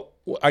 But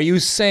are you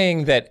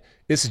saying that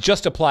this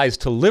just applies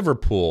to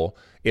Liverpool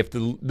if the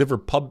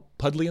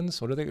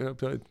Liverpudlians, what are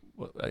they?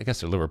 I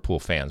guess they're Liverpool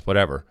fans,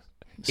 whatever.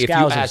 If you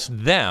Scousers. ask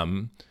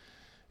them,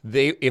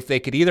 if they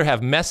could either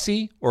have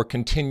Messi or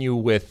continue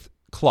with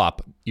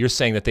Klopp, you're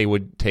saying that they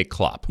would take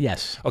Klopp?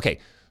 Yes. Okay.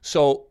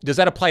 So does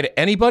that apply to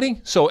anybody?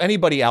 So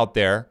anybody out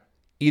there,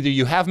 either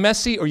you have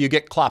Messi or you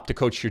get Klopp to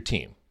coach your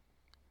team.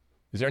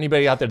 Is there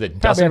anybody out there that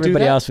Probably doesn't do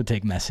everybody that? else would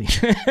take Messi.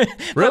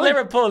 For Really?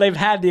 Liverpool, they've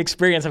had the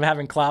experience of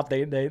having Klopp.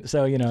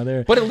 So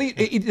they're. But at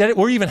least that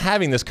we're even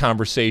having this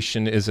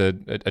conversation is a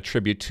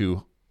tribute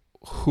to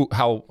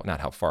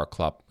not how far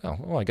Klopp.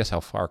 Well, I guess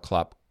how far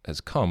Klopp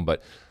has come,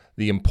 but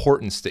the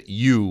importance that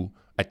you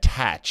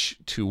attach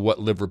to what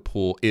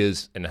Liverpool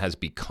is and has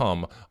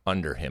become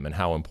under him, and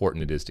how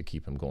important it is to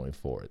keep him going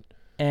forward.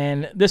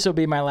 And this will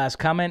be my last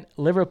comment.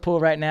 Liverpool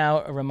right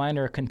now, a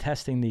reminder, are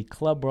contesting the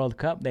Club World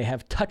Cup. They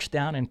have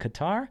touchdown in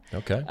Qatar.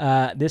 Okay.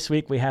 This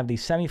week we have the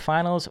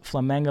semifinals.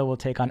 Flamengo will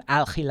take on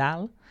Al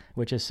Hilal,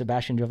 which is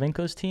Sebastian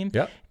Jovinko's team.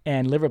 Yep.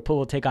 And Liverpool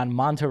will take on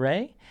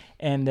Monterrey.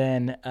 And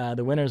then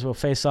the winners will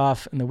face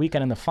off in the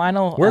weekend in the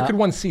final. Where could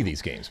one see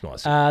these games,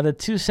 Melissa? The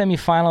two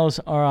semifinals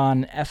are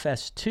on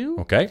FS2.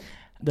 Okay.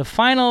 The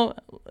final,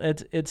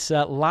 it's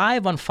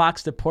live on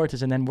Fox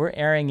Deportes, and then we're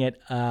airing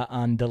it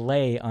on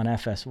delay on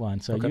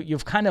FS1. So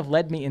you've kind of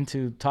led me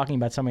into talking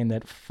about something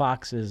that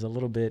Fox is a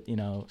little bit,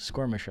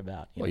 squirmish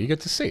about. Well, you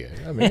get to see it.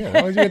 I mean,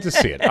 you get to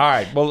see it. All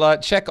right. Well,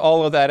 check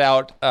all of that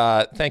out.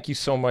 Thank you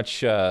so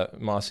much,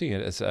 Mossy.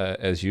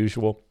 As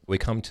usual, we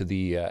come to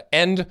the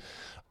end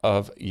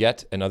of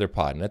yet another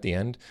pod. And at the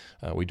end,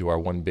 we do our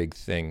one big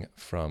thing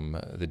from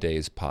the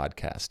day's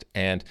podcast.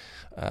 And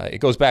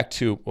it goes back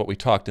to what we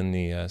talked in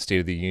the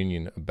State of the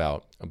Union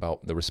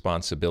about the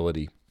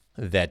responsibility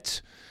that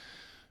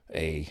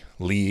a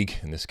league,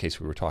 in this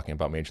case we were talking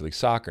about Major League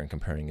Soccer and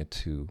comparing it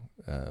to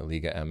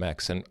Liga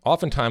MX. And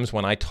oftentimes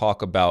when I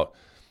talk about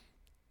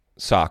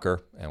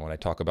soccer and when I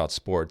talk about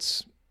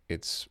sports,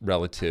 it's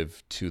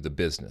relative to the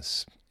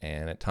business.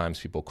 And at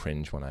times people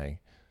cringe when I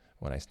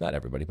not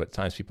everybody, but at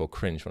times people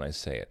cringe when I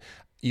say it.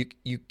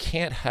 You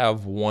can't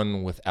have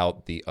one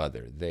without the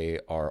other. They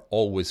are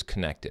always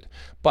connected.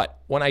 But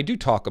when I do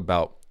talk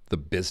about the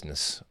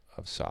business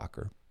of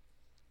soccer,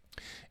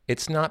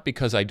 it's not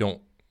because I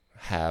don't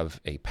have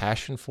a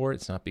passion for it.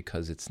 It's not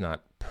because it's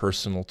not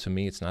personal to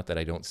me. It's not that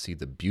I don't see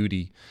the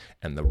beauty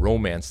and the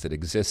romance that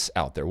exists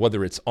out there,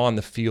 whether it's on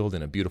the field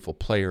in a beautiful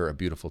player, a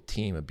beautiful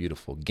team, a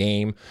beautiful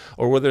game,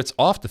 or whether it's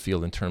off the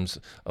field in terms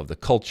of the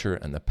culture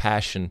and the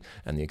passion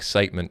and the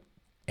excitement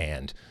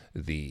and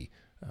the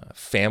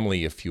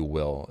family, if you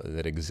will,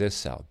 that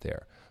exists out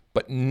there.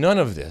 But none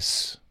of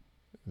this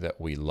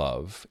that we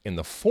love in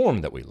the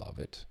form that we love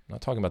it, I'm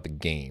not talking about the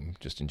game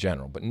just in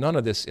general, but none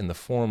of this in the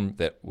form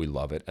that we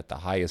love it at the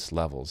highest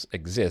levels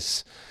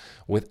exists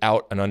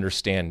without an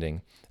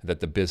understanding that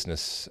the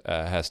business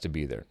has to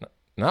be there.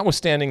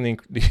 Notwithstanding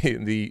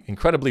the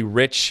incredibly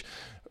rich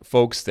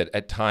folks that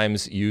at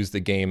times use the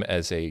game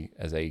as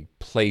a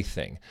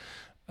plaything.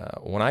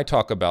 When I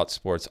talk about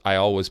sports, I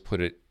always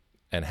put it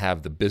and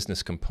have the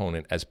business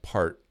component as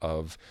part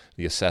of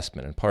the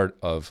assessment and part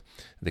of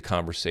the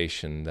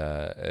conversation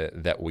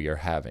that we are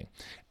having.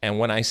 And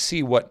when I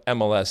see what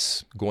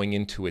MLS going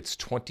into its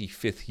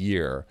 25th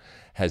year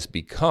has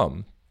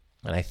become,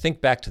 and I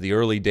think back to the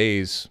early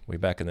days, way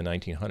back in the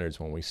 1900s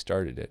when we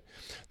started it,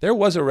 there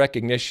was a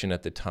recognition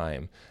at the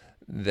time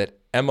that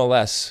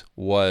MLS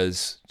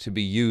was to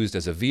be used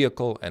as a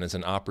vehicle and as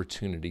an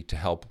opportunity to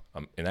help,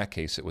 in that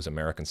case it was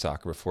American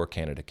soccer before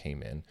Canada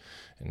came in,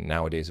 and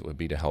nowadays it would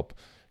be to help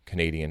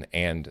Canadian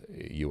and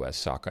U.S.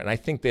 soccer. And I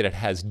think that it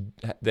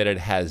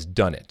has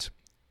done it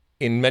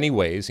in many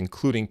ways,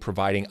 including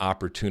providing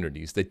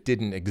opportunities that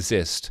didn't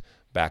exist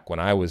back when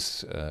I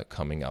was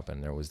coming up,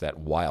 and there was that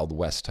Wild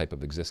West type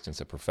of existence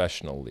of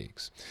professional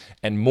leagues,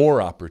 and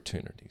more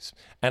opportunities.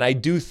 And I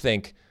do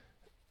think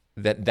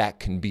that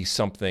can be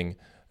something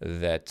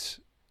that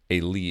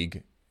a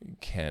league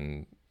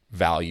can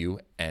value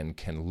and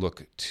can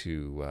look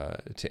to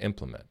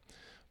implement.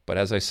 But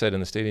as I said in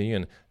the State of the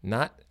Union,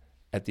 not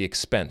at the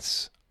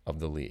expense of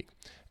the league.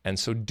 And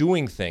so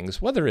doing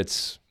things, whether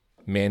it's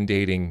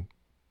mandating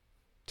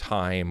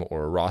time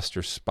or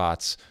roster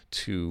spots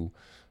to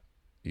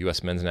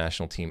U.S. men's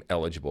national team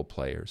eligible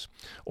players,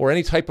 or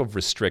any type of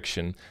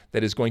restriction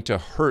that is going to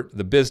hurt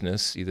the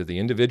business, either the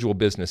individual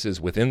businesses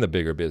within the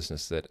bigger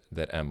business that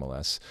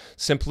MLS,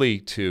 simply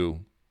to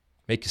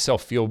make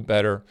yourself feel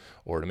better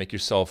or to make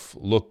yourself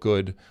look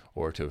good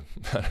or to,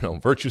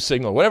 virtue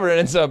signal, whatever it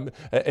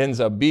ends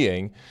up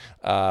being,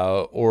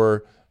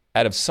 or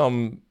out of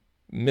some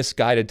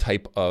misguided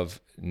type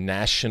of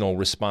national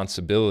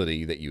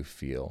responsibility that you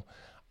feel.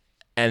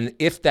 And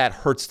if that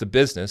hurts the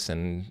business,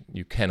 and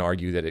you can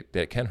argue that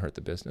it can hurt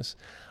the business,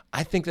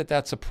 I think that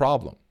that's a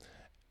problem.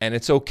 And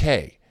it's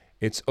okay.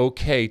 It's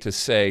okay to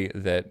say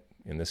that,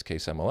 in this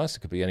case MLS, it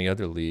could be any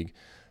other league,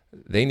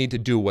 they need to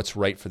do what's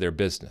right for their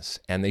business,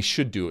 and they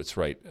should do what's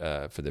right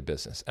for their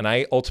business. And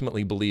I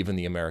ultimately believe in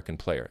the American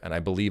player, and I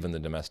believe in the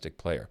domestic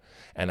player.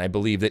 And I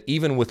believe that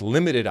even with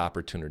limited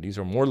opportunities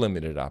or more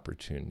limited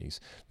opportunities,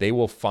 they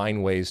will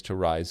find ways to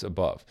rise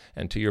above.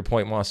 And to your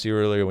point, Mossy,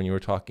 earlier when you were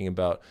talking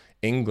about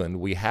England,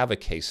 we have a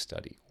case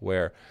study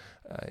where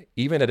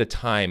even at a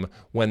time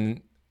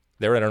when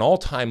they're at an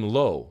all-time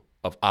low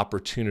of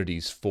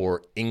opportunities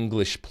for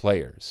English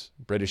players,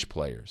 British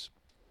players,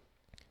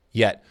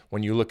 yet,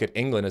 when you look at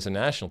England as a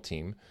national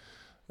team,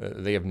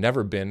 they have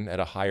never been at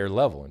a higher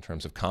level in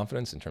terms of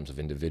confidence, in terms of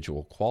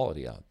individual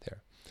quality out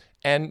there.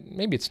 And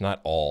maybe it's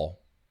not all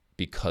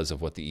because of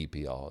what the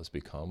EPL has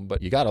become,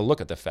 but you got to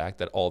look at the fact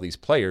that all these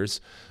players,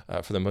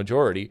 for the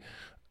majority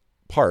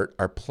part,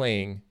 are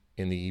playing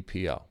in the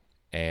EPL.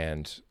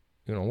 And,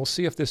 we'll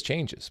see if this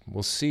changes.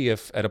 We'll see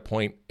if at a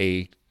point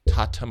a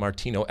Tata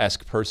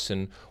Martino-esque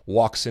person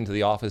walks into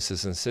the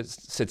offices and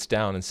sits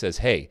down and says,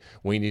 hey,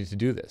 we need to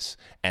do this,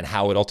 and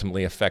how it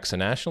ultimately affects a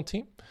national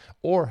team,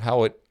 or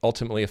how it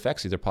ultimately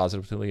affects either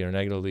positively or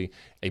negatively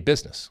a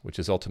business, which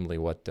is ultimately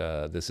what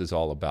this is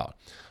all about.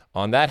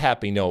 On that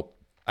happy note,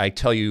 I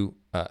tell you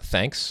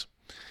thanks.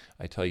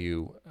 I tell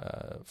you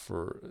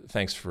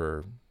thanks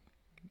for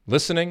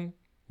listening,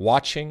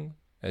 watching,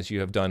 as you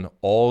have done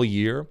all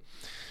year.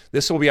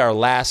 This will be our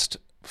last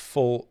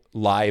full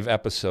live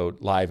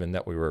episode, live in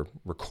that we were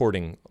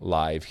recording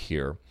live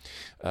here.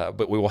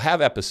 But we will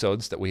have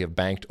episodes that we have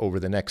banked over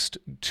the next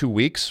 2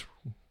 weeks,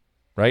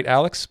 right,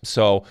 Alex?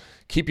 So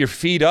keep your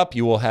feet up.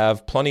 You will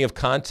have plenty of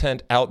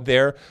content out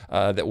there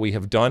that we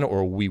have done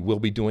or we will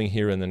be doing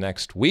here in the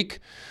next week.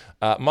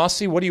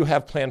 Mossy, what do you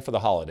have planned for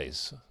the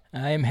holidays?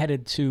 I am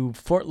headed to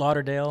Fort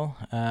Lauderdale.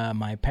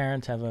 My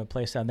parents have a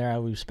place down there. I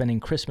will be spending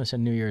Christmas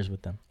and New Year's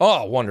with them.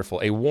 Oh, wonderful.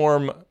 A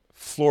warm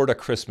Florida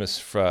Christmas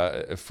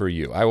for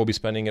you. I will be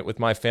spending it with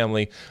my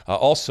family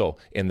also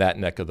in that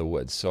neck of the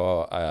woods.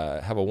 So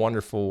have a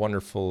wonderful,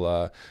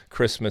 wonderful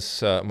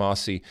Christmas,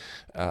 Mossy.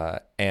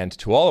 And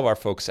to all of our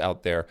folks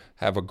out there,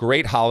 have a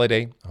great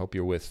holiday. I hope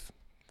you're with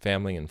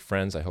family and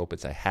friends. I hope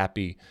it's a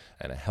happy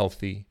and a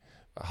healthy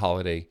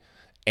holiday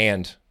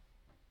and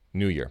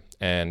New Year.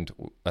 And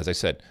as I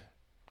said,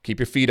 keep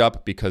your feet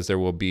up because there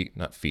will be,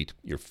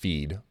 your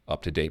feed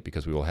up to date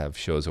because we will have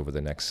shows over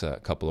the next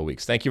couple of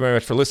weeks. Thank you very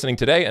much for listening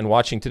today and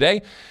watching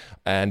today.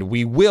 And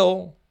we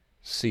will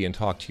see and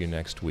talk to you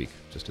next week,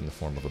 just in the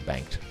form of a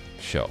banked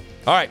show.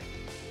 All right,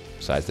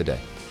 besides the day.